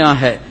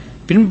முழுமையாக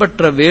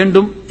பின்பற்ற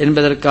வேண்டும்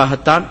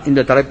என்பதற்காகத்தான்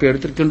இந்த தலைப்பை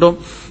எடுத்திருக்கின்றோம்.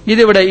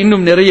 இதைவிட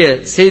இன்னும் நிறைய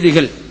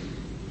செய்திகள்.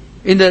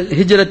 இந்த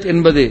ஹிஜ்ரத்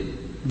என்பது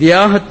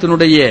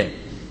தியாகத்தினுடைய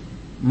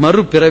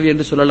மறுபிறவி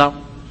என்று சொல்லலாம்.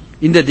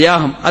 இந்த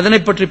தியாகம், அதனை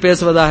பற்றி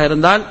பேசுவதாக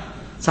இருந்தால்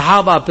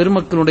சஹாபா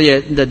பெருமக்களுடைய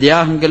இந்த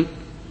தியாகங்கள்,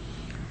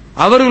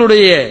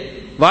 அவர்களுடைய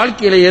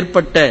வாழ்க்கையில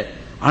ஏற்பட்ட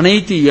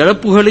அனைத்து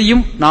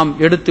இழப்புகளையும் நாம்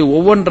எடுத்து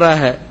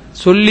ஒவ்வொன்றாக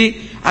சொல்லி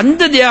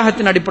அந்த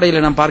தியாகத்தின்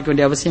அடிப்படையில் நாம் பார்க்க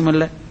வேண்டிய அவசியம்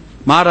அல்ல.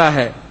 மாறாக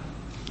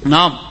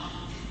நாம்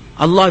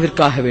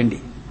அல்லாஹ்விற்காக வேண்டி,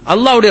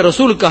 அல்லாஹ்வுடைய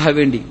ரசூலுக்காக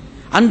வேண்டி,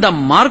 அந்த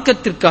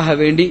மார்க்கத்திற்காக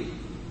வேண்டி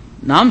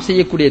நாம்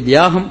செய்யக்கூடிய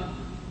தியாகம்,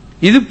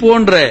 இது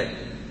போன்ற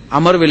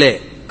அமர்விலே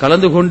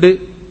கலந்து கொண்டு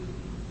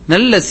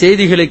நல்ல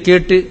செய்திகளை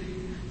கேட்டு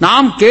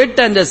நாம் கேட்ட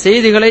அந்த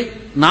செய்திகளை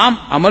நாம்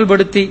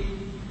அமல்படுத்தி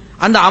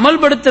அந்த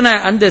அமல்படுத்தின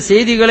அந்த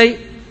செய்திகளை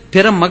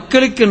பிற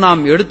மக்களுக்கு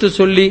நாம் எடுத்து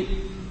சொல்லி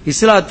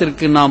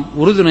இஸ்லாத்திற்கு நாம்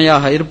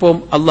உறுதுணையாக இருப்போம்.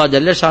 அல்லாஹ்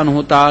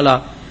ஜல்லஷானஹு தஆலா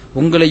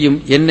உங்களையும்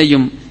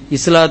என்னையும்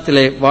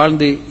இஸ்லாத்திலே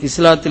வாழ்ந்து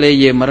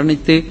இஸ்லாத்திலேயே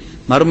மரணித்து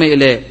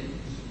மறுமையிலே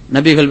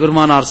நபிகள்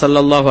பெருமானார்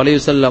ஸல்லல்லாஹு அலைஹி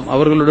வஸல்லம்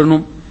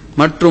அவர்களுடனும்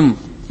மற்றும்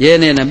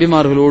ஏனைய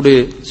நபிமார்களோடு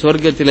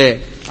சொர்க்கத்திலே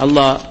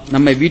அல்லாஹ்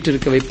நம்மை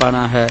வீற்றிருக்க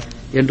வைப்பானாக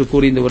என்று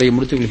கூறி இந்த உரையை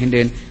முடித்துக்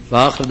கொள்கின்றேன்.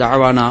 வாஹிர்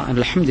தஅவானா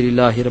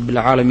அல்ஹம்துலில்லாஹி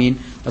ரப்பில் ஆலமீன்.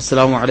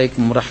 அஸ்ஸலாமு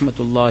அலைக்கும்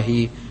வரஹ்மத்துல்லாஹி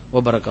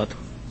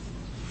வபரகாத்துஹு.